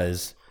thing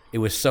was, it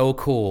was so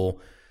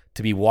cool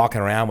to be walking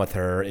around with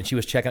her, and she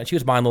was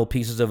buying little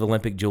pieces of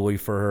Olympic jewelry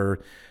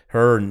for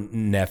her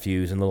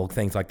nephews and little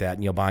things like that,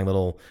 and buying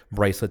little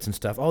bracelets and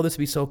stuff. Oh, this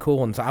would be so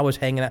cool. And so I was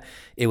hanging out.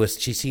 It was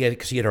she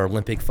had her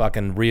Olympic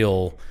fucking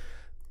real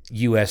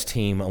U.S.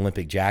 team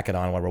Olympic jacket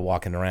on while we're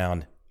walking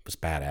around. It was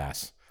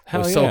badass. It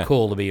was so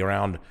cool to be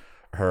around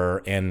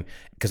her, and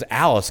because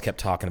Alice kept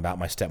talking about,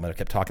 my stepmother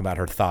kept talking about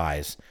her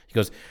thighs. She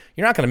goes,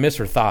 "You're not going to miss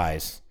her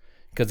thighs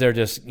because they're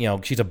just,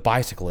 she's a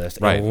bicyclist,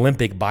 an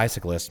Olympic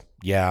bicyclist."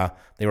 Yeah,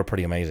 they were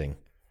pretty amazing.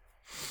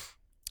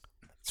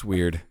 It's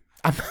weird.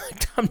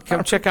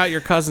 Come check out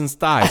your cousin's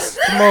thighs.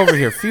 Come over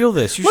here. Feel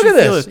this. Look at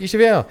this. You should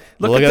be able.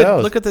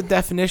 Look at the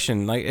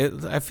definition.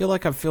 I feel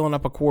like I'm filling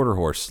up a quarter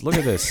horse. Look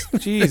at this.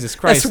 Jesus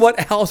Christ. That's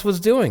what Alice was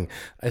doing.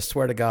 I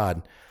swear to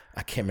God.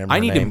 I can't remember. I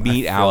need her name. to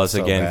meet Alice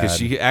again because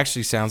bad. she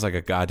actually sounds like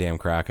a goddamn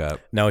crack up.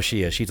 No,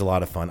 she is. She's a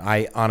lot of fun.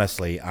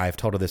 I've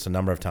told her this a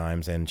number of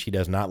times, and she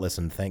does not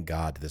listen. Thank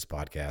God, to this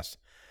podcast.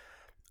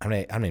 I'm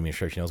not even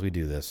sure she knows we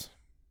do this.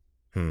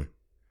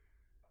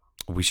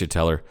 We should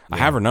tell her. Yeah. I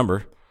have her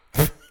number.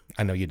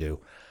 I know you do.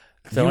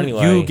 So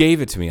anyway, you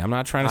gave it to me. I'm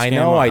not trying to scam I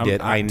know her. I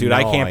did. Dude,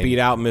 I can't beat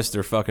out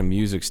Mr. fucking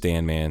Music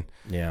Stand, man.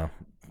 Yeah.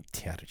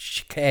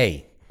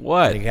 Hey.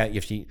 What?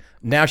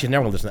 Now she's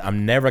never going to listen.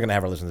 I'm never going to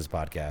have her listen to this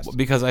podcast.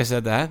 Because I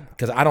said that?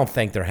 Because I don't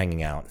think they're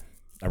hanging out.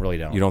 I really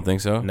don't. You don't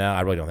think so? No,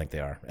 I really don't think they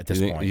are at this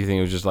point. You think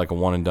it was just like a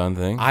one and done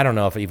thing? I don't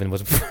know if it even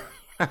was.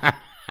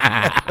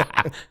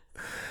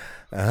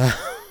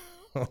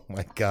 Oh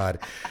my God.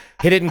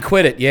 Hit it and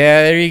quit it.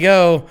 Yeah, there you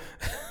go.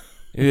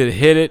 You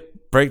hit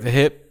it, break the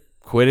hip,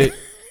 quit it,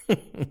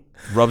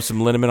 rub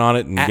some liniment on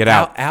it, and get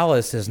out.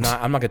 Alice is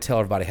not. I'm not going to tell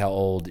everybody how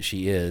old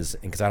she is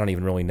because I don't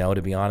even really know,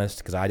 to be honest,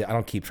 because I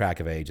don't keep track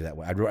of age that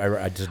way.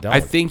 I just don't.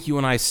 I think you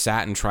and I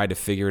sat and tried to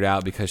figure it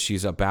out because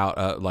she's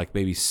about like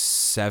maybe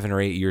 7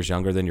 or 8 years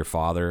younger than your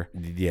father.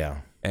 Yeah.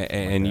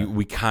 And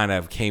we kind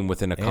of came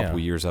within a couple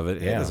years of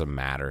it. It doesn't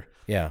matter.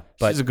 Yeah,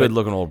 she's a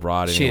good-looking old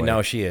broad.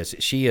 Anyway. She is.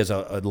 She is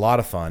a lot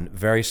of fun,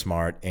 very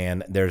smart,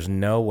 and there's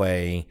no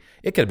way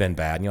it could have been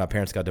bad. My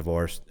parents got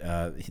divorced.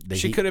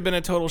 She could have been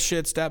a total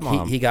shit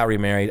stepmom. He got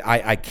remarried.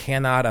 I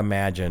cannot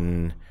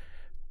imagine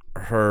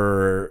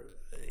her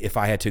if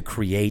I had to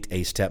create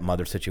a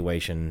stepmother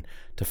situation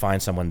to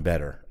find someone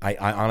better. I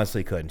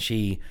honestly couldn't.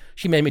 She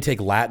made me take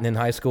Latin in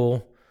high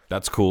school.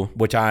 That's cool.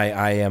 Which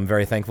I am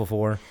very thankful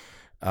for.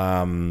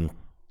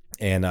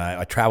 And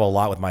I travel a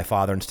lot with my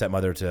father and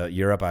stepmother to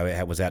Europe.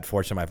 I was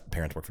fortunate. My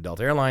parents worked for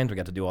Delta Airlines. We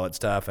got to do all that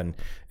stuff, and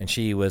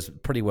she was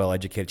pretty well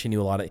educated. She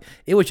knew a lot of.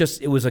 It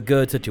was a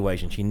good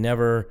situation. She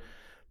never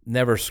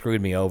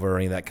screwed me over or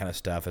any of that kind of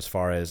stuff. As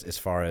far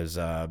as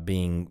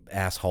being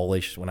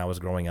asshole-ish when I was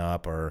growing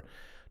up, or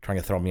trying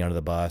to throw me under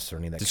the bus or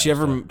any of that. Did she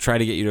ever try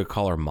to get you to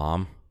call her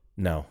mom?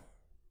 No.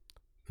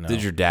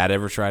 Did your dad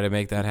ever try to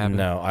make that happen?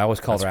 No, I always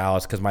called her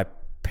Alice because my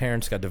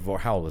parents got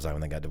divorced. How old was I when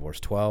they got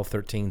divorced? 12,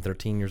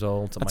 13 years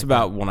old? That's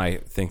about when I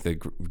think the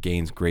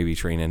Gaines gravy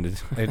train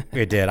ended.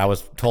 It did. I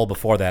was told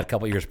before that, a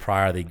couple of years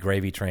prior, the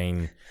gravy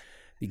train.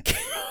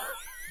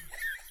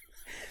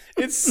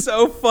 It's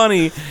so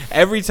funny.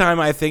 Every time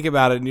I think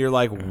about it, and you're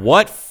like,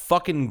 what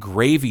fucking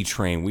gravy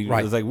train?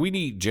 It's like, we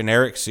need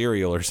generic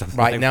cereal or something.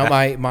 Right. Like Now,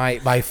 that.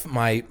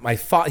 my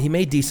father, he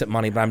made decent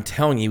money, but I'm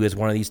telling you, he was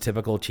one of these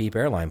typical cheap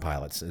airline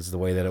pilots, is the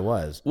way that it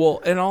was. Well,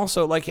 and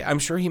also, like, I'm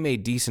sure he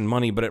made decent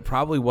money, but it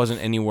probably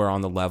wasn't anywhere on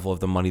the level of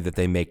the money that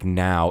they make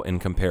now in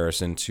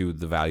comparison to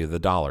the value of the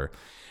dollar.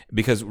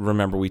 Because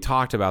remember, we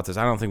talked about this.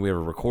 I don't think we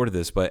ever recorded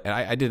this, but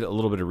I did a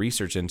little bit of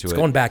research into it. It's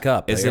going back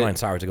up. The airline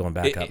towers are going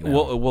back up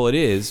now. Well, it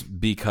is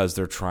because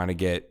they're trying to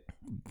get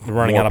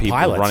running out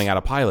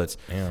of pilots.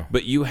 Yeah.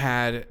 But you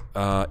had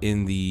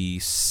in the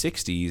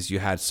 60s, you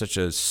had such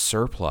a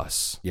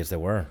surplus. Yes, they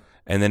were.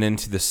 And then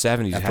into the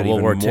 70s, after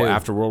World War II.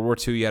 After World War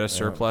II, you had a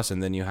surplus,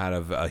 and then you had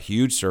a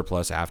huge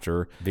surplus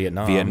after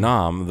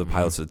Vietnam, the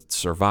pilots that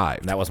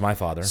survived. And that was my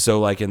father. So,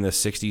 like in the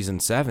 60s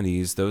and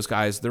 70s, those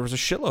guys, there was a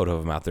shitload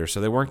of them out there. So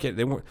they weren't.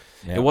 It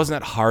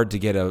wasn't that hard to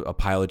get a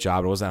pilot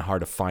job. It wasn't that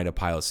hard to find a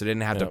pilot. So they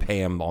didn't have to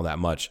pay them all that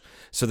much.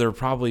 So they're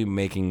probably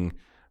making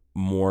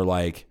more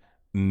like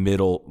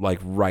middle, like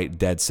right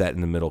dead set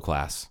in the middle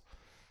class.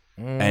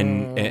 But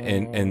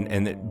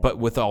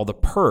with all the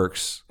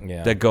perks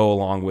that go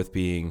along with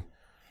being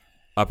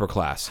upper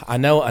class. I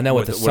know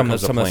what some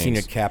of the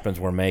senior captains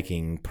were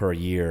making per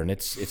year, and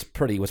it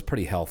was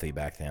pretty healthy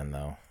back then,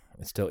 though.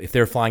 It's still, if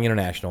they're flying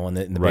international in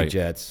the big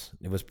jets,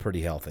 it was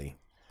pretty healthy.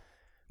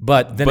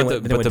 But then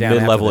the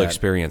mid-level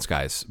experience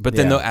guys. But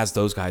then as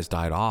those guys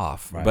died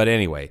off. Right. But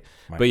anyway,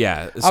 but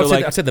yeah. So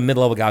I said the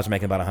mid-level guys were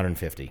making about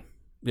 $150.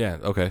 Yeah.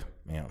 Okay.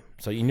 Yeah.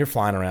 So you're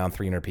flying around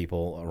 300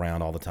 people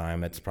around all the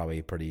time. That's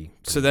probably pretty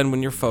so then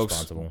when your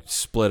folks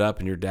split up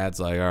and your dad's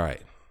like, all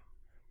right,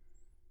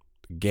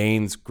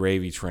 Gaines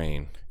gravy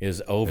train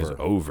is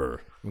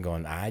over. I'm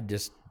going, I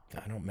don't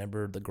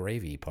remember the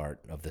gravy part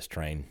of this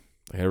train.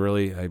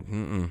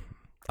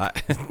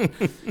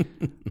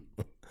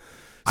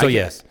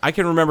 Yes. I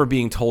can remember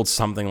being told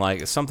something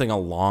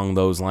along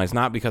those lines,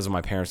 not because of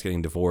my parents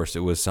getting divorced. It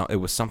was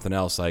something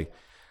else like,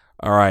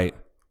 all right,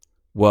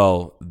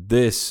 well,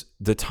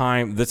 the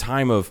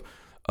time of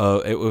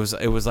it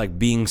was like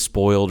being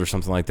spoiled or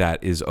something like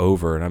that is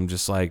over. And I'm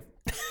just like,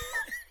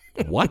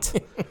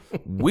 what?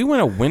 We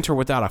went a winter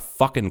without a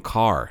fucking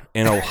car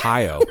in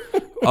Ohio.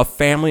 A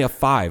family of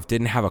 5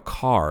 didn't have a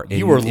car.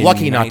 You were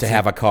lucky not to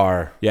have a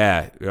car.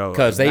 Yeah.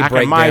 Because they back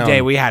break in my down.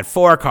 day, we had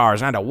 4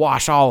 cars. And I had to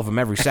wash all of them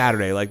every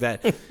Saturday like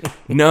that.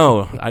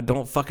 No, I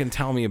don't fucking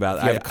tell me about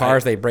it. You have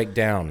cars, they break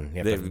down.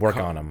 You have to work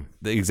on them.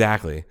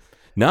 Exactly.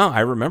 No, I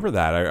remember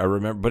that. I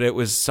remember, but it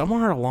was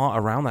somewhere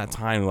around that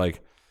time,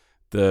 like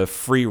the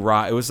free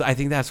ride. I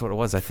think that's what it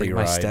was. I think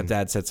my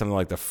stepdad said something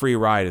like the free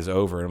ride is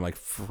over. And I'm like,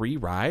 free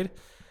ride?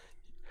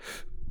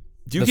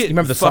 You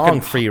remember the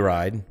song Free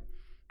Ride?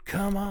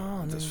 Come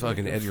on. This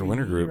fucking Edgar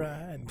Winter Group.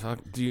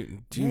 Do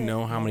you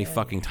know how many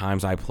fucking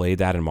times I played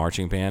that in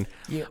marching band?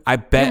 Yeah. I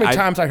bet. How many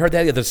times I heard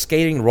that at the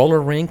skating roller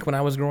rink when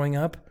I was growing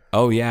up?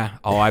 Oh, yeah.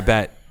 Oh, I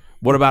bet.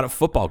 What about at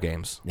football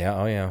games? Yeah.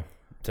 Oh, yeah.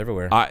 It's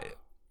everywhere.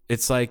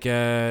 It's like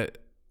that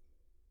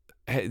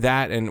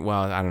and,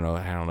 well, I don't know.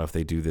 I don't know if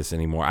they do this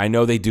anymore. I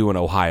know they do in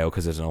Ohio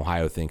because it's an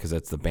Ohio thing because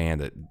that's the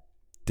band that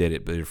did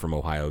it, but they're from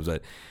Ohio. It was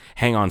that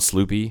Hang On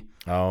Sloopy.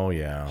 Oh,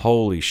 yeah.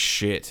 Holy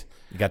shit.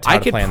 I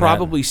could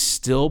probably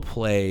still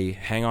play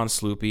Hang On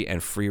Sloopy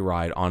and Free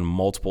Ride on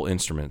multiple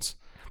instruments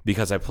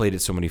because I played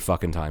it so many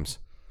fucking times.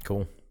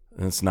 Cool.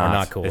 It's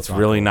not cool. It's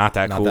really cool. Not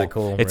that cool. Not that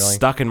cool. It's really?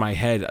 Stuck in my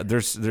head.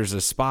 There's a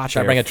spot.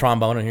 Should I bring a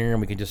trombone in here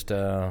and we can just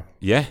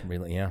yeah.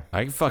 Really, yeah.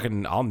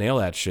 I'll nail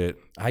that shit.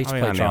 I used to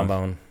play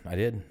trombone. I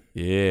did.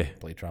 Yeah.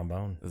 Play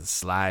trombone.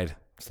 Slide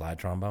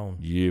trombone.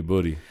 Yeah,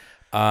 buddy.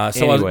 So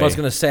anyway. What I was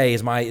going to say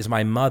is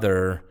my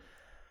mother.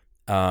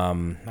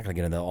 I'm not going to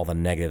get into all the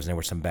negatives. There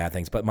were some bad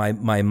things, but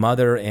my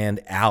mother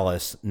and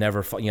Alice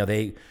never.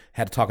 They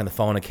had to talk on the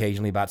phone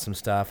occasionally about some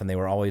stuff, and they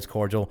were always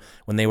cordial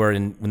when they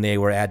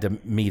were had to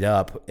meet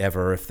up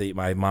ever. If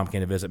my mom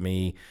came to visit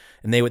me,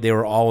 and they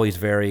were always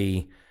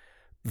very,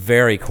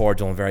 very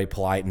cordial and very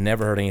polite, and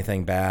never heard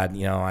anything bad.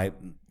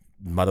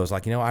 Mother was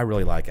like, I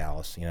really like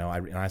Alice.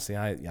 I say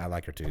I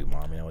like her too,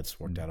 Mom. It's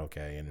worked out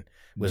okay. And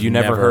you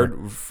never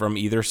heard from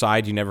either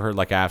side. You never heard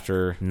like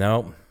after.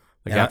 Nope.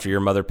 After your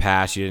mother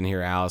passed, you didn't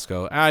hear Alice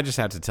go, I just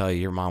have to tell you,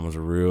 your mom was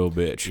a real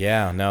bitch.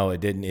 Yeah, no, it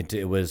didn't.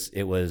 It was.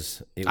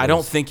 I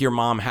don't think your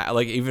mom had,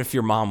 like, even if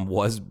your mom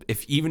was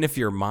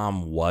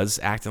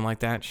acting like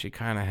that, she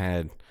kind of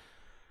had.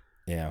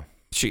 Yeah.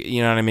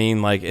 You know what I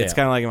mean? Like, it's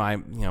kind of like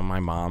my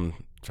mom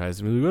tries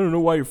to be like, I don't know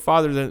why your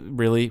father,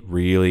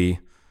 really,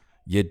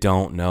 you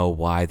don't know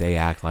why they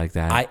act like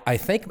that. I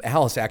think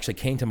Alice actually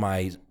came to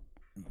my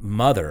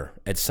mother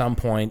at some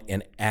point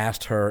and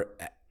asked her,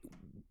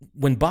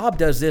 when Bob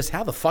does this,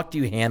 how the fuck do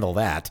you handle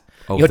that?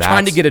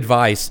 Trying to get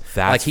advice.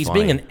 Like he's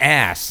funny. being an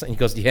ass. And he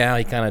goes, yeah,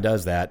 he kind of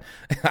does that.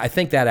 I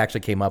think that actually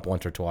came up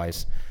once or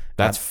twice.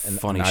 That's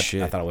funny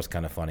shit. I thought it was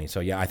kind of funny. So,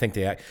 yeah, I think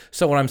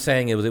so what I'm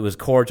saying, it was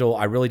cordial.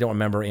 I really don't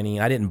remember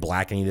I didn't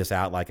black any of this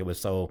out like it was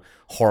so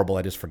horrible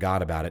I just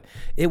forgot about it.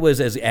 It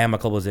was as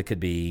amicable as it could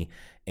be,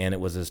 and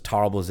it was as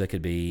tolerable as it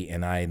could be.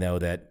 And I know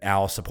that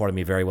Al supported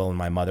me very well when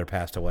my mother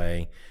passed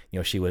away.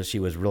 She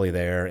was really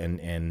there,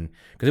 and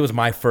because it was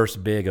my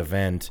first big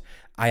event.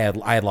 I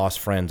had lost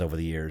friends over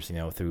the years,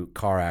 through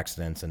car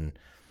accidents and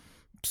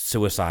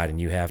suicide,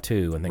 and you have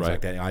too, and things like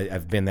that.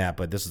 I've been that,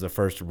 but this is the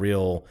first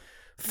real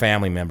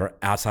family member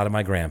outside of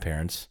my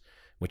grandparents,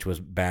 which was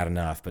bad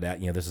enough. But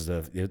this is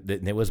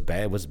it was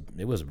bad.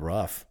 It was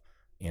rough.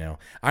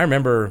 I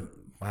remember.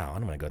 Wow,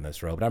 I'm going to go down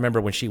this road, but I remember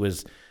when she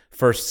was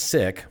first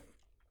sick,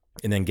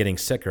 and then getting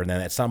sicker, and then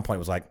at some point it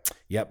was like,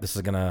 yep, this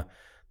is gonna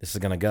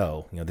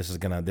go. This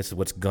is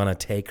what's gonna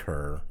take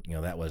her.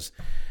 That was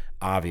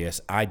obvious.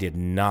 I did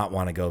not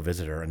want to go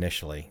visit her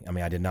initially.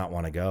 I did not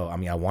want to go.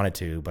 I wanted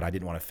to, but I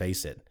didn't want to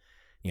face it.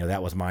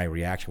 That was my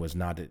reaction. Was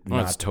not.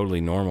 It's totally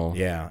normal.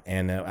 Yeah,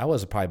 and I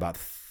was probably about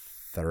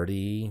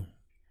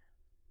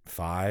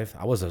 35.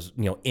 I was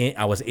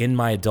I was in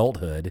my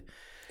adulthood.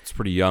 It's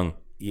pretty young.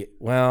 Yeah,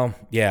 well,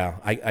 yeah,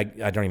 I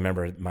don't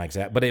remember my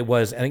exact, but it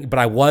was. But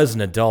I was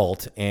an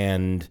adult,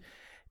 and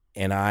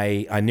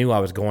I knew I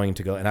was going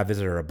to go, and I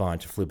visited her a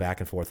bunch. I flew back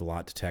and forth a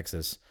lot to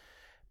Texas,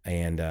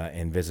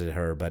 and visited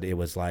her. But it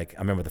was like, I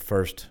remember the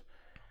first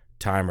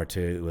time or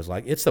two, it was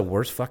like, it's the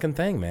worst fucking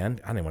thing, man.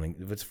 I didn't want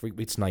to. Let's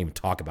not even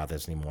talk about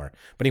this anymore.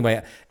 But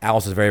anyway,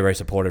 Alice is very, very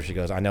supportive. She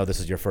goes, I know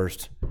this is your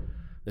first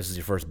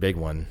big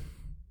one,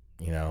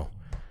 and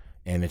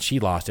then she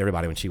lost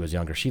everybody when she was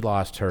younger. She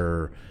lost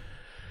her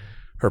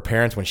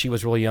parents when she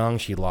was really young.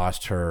 She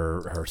lost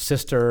her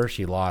sister.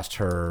 She lost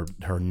her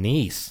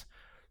niece.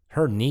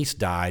 Her niece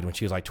died when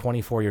she was like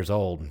 24 years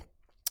old.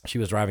 She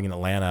was driving in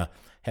Atlanta,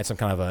 had some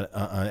kind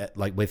of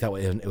like we thought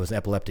it was an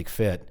epileptic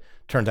fit.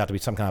 Turns out to be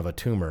some kind of a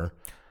tumor.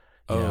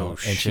 And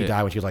she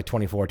died when she was like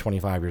 24,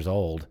 25 years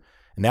old.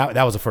 And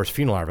that was the first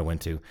funeral I ever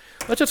went to.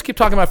 Let's just keep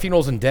talking about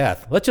funerals and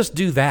death. Let's just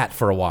do that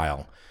for a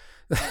while.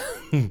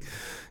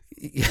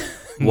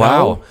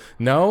 Wow.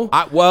 No?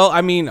 I will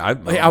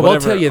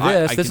tell you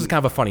this. This is kind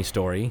of a funny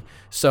story.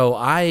 So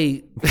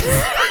let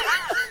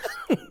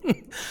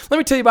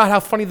me tell you about how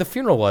funny the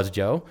funeral was,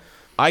 Joe.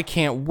 I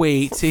can't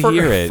wait to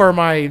hear it. For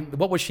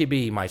what would she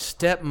be? My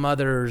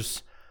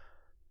stepmother's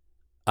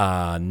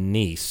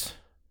niece.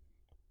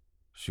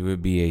 She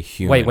would be a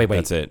human. Wait.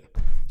 That's it.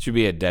 She would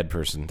be a dead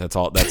person. That's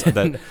all.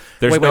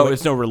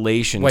 There's no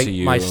relation to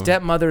you. My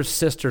stepmother's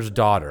sister's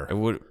daughter.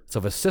 So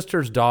if a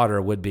sister's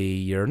daughter would be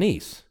your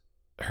niece.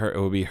 It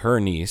would be her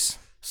niece.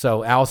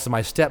 So Alice is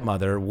my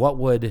stepmother. What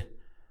would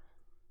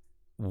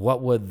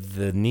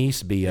the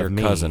niece be of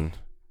me? Your cousin.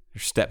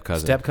 Your step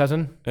cousin. Step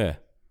cousin? Yeah.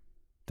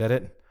 That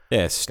it?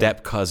 Yeah,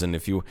 step cousin.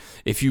 If you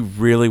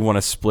really want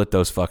to split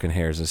those fucking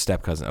hairs, a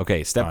step cousin.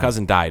 Okay, step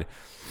cousin died.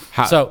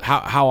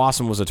 How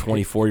awesome was a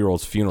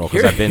 24-year-old's funeral?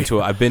 Because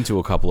I've been to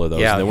a couple of those.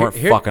 Yeah, and they weren't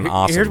fucking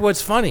awesome. Here's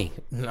what's funny.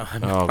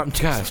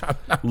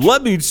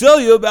 Let me tell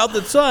you about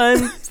the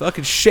time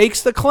fucking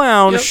Shakes the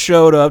Clown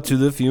showed up to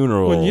the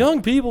funeral. When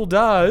young people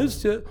die,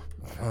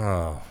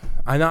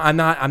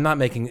 I'm not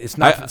making it's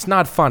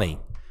not funny.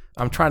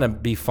 I'm trying to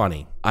be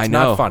funny. It's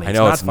not funny.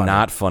 It's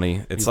not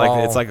funny. It's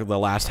like the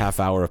last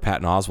half hour of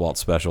Patton Oswalt's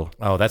special.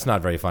 Oh, that's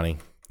not very funny.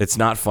 It's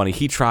not funny.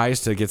 He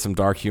tries to get some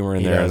dark humor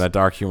in there, and that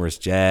dark humor is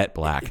jet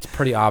black. It's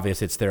pretty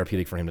obvious it's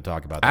therapeutic for him to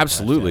talk about that.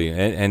 Absolutely,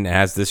 and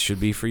as this should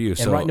be for you.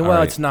 So,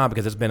 it's not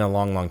because it's been a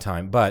long, long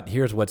time. But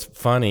here's what's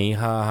funny,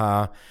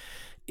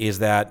 is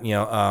that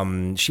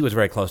she was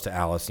very close to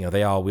Alice.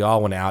 We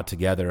all went out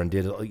together and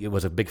it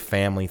was a big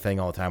family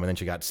thing all the time. And then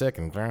she got sick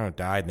and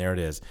died, and there it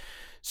is.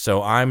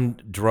 So I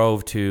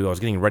was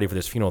getting ready for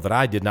this funeral that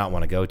I did not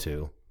want to go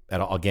to at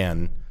all.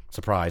 Again,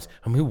 surprise.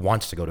 Who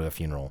wants to go to a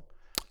funeral?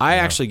 I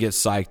actually get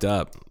psyched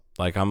up.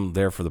 Like, I'm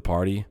there for the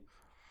party.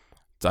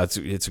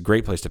 It's a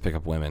great place to pick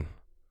up women.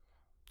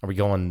 Are we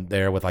going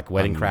there with like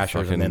wedding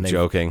crashers and then they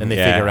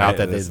figure out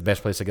that the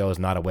best place to go is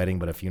not a wedding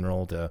but a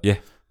funeral?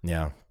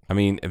 Yeah. I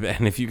mean,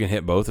 and if you can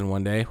hit both in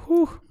one day,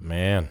 whew,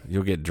 man,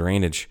 you'll get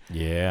drainage.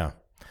 Yeah.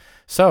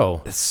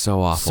 So it's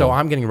so awful. So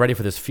I'm getting ready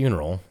for this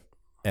funeral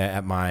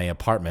at my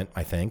apartment,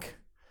 I think,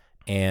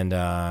 and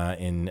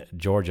in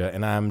Georgia,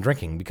 and I'm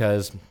drinking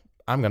because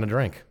I'm going to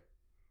drink.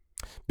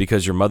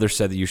 Because your mother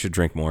said that you should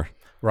drink more.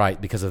 Right,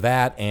 because of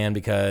that, and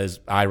because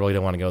I really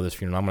don't want to go to this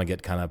funeral. I'm going to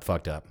get kind of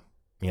fucked up.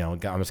 I'm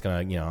just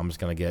going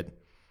to get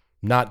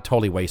not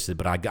totally wasted,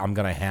 but I'm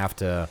going to have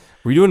to.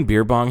 Were you doing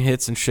beer bong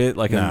hits and shit?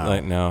 No.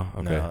 Okay. No,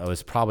 it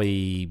was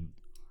probably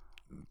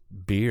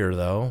beer,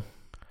 though.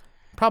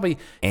 Probably,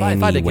 if I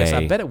had to guess,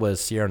 I bet it was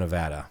Sierra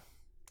Nevada.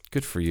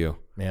 Good for you.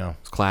 Yeah.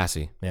 It's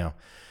classy. Yeah.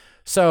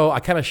 So I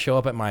kind of show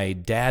up at my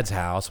dad's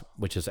house,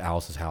 which is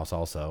Alice's house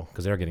also,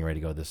 because they're getting ready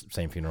to go to this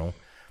same funeral.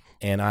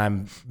 And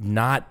I'm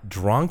not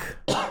drunk.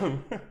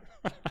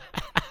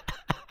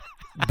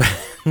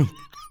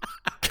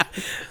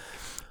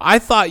 I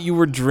thought you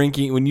were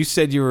drinking when you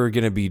said you were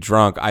going to be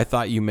drunk. I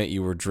thought you meant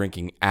you were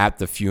drinking at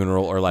the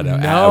funeral or like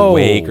at a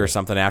wake or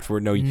something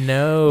afterward. No,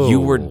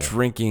 you were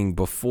drinking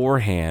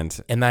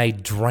beforehand. And I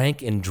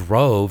drank and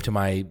drove to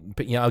my.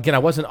 Again, I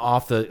wasn't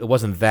It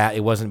wasn't that.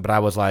 It wasn't. But I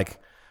was like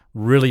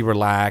really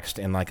relaxed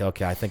and like,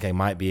 okay, I think I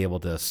might be able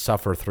to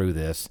suffer through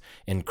this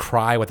and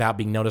cry without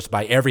being noticed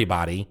by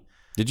everybody.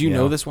 Did you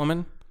know this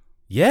woman?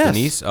 Yes.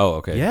 Denise? Oh,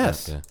 okay.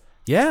 Yes. Okay.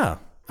 Yeah.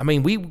 I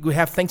mean, we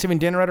have Thanksgiving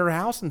dinner at her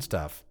house and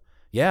stuff.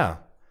 Yeah.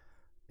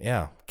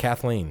 Yeah.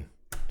 Kathleen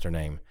is her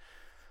name.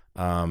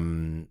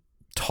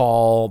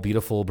 Tall,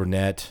 beautiful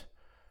brunette,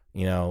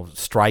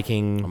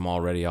 striking. I'm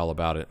already all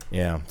about it.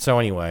 Yeah. So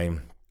anyway,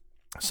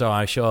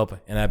 I show up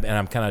and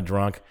I'm kind of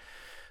drunk.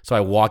 So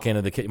I walk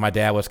into the kitchen. My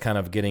dad was kind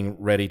of getting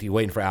ready to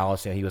waiting for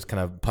Alice. He was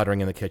kind of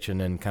puttering in the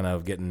kitchen and kind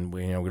of getting,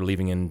 we're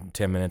leaving in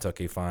 10 minutes.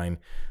 Okay, fine.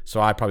 So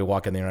I probably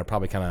walk in there and I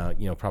probably kind of,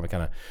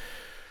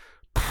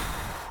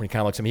 when he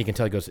kind of looks at me, he can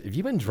tell, he goes, "Have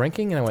you been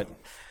drinking?" And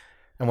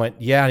I went,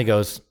 "Yeah." And he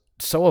goes,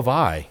 "So have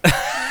I."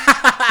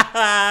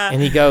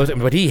 And he goes,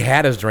 but he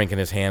had his drink in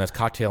his hand, his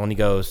cocktail. And he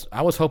goes,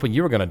 "I was hoping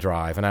you were going to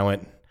drive." And I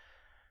went,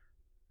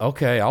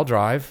 "Okay, I'll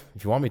drive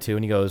if you want me to."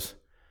 And he goes,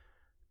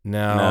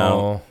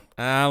 No.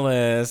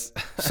 Alice.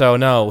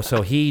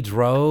 So he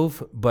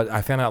drove, but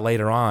I found out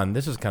later on,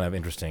 this is kind of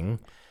interesting,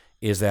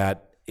 is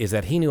that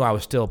he knew I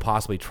was still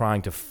possibly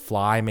trying to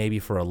fly maybe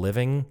for a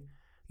living,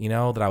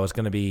 that I was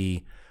going to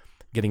be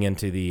getting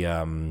into the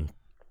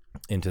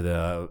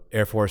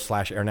Air Force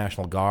 / Air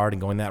National Guard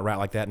and going that route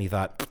like that. And he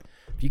thought,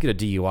 if you get a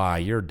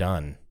DUI, you're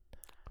done.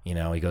 He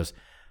goes,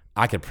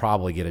 I could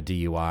probably get a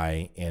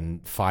DUI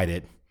and fight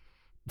it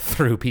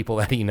through people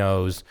that he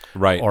knows,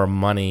 right, or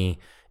money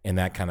and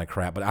that kind of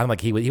crap. But I'm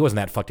like, he wasn't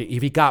that fucked.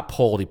 If he got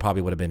pulled, he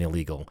probably would have been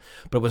illegal.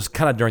 But it was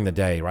kind of during the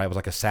day, right? It was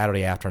like a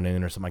Saturday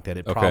afternoon or something like that.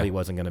 It probably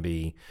wasn't going to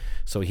be.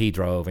 So he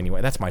drove anyway.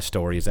 That's my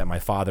story, is that my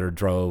father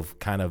drove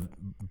kind of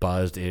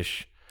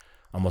buzzed-ish,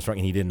 almost drunk,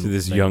 and he didn't. To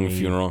this young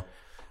funeral.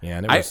 Yeah,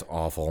 and it was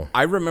awful.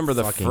 I remember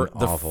the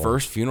awful.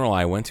 first funeral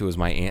I went to was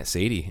my Aunt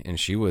Sadie, and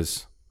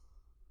she's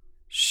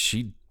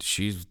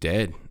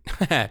dead.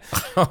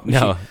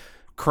 No,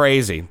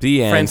 crazy.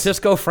 The end.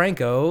 Francisco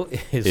Franco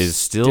is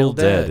still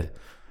dead.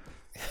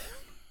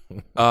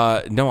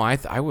 No,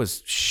 I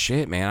was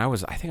shit, man. I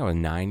think I was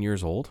 9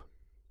 years old,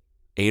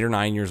 8 or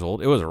 9 years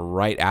old. It was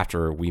right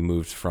after we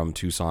moved from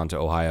Tucson to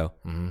Ohio,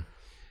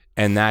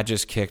 and that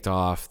just kicked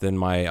off. Then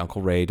my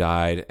Uncle Ray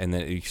died, and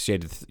then you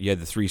had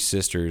the three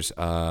sisters.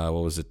 What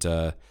was it?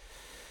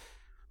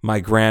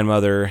 My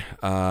grandmother,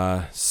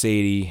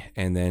 Sadie,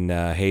 and then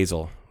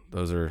Hazel.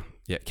 Those are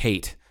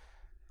Kate,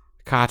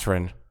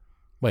 Katrin.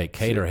 Wait,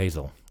 Kate or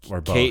Hazel? Or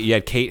both?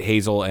 Kate,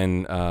 Hazel,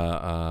 and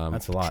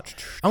that's a lot.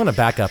 I'm going to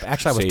back up.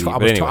 Actually,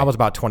 I was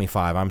about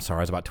 25. I'm sorry,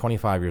 I was about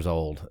 25 years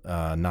old,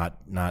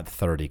 not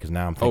 30. Because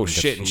now I'm thinking. Oh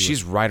shit! And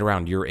she's right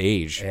around your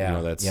age.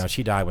 Yeah,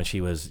 she died when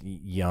she was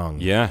young.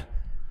 Yeah.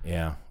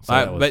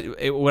 So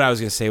what I was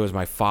going to say was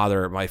my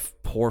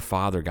poor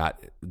father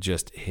got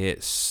just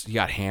hit. He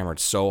got hammered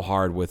so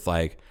hard with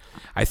I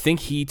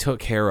think he took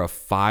care of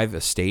 5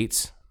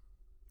 estates.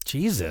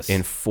 Jesus.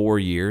 In 4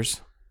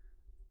 years.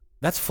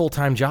 That's a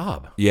full-time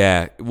job.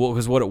 Yeah, well,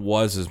 because what it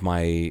was is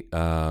my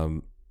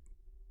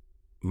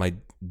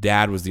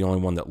dad was the only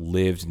one that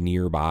lived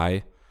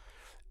nearby,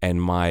 and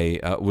my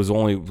was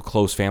only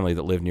close family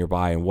that lived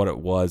nearby. And what it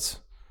was,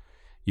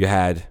 you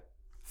had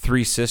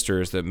 3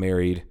 sisters that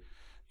married,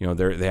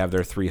 they have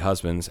their 3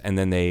 husbands, and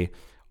then they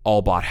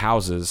all bought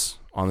houses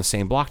on the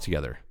same block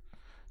together.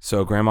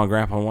 So grandma and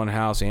grandpa in one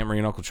house, Aunt Marie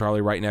and Uncle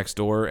Charlie right next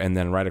door, and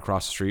then right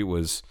across the street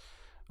was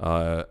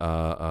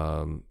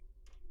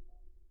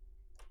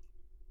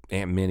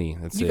Aunt Minnie.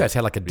 You guys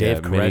had like a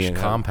Dave Koresh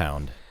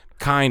compound.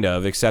 Kind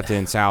of, except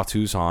in South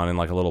Tucson in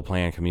like a little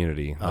planned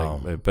community.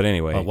 But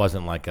anyway. It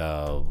wasn't like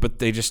a... But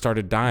they just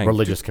started dying.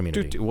 Religious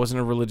community. It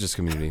wasn't a religious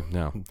community,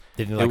 no.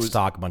 Didn't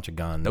stock a bunch of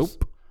guns?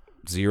 Nope.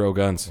 0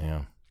 guns.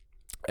 Yeah.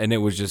 And it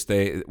was just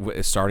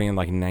starting in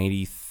like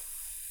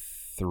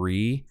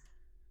 93.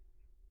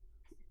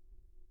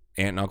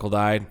 Aunt and uncle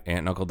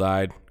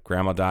died,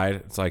 grandma died.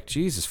 It's like,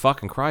 Jesus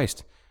fucking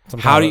Christ.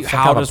 How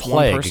does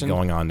one person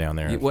going on down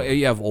there?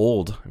 You have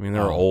old. I mean,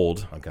 they're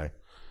old. Okay.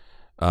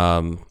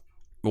 It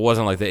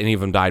wasn't like that any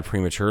of them died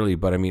prematurely,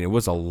 but I mean, it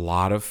was a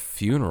lot of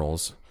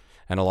funerals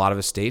and a lot of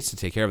estates to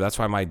take care of. That's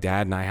why my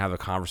dad and I have a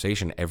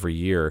conversation every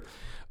year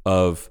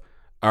of,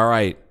 all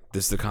right,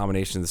 this is the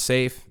combination of the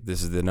safe.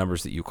 This is the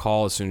numbers that you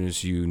call as soon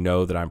as you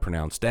know that I'm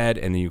pronounced dead,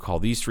 and then you call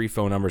these 3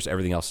 phone numbers.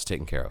 Everything else is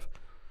taken care of.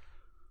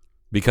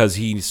 Because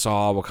he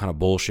saw what kind of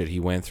bullshit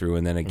he went through.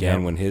 And then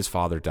again, when his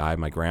father died,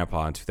 my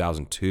grandpa in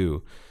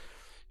 2002,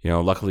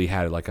 luckily he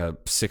had like a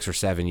 6 or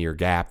 7 year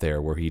gap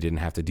there where he didn't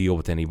have to deal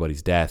with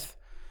anybody's death.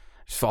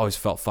 Just always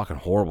felt fucking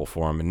horrible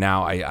for him. And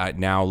now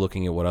now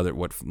looking at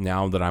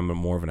now that I'm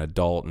more of an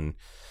adult and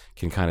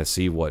can kind of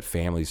see what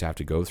families have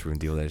to go through and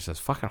deal with it, it's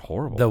just fucking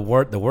horrible.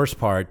 The worst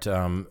part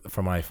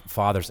for my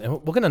father's, and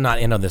we're going to not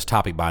end on this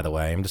topic, by the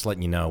way. I'm just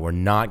letting you know, we're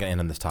not going to end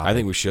on this topic. I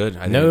think we should.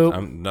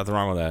 Nope. Nothing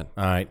wrong with that.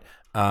 All right.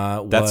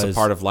 That's a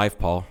part of life,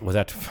 Paul. Was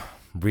that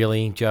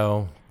really,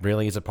 Joe?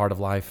 Really is a part of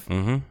life?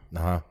 Mm-hmm.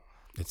 Uh-huh.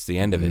 It's the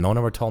end of it. No one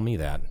ever told me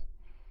that.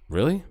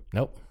 Really?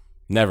 Nope.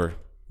 Never.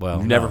 Well,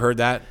 you've never heard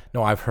that?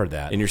 No, I've heard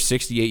that. In your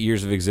 68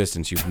 years of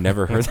existence, you've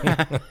never heard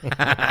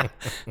that?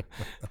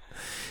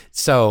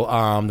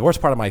 So, the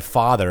worst part of my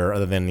father,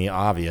 other than the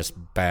obvious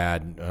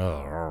bad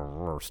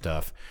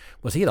stuff,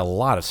 was he had a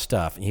lot of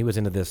stuff. He was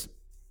into this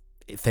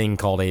thing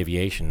called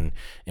aviation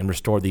and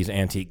restored these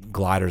antique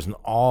gliders and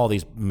all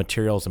these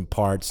materials and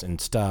parts and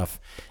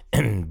stuff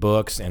and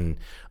books and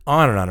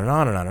on and on and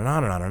on and on and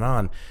on and on and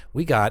on.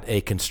 We got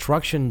a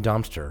construction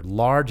dumpster,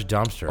 large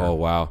dumpster. Oh,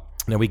 wow.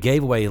 Now, we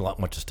gave away a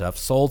bunch of stuff,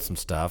 sold some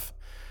stuff,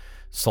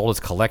 sold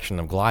his collection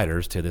of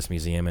gliders to this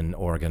museum in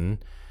Oregon.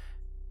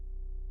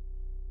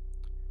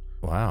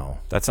 Wow.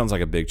 That sounds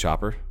like a big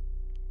chopper.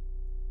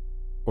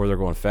 Or they're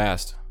going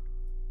fast.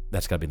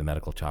 That's got to be the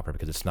medical chopper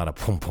because it's not a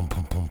boom, boom,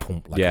 boom, boom,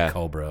 boom, like a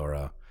Cobra or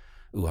a...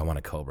 Ooh, I want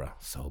a Cobra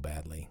so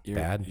badly.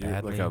 Bad. You're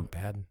not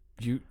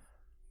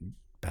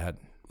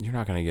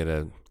going to get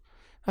a...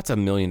 That's $1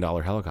 million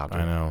helicopter.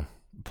 I know.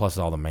 Plus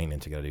all the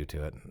maintenance you got to do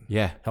to it.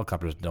 Yeah.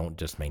 Helicopters don't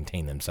just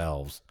maintain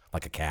themselves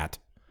like a cat.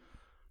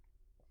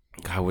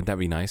 God, wouldn't that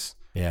be nice?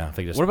 Yeah.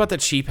 What about the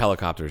cheap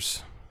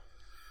helicopters?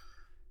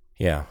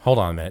 Yeah. Hold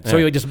on a minute. So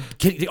you just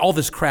get all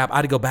this crap. I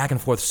had to go back and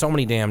forth so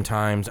many damn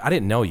times. I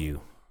didn't know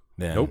you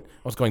then. Nope.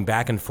 I was going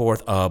back and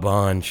forth a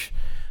bunch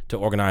to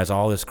organize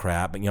all this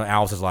crap. But,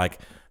 Alice is like,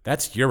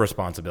 that's your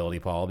responsibility,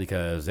 Paul,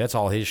 because that's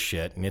all his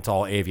shit and it's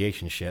all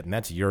aviation shit and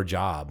that's your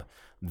job.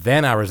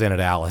 Then I resented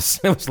Alice.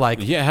 It was like,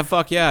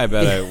 fuck yeah, I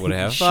bet I would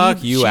have.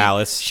 Fuck you,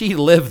 Alice. She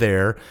lived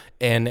there,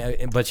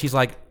 but she's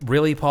like,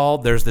 really, Paul?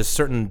 There's this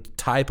certain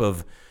type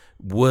of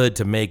wood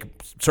to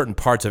make certain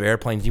parts of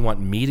airplanes. You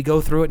want me to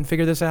go through it and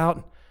figure this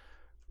out?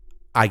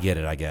 I get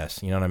it, I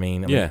guess. You know what I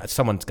mean? Yeah.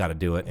 Someone's got to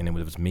do it, and it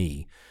was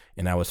me.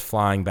 And I was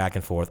flying back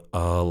and forth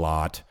a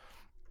lot.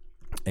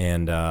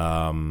 And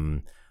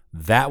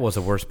that was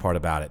the worst part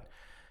about it.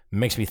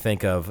 makes me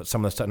think of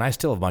some of the stuff. And I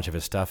still have a bunch of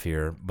his stuff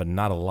here, but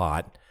not a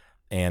lot.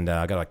 And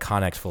I got a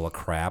Connex full of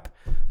crap.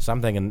 So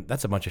I'm thinking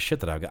that's a bunch of shit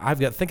that I've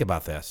got. Think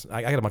about this.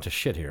 I got a bunch of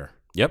shit here.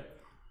 Yep.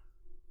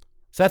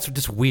 So that's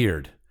just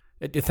weird.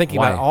 You're thinking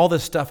about all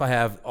this stuff I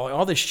have,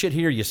 all this shit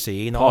here you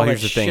see. And all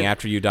here's that the thing.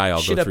 After you die,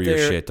 I'll go through your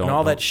shit.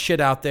 That shit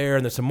out there,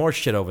 and there's some more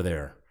shit over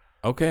there.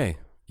 Okay.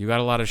 You got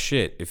a lot of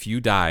shit. If you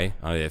die,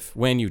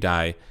 when you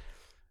die,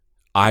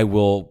 I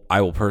will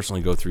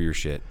personally go through your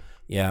shit.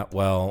 Yeah,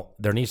 well,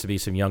 there needs to be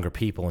some younger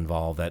people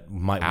involved that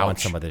might want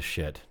some of this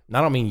shit. And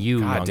I don't mean you.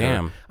 God younger.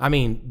 Damn. I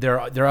mean there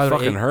are other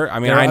fucking hurt. I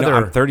mean, I know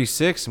I'm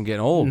 36. I'm getting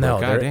old. No,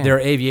 but there are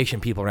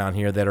aviation people around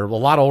here that are a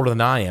lot older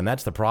than I am.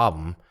 That's the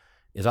problem.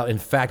 In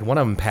fact, one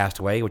of them passed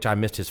away, which I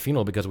missed his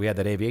funeral because we had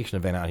that aviation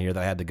event out here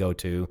that I had to go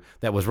to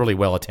that was really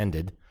well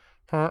attended.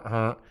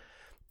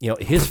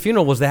 His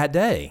funeral was that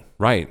day.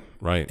 Right.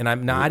 And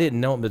I didn't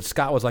know him, but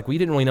Scott was like, "We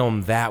didn't really know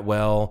him that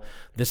well.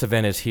 This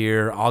event is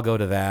here. I'll go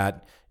to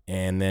that,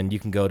 and then you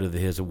can go to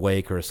his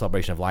wake or a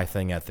celebration of life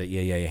thing at the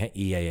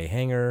EAA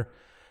hangar,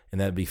 and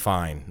that'd be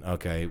fine.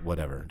 Okay,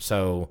 whatever."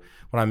 So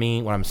what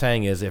I'm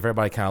saying is, if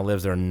everybody kind of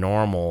lives their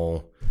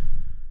normal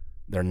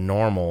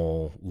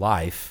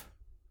life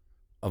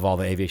of all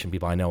the aviation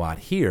people I know out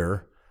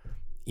here,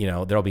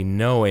 there'll be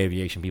no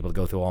aviation people to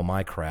go through all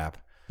my crap.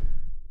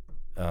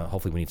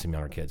 Hopefully we need some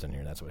younger kids in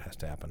here. That's what has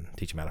to happen.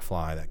 Teach them how to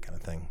fly, that kind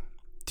of thing.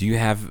 Do you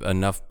have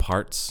enough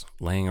parts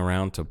laying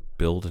around to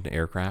build an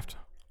aircraft?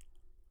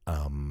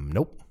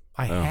 Nope.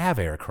 I have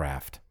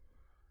aircraft.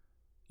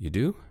 You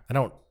do? I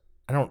don't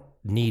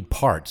need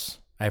parts.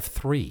 I have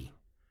 3.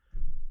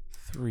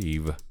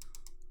 3?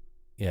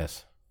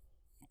 Yes.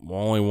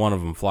 Well, only one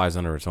of them flies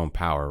under its own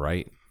power,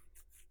 right?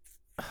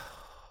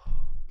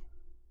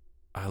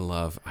 I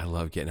love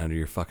getting under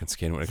your fucking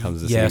skin when it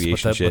comes to this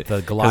aviation shit.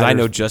 Because I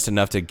know just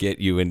enough to get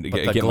you and get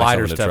myself into trouble. The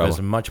glider stuff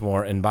is much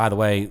more. And by the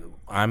way,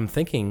 I'm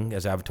thinking,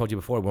 as I've told you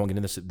before, we won't get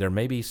into this. There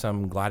may be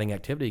some gliding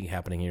activity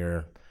happening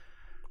here,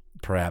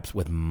 perhaps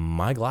with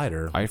my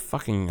glider. I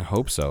fucking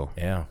hope so.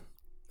 Yeah,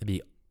 it'd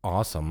be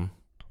awesome.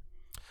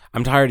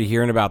 I'm tired of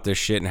hearing about this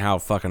shit and how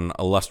fucking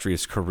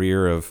illustrious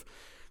career of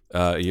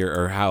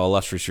how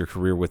illustrious your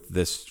career with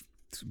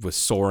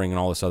soaring and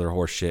all this other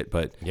horse shit.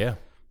 But yeah.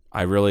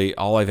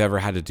 All I've ever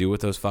had to do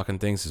with those fucking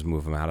things is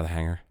move them out of the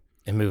hangar.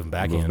 And move them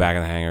back in. Move them back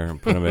in the hangar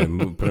and put them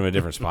in a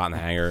different spot in the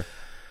hangar.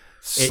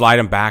 Slide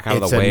them back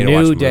out of the way to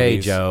watch movies. It's a new day,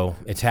 Joe.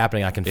 It's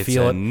happening. I can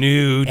feel it. It's a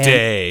new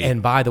day.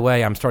 And by the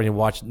way, I'm starting to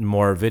watch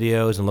more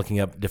videos and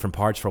looking up different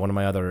parts for one of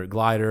my other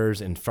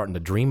gliders and starting to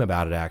dream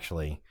about it,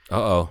 actually.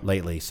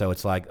 Lately. So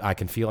it's like I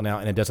can feel it now,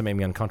 and it doesn't make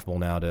me uncomfortable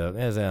now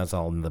it's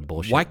all in the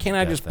bullshit. Why can't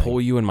I just pull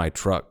you in my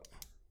truck?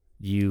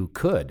 You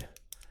could.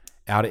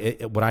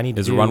 What I need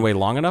to do is the runway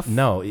long enough?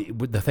 No,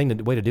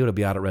 the way to do it would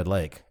be out at Red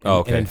Lake.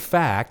 Okay. And in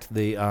fact,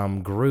 the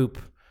group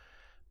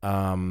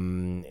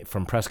from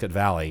Prescott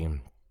Valley,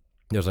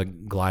 there's a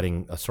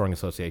soaring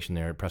association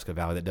there at Prescott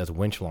Valley that does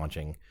winch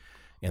launching,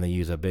 and they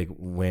use a big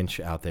winch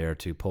out there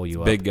to pull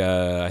you up.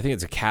 I think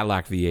it's a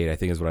Cadillac V8. I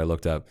think is what I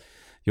looked up.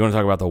 You want to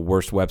talk about the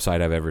worst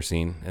website I've ever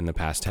seen in the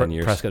past 10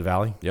 years? Prescott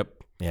Valley. Yep.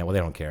 Yeah. Well,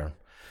 they don't care.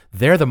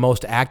 They're the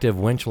most active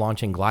winch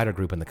launching glider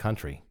group in the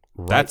country.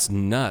 Right. That's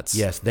nuts.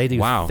 Yes, they do.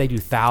 Wow. They do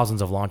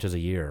thousands of launches a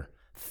year.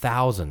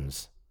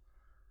 Thousands.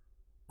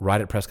 Right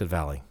at Prescott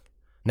Valley.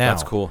 Now,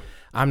 that's cool.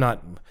 I'm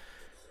not.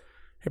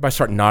 Everybody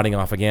start nodding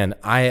off again.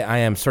 I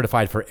am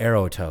certified for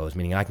aero tows,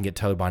 meaning I can get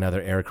towed by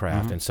another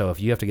aircraft. Mm-hmm. And so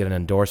if you have to get an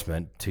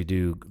endorsement to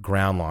do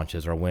ground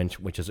launches or winch,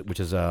 which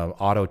is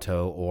auto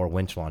tow or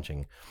winch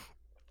launching,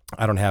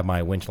 I don't have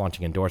my winch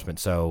launching endorsement,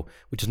 so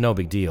which is no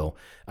big deal.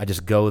 I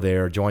just go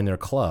there, join their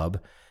club.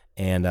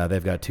 And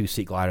they've got a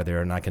 2-seat glider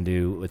there, and I can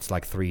do, it's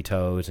like 3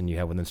 tows, and you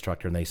have an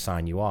instructor, and they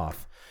sign you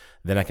off.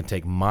 Then I can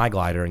take my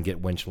glider and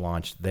get winch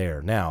launched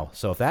there. Now,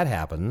 so if that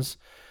happens,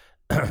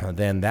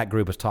 then that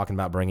group is talking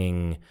about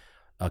bringing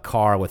a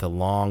car with a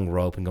long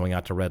rope and going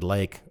out to Red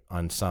Lake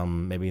on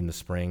maybe in the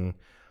spring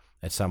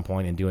at some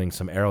point, and doing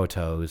some aero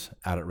tows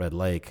out at Red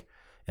Lake,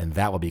 and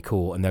that would be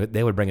cool. And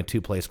they would bring a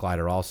 2-place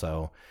glider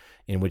also,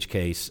 in which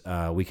case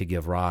we could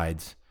give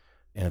rides.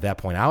 And at that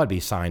point, I would be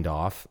signed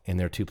off in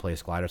their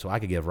 2-place glider, so I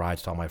could give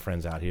rides to all my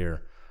friends out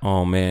here.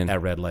 Oh man,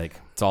 at Red Lake,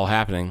 it's all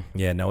happening.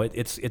 Yeah, no,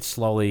 it's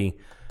slowly.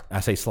 I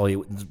say slowly.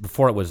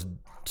 Before it was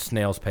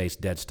snail's pace,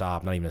 dead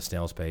stop, not even a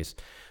snail's pace.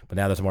 But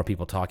now there's more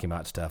people talking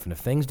about stuff, and if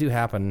things do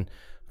happen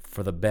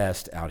for the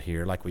best out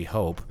here, like we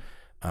hope,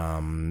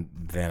 then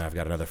I've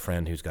got another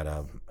friend who's got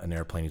an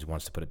airplane who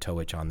wants to put a tow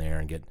hitch on there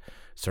and get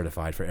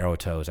certified for aero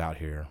tows out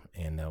here,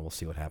 and we'll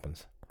see what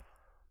happens.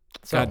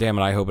 So, God damn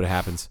it, I hope it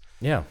happens.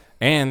 Yeah.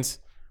 And,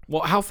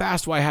 well, how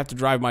fast do I have to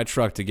drive my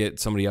truck to get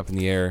somebody up in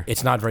the air?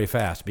 It's not very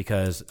fast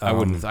because... I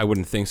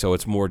wouldn't think so.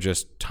 It's more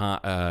just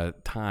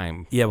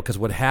time. Yeah, because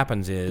what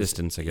happens is...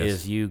 Distance, I guess.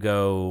 Is you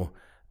go...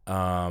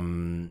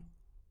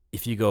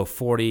 if you go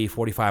 40,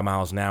 45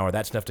 miles an hour,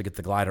 that's enough to get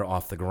the glider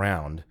off the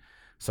ground.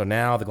 So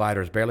now the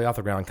glider is barely off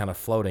the ground, kind of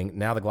floating.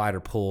 Now the glider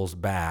pulls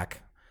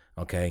back,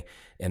 Okay,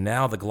 and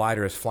now the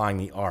glider is flying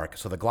the arc.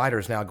 So the glider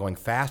is now going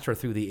faster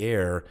through the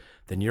air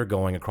than you're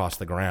going across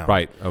the ground.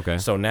 Right. Okay.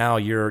 So now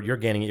you're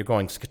gaining. You're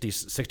going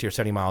 60 or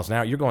 70 miles an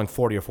hour. You're going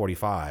 40 or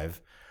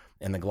 45,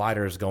 and the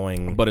glider is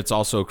going. But it's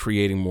also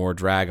creating more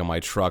drag on my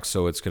truck,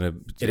 so it's gonna.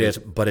 It is,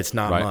 but it's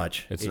not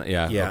much. It's not.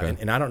 Yeah. Yeah,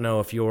 Okay. and I don't know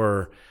if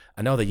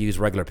I know they use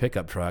regular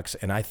pickup trucks,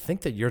 and I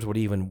think that yours would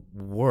even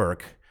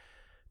work.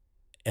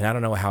 And I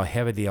don't know how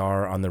heavy they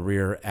are on the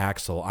rear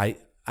axle. I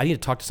need to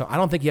talk to I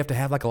don't think you have to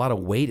have like a lot of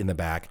weight in the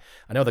back.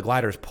 I know the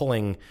glider is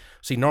pulling.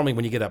 See, normally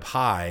when you get up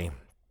high,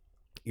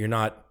 you're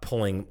not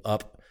pulling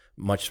up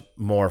much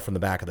more from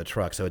the back of the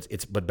truck. So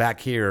but back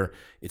here,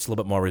 it's a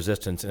little bit more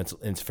resistance, and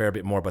it's a fair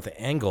bit more. But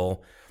the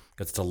angle,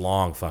 because it's a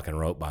long fucking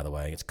rope, by the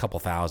way. It's a couple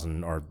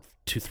thousand or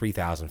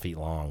 3,000 feet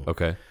long.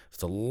 Okay.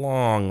 It's a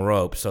long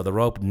rope. So the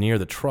rope near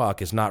the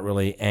truck is not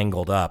really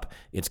angled up.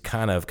 It's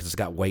kind of, because it's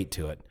got weight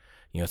to it.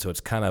 So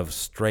it's kind of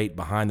straight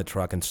behind the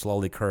truck and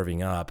slowly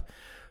curving up.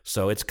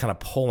 So it's kind of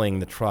pulling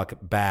the truck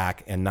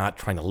back and not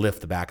trying to lift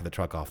the back of the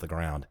truck off the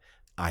ground,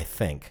 I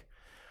think.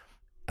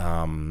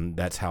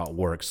 That's how it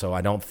works. So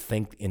I don't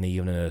think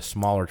even in a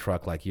smaller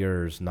truck like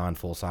yours,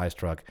 non-full size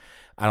truck,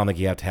 I don't think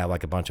you have to have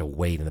like a bunch of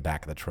weight in the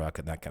back of the truck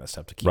and that kind of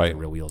stuff to keep the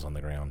real wheels on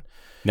the ground.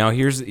 Now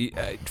here's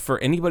for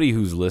anybody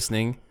who's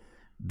listening,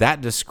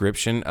 that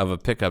description of a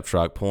pickup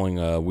truck pulling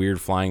a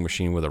weird flying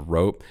machine with a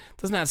rope,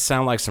 doesn't that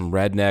sound like some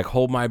redneck,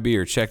 hold my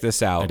beer, check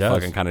this out,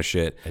 fucking kind of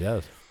shit? It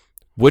does.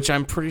 Which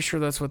I'm pretty sure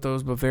that's what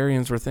those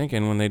Bavarians were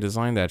thinking when they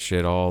designed that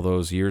shit all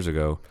those years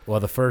ago. Well,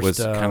 the first was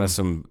kind of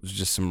some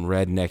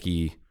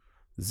rednecky.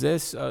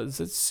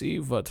 Let's see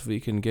what we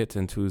can get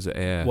into the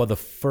air. Well, the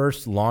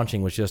first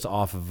launching was just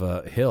off of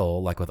a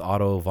hill, like with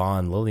Otto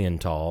von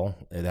Lilienthal.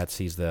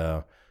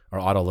 Or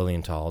Otto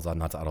Lilienthal,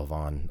 not Otto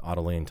von,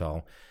 Otto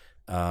Lilienthal.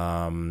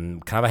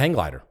 Kind of a hang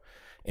glider.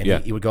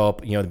 And he would go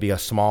up, there'd be a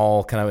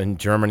small kind of, in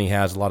Germany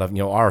has a lot of,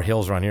 our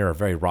hills around here are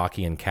very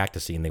rocky and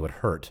cactusy, and they would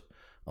hurt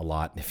a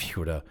lot if you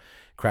were to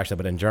crash them.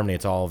 But in Germany,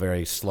 it's all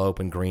very slope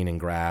and green and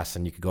grass,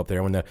 and you could go up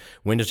there. When the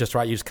wind is just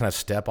right, you just kind of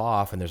step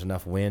off, and there's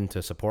enough wind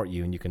to support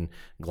you, and you can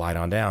glide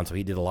on down. So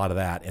he did a lot of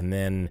that. And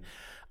then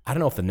I don't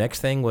know if the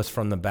next thing was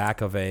from the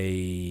back of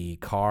a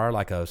car,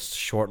 like a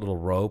short little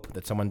rope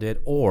that someone did,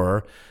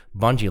 or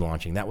bungee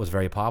launching. That was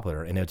very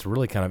popular, and it's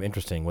really kind of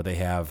interesting where they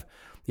had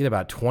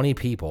about 20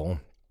 people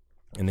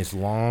in this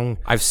long.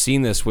 I've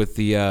seen this with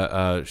the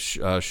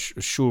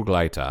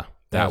Schulgleiter.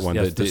 That one,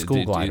 the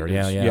school glider.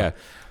 Yeah.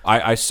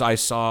 I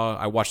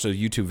watched a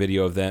YouTube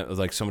video of them. It was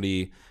like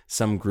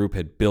some group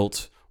had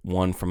built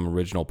one from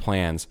original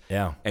plans.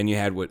 Yeah. And you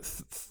had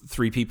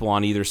three people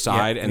on either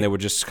side, and they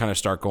would just kind of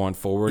start going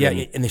forward.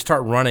 Yeah, and they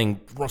start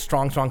running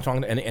strong,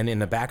 and in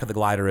the back of the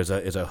glider is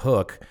a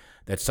hook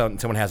that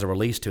someone has a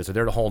release to. So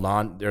they're to hold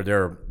on.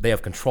 They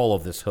have control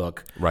of this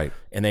hook. Right.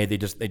 And they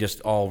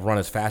just all run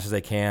as fast as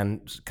they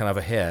can, kind of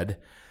ahead.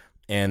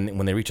 And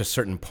when they reach a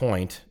certain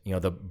point,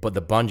 the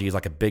bungee is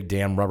like a big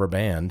damn rubber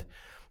band,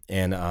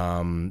 and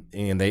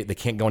they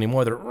can't go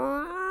anymore. They're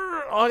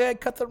okay,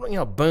 cut the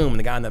boom. And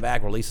the guy in the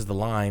back releases the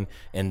line,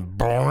 and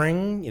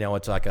boing,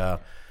 it's like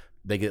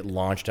they get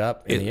launched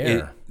up in the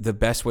air. The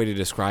best way to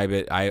describe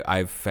it,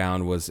 I've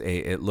found, was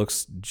it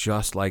looks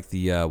just like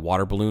the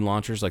water balloon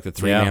launchers, like the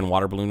 3-man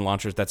water balloon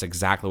launchers. That's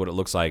exactly what it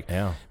looks like.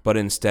 Yeah. But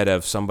instead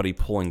of somebody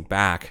pulling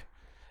back,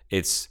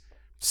 it's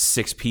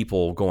 6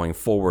 people going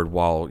forward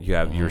while you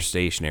have your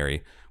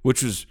stationary,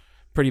 which was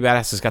pretty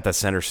badass. It's got that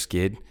center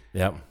skid.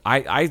 Yep.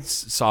 I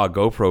saw a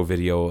GoPro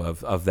video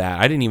of that.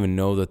 I didn't even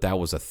know that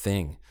was a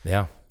thing.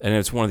 Yeah. And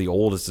it's one of the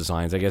oldest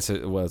designs. I guess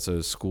it's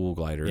a school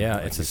glider. Yeah,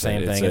 like it's the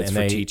same thing. It's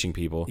for teaching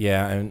people.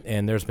 Yeah,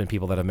 and there's been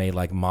people that have made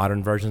like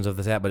modern versions of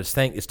this app, but it's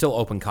still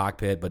open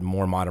cockpit, but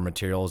more modern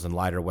materials and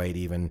lighter weight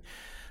even.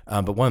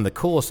 But one of the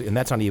coolest, and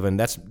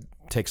that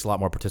takes a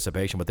lot more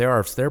participation, but there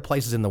are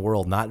places in the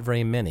world, not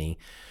very many,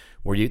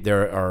 where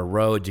there are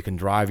roads you can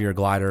drive your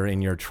glider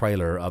in your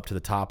trailer up to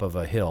the top of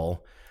a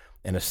hill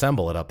and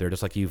assemble it up there,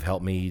 just like you've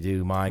helped me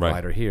do my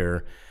glider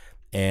here.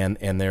 And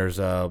there's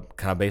a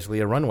kind of basically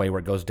a runway where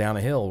it goes down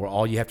a hill where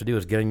all you have to do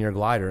is get in your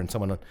glider and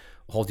someone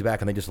holds you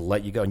back and they just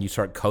let you go and you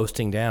start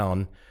coasting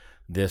down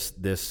this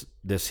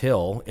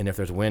hill. And if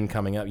there's wind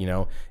coming up,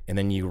 and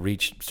then you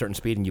reach certain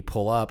speed and you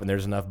pull up and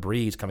there's enough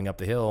breeze coming up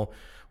the hill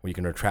where you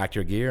can retract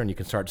your gear and you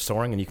can start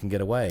soaring and you can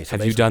get away. So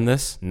have you done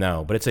this?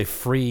 No, but it's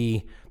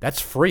that's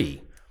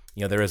free.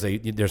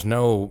 There's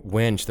no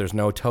winch, there's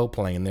no tow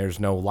plane, there's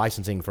no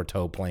licensing for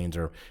tow planes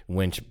or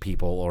winch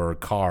people or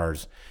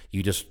cars.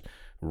 You just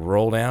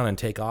roll down and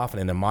take off,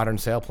 and in a modern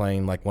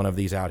sailplane like one of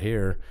these out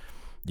here,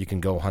 you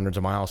can go hundreds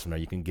of miles from there.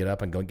 You can get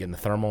up and go get in the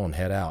thermal and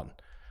head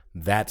out.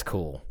 That's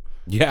cool.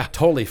 Yeah,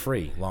 totally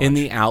free. Launch. In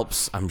the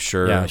Alps, I'm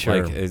sure. Yeah,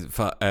 sure. Like,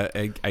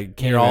 I can't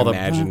hear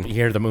imagine. You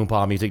hear the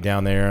moonpaw music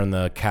down there, and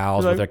the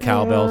cows with their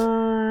cowbells.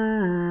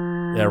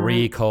 Yeah,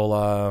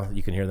 Ricola.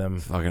 You can hear them.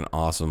 Fucking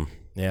awesome.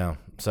 Yeah.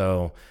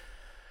 So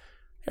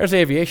there's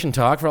aviation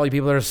talk for all you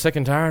people that are sick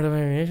and tired of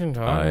aviation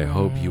talk. I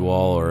hope you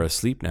all are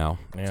asleep now.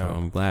 Yeah. So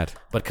I'm glad.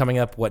 But coming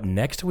up,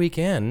 next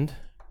weekend,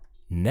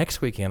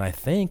 I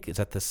think, is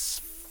that the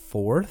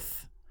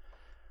 4th?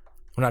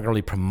 We're not going to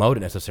really promote it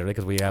necessarily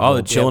because we have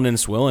the Chillin' and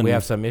Swillin'. We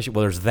have some issue.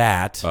 Well, there's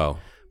that. Oh,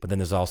 but then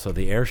there's also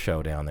the air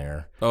show down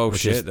there. Oh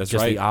shit, that's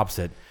just right. The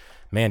opposite.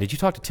 Man, did you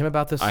talk to Tim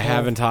about this? I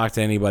haven't talked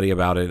to anybody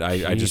about it.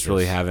 I just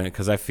really haven't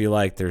because I feel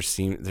like there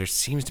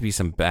seems to be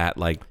some bad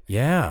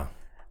yeah.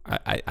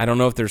 I don't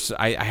know if there's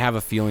I have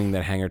a feeling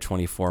that Hangar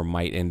 24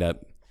 might end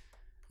up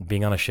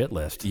being on a shit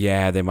list.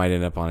 Yeah, they might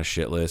end up on a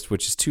shit list,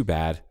 which is too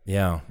bad.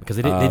 Yeah, because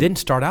they didn't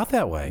start out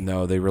that way.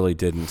 No, they really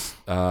didn't.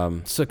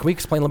 So can we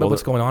explain a little bit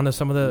what's going on to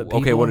some of the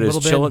people? Okay, what it is, the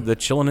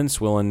Chillin' and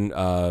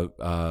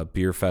Swillin'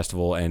 beer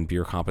festival and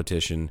beer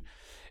competition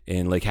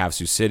in Lake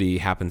Havasu City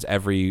happens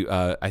every,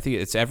 I think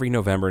it's every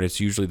November, and it's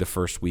usually the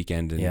first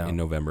weekend in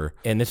November.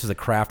 And this is a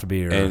craft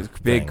beer and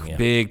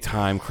big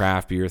time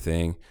craft beer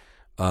thing.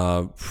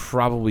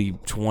 Probably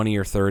 20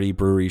 or 30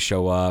 breweries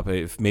show up,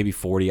 maybe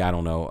 40, I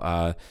don't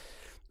know.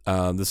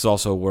 This is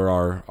also where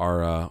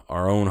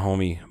our own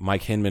homie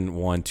Mike Hinman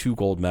won 2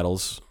 gold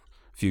medals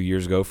a few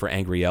years ago for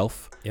Angry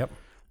Elf. Yep.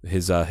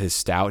 His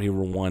stout, he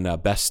won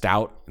best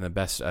stout and the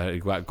best. He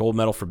got gold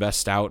medal for best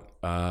stout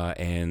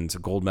and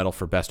gold medal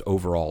for best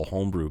overall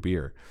homebrew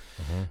beer.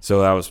 Mm-hmm.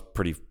 So that was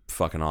pretty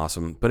fucking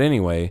awesome. But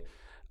anyway,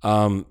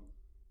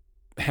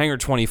 Hangar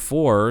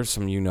 24,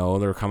 some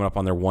they're coming up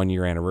on their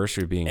 1-year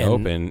anniversary of being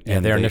open.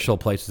 And their initial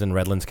place is in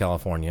Redlands,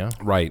 California.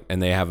 Right,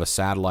 and they have a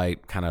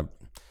satellite kind of.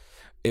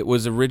 It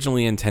was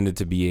originally intended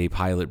to be a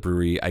pilot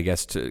brewery, I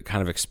guess, to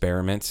kind of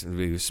experiment,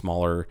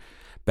 smaller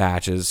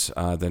batches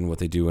than what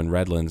they do in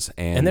Redlands.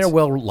 And they're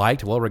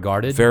well-liked,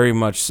 well-regarded. Very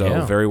much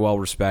so. Very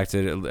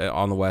well-respected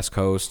on the West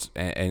Coast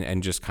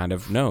and just kind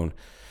of known.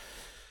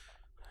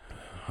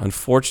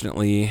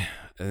 Unfortunately,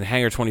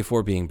 Hangar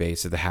 24 being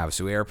based at the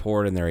Havasu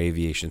Airport and their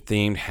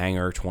aviation-themed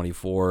Hangar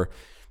 24,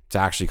 it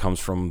actually comes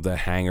from the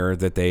hangar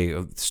that they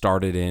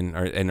started in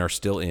and are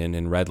still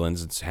in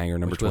Redlands. It's hangar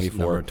number 24.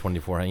 Number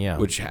 24, yeah.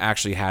 Which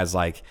actually has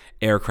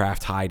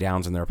aircraft tie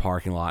downs in their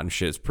parking lot and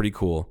shit. It's pretty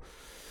cool.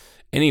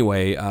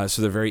 Anyway,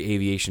 so they're very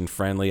aviation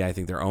friendly. I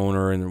think their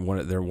owner and one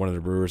of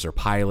the brewers are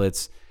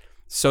pilots.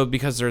 So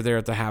because they're there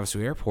at the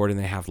Havasu Airport and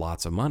they have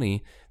lots of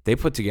money, they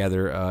put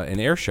together an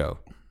air show.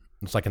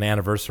 It's like an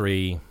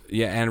anniversary.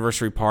 Yeah,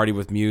 anniversary party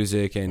with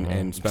music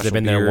and special. They've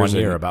been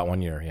there about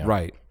 1 year. Yeah.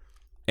 Right.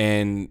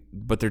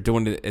 But they're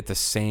doing it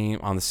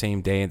on the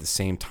same day at the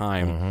same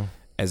time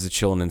as the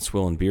Chillin' and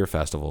Swillin' Beer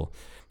Festival.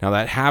 Now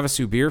that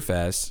Havasu Beer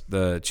Fest,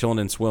 the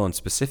Chillin' and Swillin'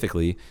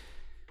 specifically,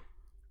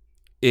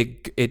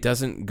 it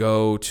doesn't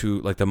go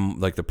to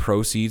the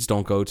proceeds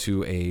don't go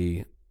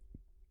to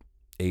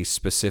a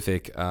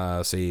specific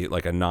say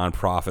like a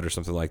nonprofit or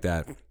something like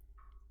that.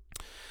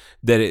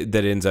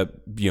 That ends up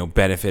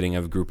benefiting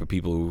a group of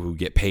people who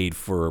get paid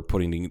for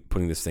putting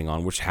this thing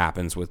on, which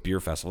happens with beer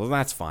festivals. And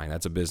that's fine.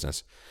 That's a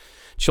business.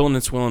 Chillin'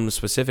 and Swillin'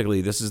 specifically,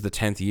 this is the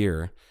 10th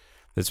year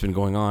that's been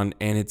going on,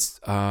 and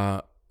it's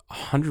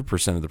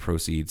 100% of the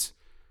proceeds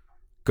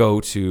go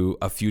to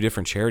a few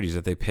different charities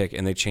that they pick,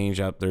 and they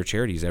change up their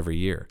charities every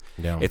year.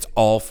 Yeah. It's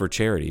all for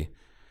charity.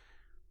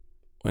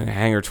 When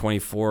Hangar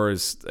 24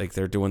 is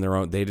they're doing their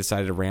own, they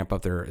decided to ramp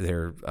up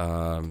their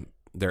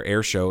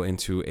air show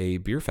into a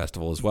beer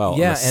festival as well on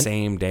the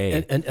same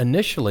day. And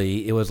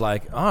initially, it was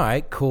like, all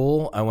right,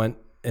 cool. I went,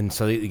 and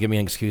so they give me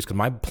an excuse because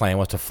my plan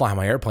was to fly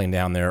my airplane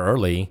down there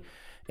early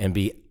and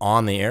be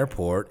on the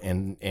airport,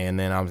 and then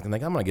I was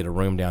like, I'm gonna get a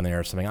room down there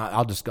or something.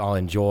 I'll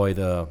enjoy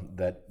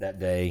that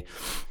day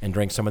and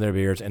drink some of their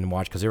beers and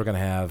watch, because they were gonna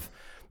have.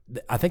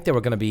 I think they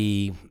were gonna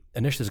be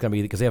initially. It's gonna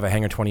be because they have a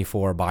Hangar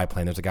 24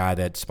 biplane. There's a guy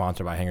that's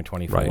sponsored by Hangar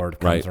 24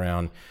 comes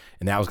around,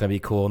 and that was gonna be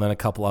cool. And then a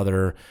couple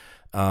other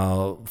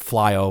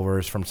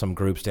flyovers from some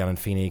groups down in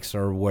Phoenix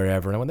or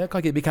wherever, and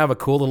it'd be kind of a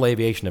cool little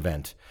aviation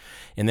event.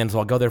 And then so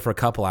I'll go there for a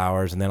couple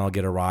hours, and then I'll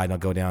get a ride, and I'll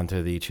go down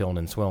to the Chillin'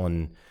 and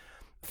Swillin'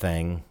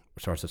 thing.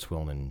 Starts at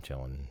Swillin' and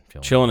Chillin'.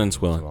 Chillin' and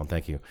Swillin'.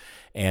 Thank you.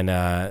 And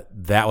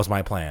that was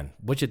my plan,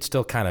 which it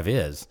still kind of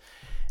is.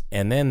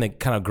 And then they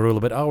kind of grew a little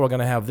bit. Oh, we're going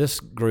to have this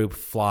group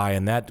fly,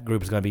 and that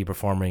group is going to be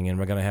performing, and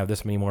we're going to have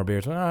this many more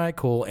beers. All right,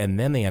 cool. And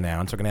then they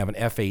announced we're going to have an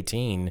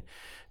F-18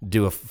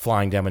 do a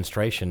flying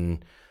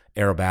demonstration,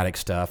 aerobatic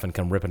stuff, and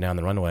come ripping down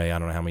the runway. I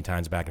don't know how many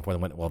times back and forth. I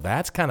went, well,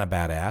 that's kind of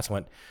badass.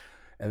 And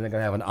they're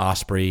going to have an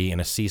Osprey and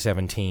a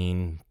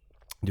C-17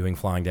 doing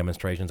flying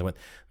demonstrations. I went,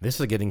 this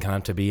is getting kind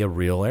of to be a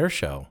real air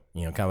show,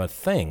 kind of a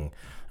thing.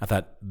 I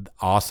thought,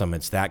 awesome,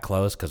 it's that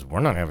close, because we're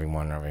not having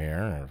one over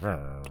here.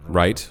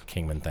 Right.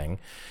 Kingman thing.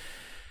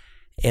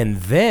 And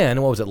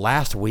then, what was it,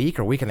 last week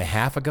or week and a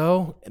half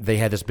ago, they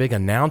had this big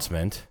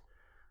announcement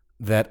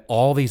that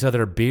all these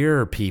other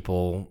beer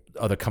people,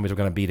 other companies were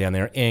going to be down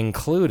there,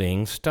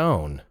 including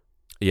Stone.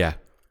 Yeah.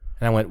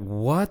 And I went,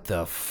 what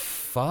the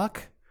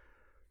fuck?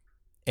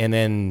 And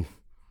then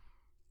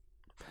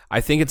I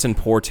think it's in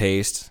poor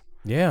taste.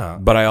 Yeah.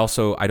 But I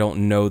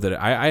don't know that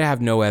I have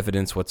no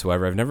evidence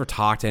whatsoever. I've never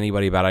talked to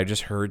anybody about it. I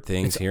just heard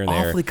things here and there.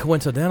 It's awfully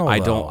coincidental,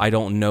 though. I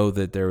don't know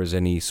that there was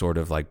any sort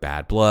of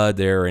bad blood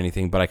there or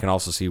anything, but I can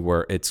also see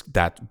where it's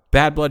that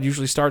bad blood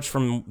usually starts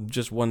from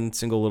just one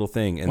single little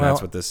thing, and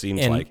that's what this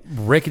seems like.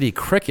 Rickety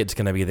Cricket's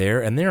going to be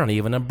there, and they're not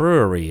even a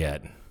brewery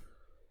yet.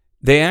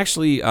 They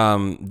actually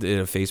did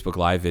a Facebook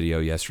Live video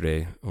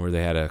yesterday where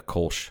they had a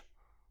Kolsch.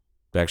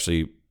 They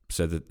actually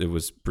said that it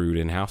was brewed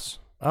in-house.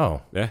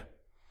 Oh. Yeah.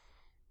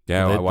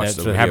 Yeah, I watched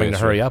the so video having to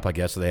yesterday. hurry up, I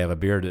guess, so they have a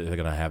beer that they're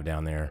going to have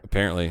down there.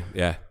 Apparently,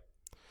 yeah.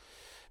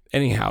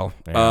 Anyhow,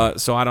 Yeah.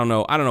 so I don't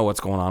know what's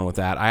going on with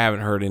that. I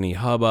haven't heard any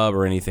hubbub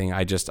or anything.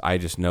 I just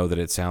know that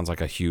it sounds like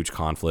a huge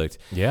conflict.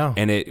 Yeah.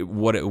 And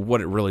what it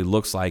really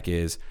looks like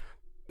is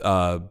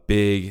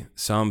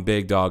some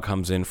big dog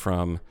comes in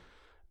from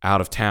out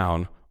of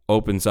town,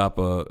 opens up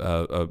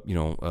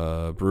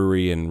a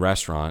brewery and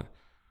restaurant,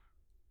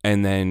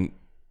 and then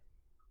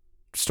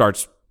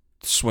starts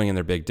swinging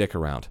their big dick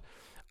around.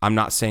 I'm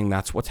not saying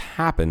that's what's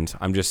happened.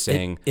 I'm just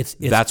saying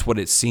that's what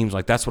it seems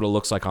like. That's what it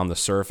looks like on the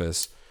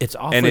surface. It's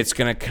awfully, and it's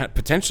going to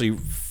potentially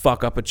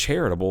fuck up a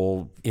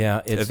charitable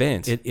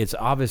event. It's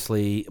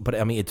obviously, but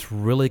I mean, it's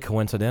really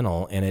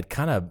coincidental, and it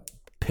kind of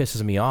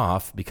pisses me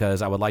off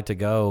because I would like to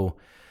go.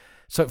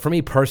 So for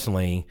me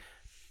personally,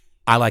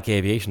 I like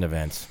aviation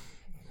events.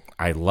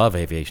 I love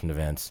aviation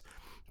events,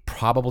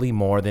 probably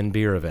more than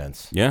beer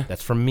events. Yeah.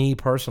 That's for me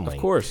personally.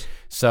 Of course.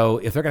 So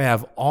if they're going to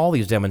have all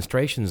these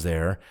demonstrations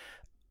there,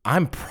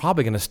 I'm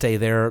probably going to stay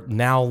there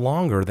now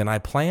longer than I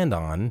planned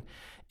on.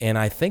 And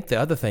I think the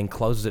other thing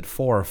closes at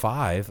 4 or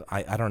 5.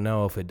 I don't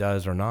know if it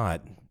does or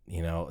not.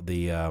 You know,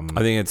 I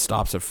think it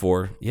stops at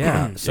 4.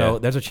 Yeah. So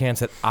there's a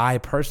chance that I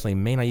personally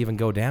may not even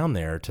go down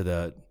there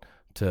to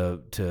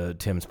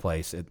Tim's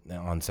place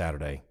on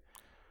Saturday,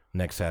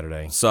 next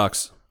Saturday.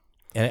 Sucks.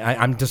 And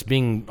I'm just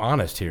being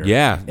honest here.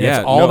 Yeah, and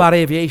it's all about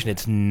aviation.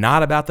 It's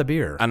not about the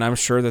beer. And I'm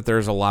sure that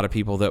there's a lot of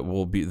people that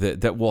will be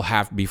that will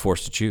have to be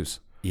forced to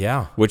choose.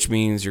 Yeah. Which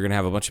means you're going to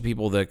have a bunch of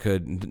people that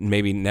could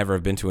maybe never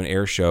have been to an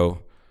air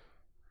show,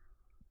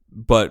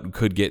 but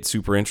could get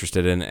super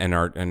interested in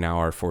and now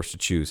are forced to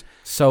choose.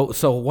 So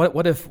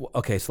what if,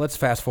 okay, so let's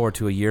fast forward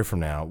to a year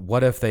from now.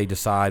 What if they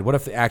decide,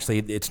 actually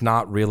it's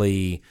not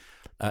really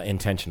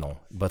intentional,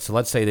 but so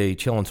let's say they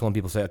chill and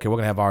people say, okay, we're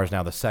going to have ours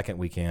now the second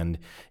weekend.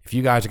 If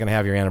you guys are going to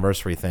have your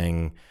anniversary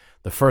thing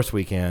the first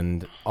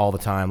weekend all the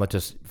time, let's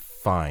just,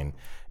 fine.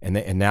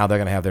 And now they're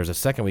going to have theirs a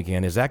second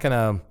weekend. Is that going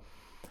to,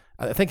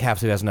 I think Half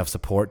Two has enough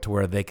support to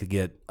where they could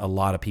get a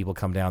lot of people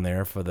come down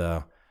there for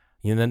the,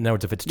 in other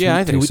words, if it's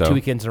two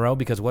weekends in a row,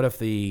 because what if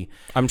the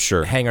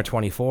Hangar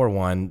 24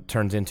 one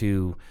turns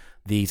into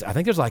these, I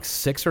think there's like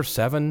 6 or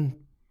 7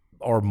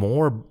 or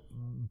more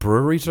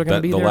breweries are going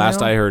to be there. The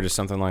last now? I heard is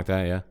something like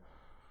that, yeah.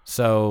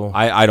 So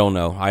I don't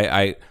know.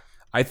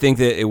 I think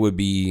that it would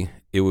be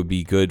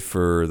good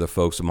for the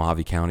folks of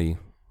Mojave County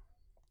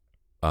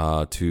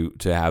to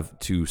have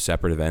 2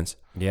 separate events.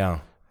 Yeah.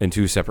 And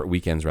 2 separate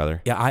weekends,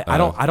 rather. Yeah,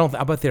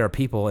 I bet there are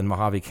people in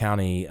Mojave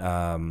County,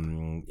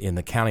 in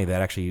the county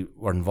that actually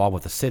are involved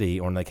with the city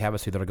or in Lake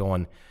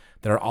Havasu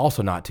that are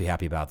also not too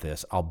happy about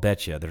this. I'll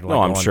bet you. They're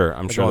like, I'm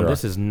sure.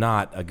 This is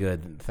not a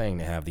good thing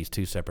to have these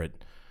 2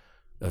 separate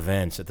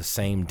events at the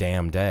same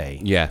damn day.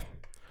 Yeah.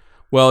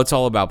 Well, it's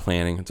all about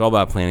planning. It's all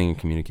about planning and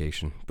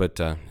communication. But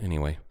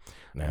anyway,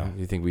 now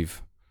you think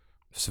we've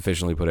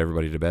sufficiently put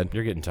everybody to bed?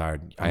 You're getting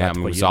tired.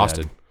 I'm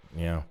exhausted.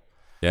 Yeah.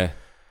 Yeah.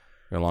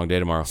 Got a long day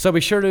tomorrow. So be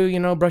sure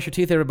to, brush your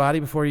teeth, everybody,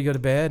 before you go to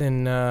bed,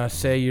 and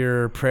say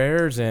your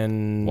prayers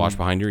and wash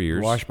behind your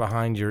ears. Wash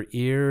behind your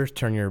ears.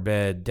 Turn your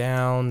bed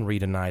down.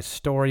 Read a nice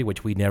story,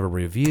 which we never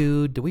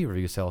reviewed. Did we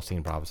review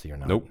Celestine Prophecy or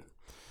not? Nope.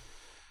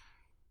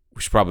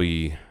 We should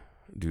probably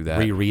do that.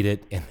 Reread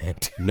it and then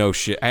no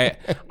shit.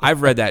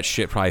 I've read that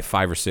shit probably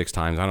 5 or 6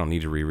 times. I don't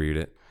need to reread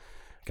it.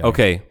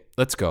 Okay,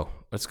 let's go.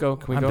 Let's go.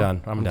 Can we go? I'm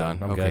done. I'm done.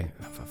 I'm okay.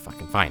 good.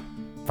 Fucking fine.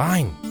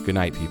 Fine. Good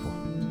night, people.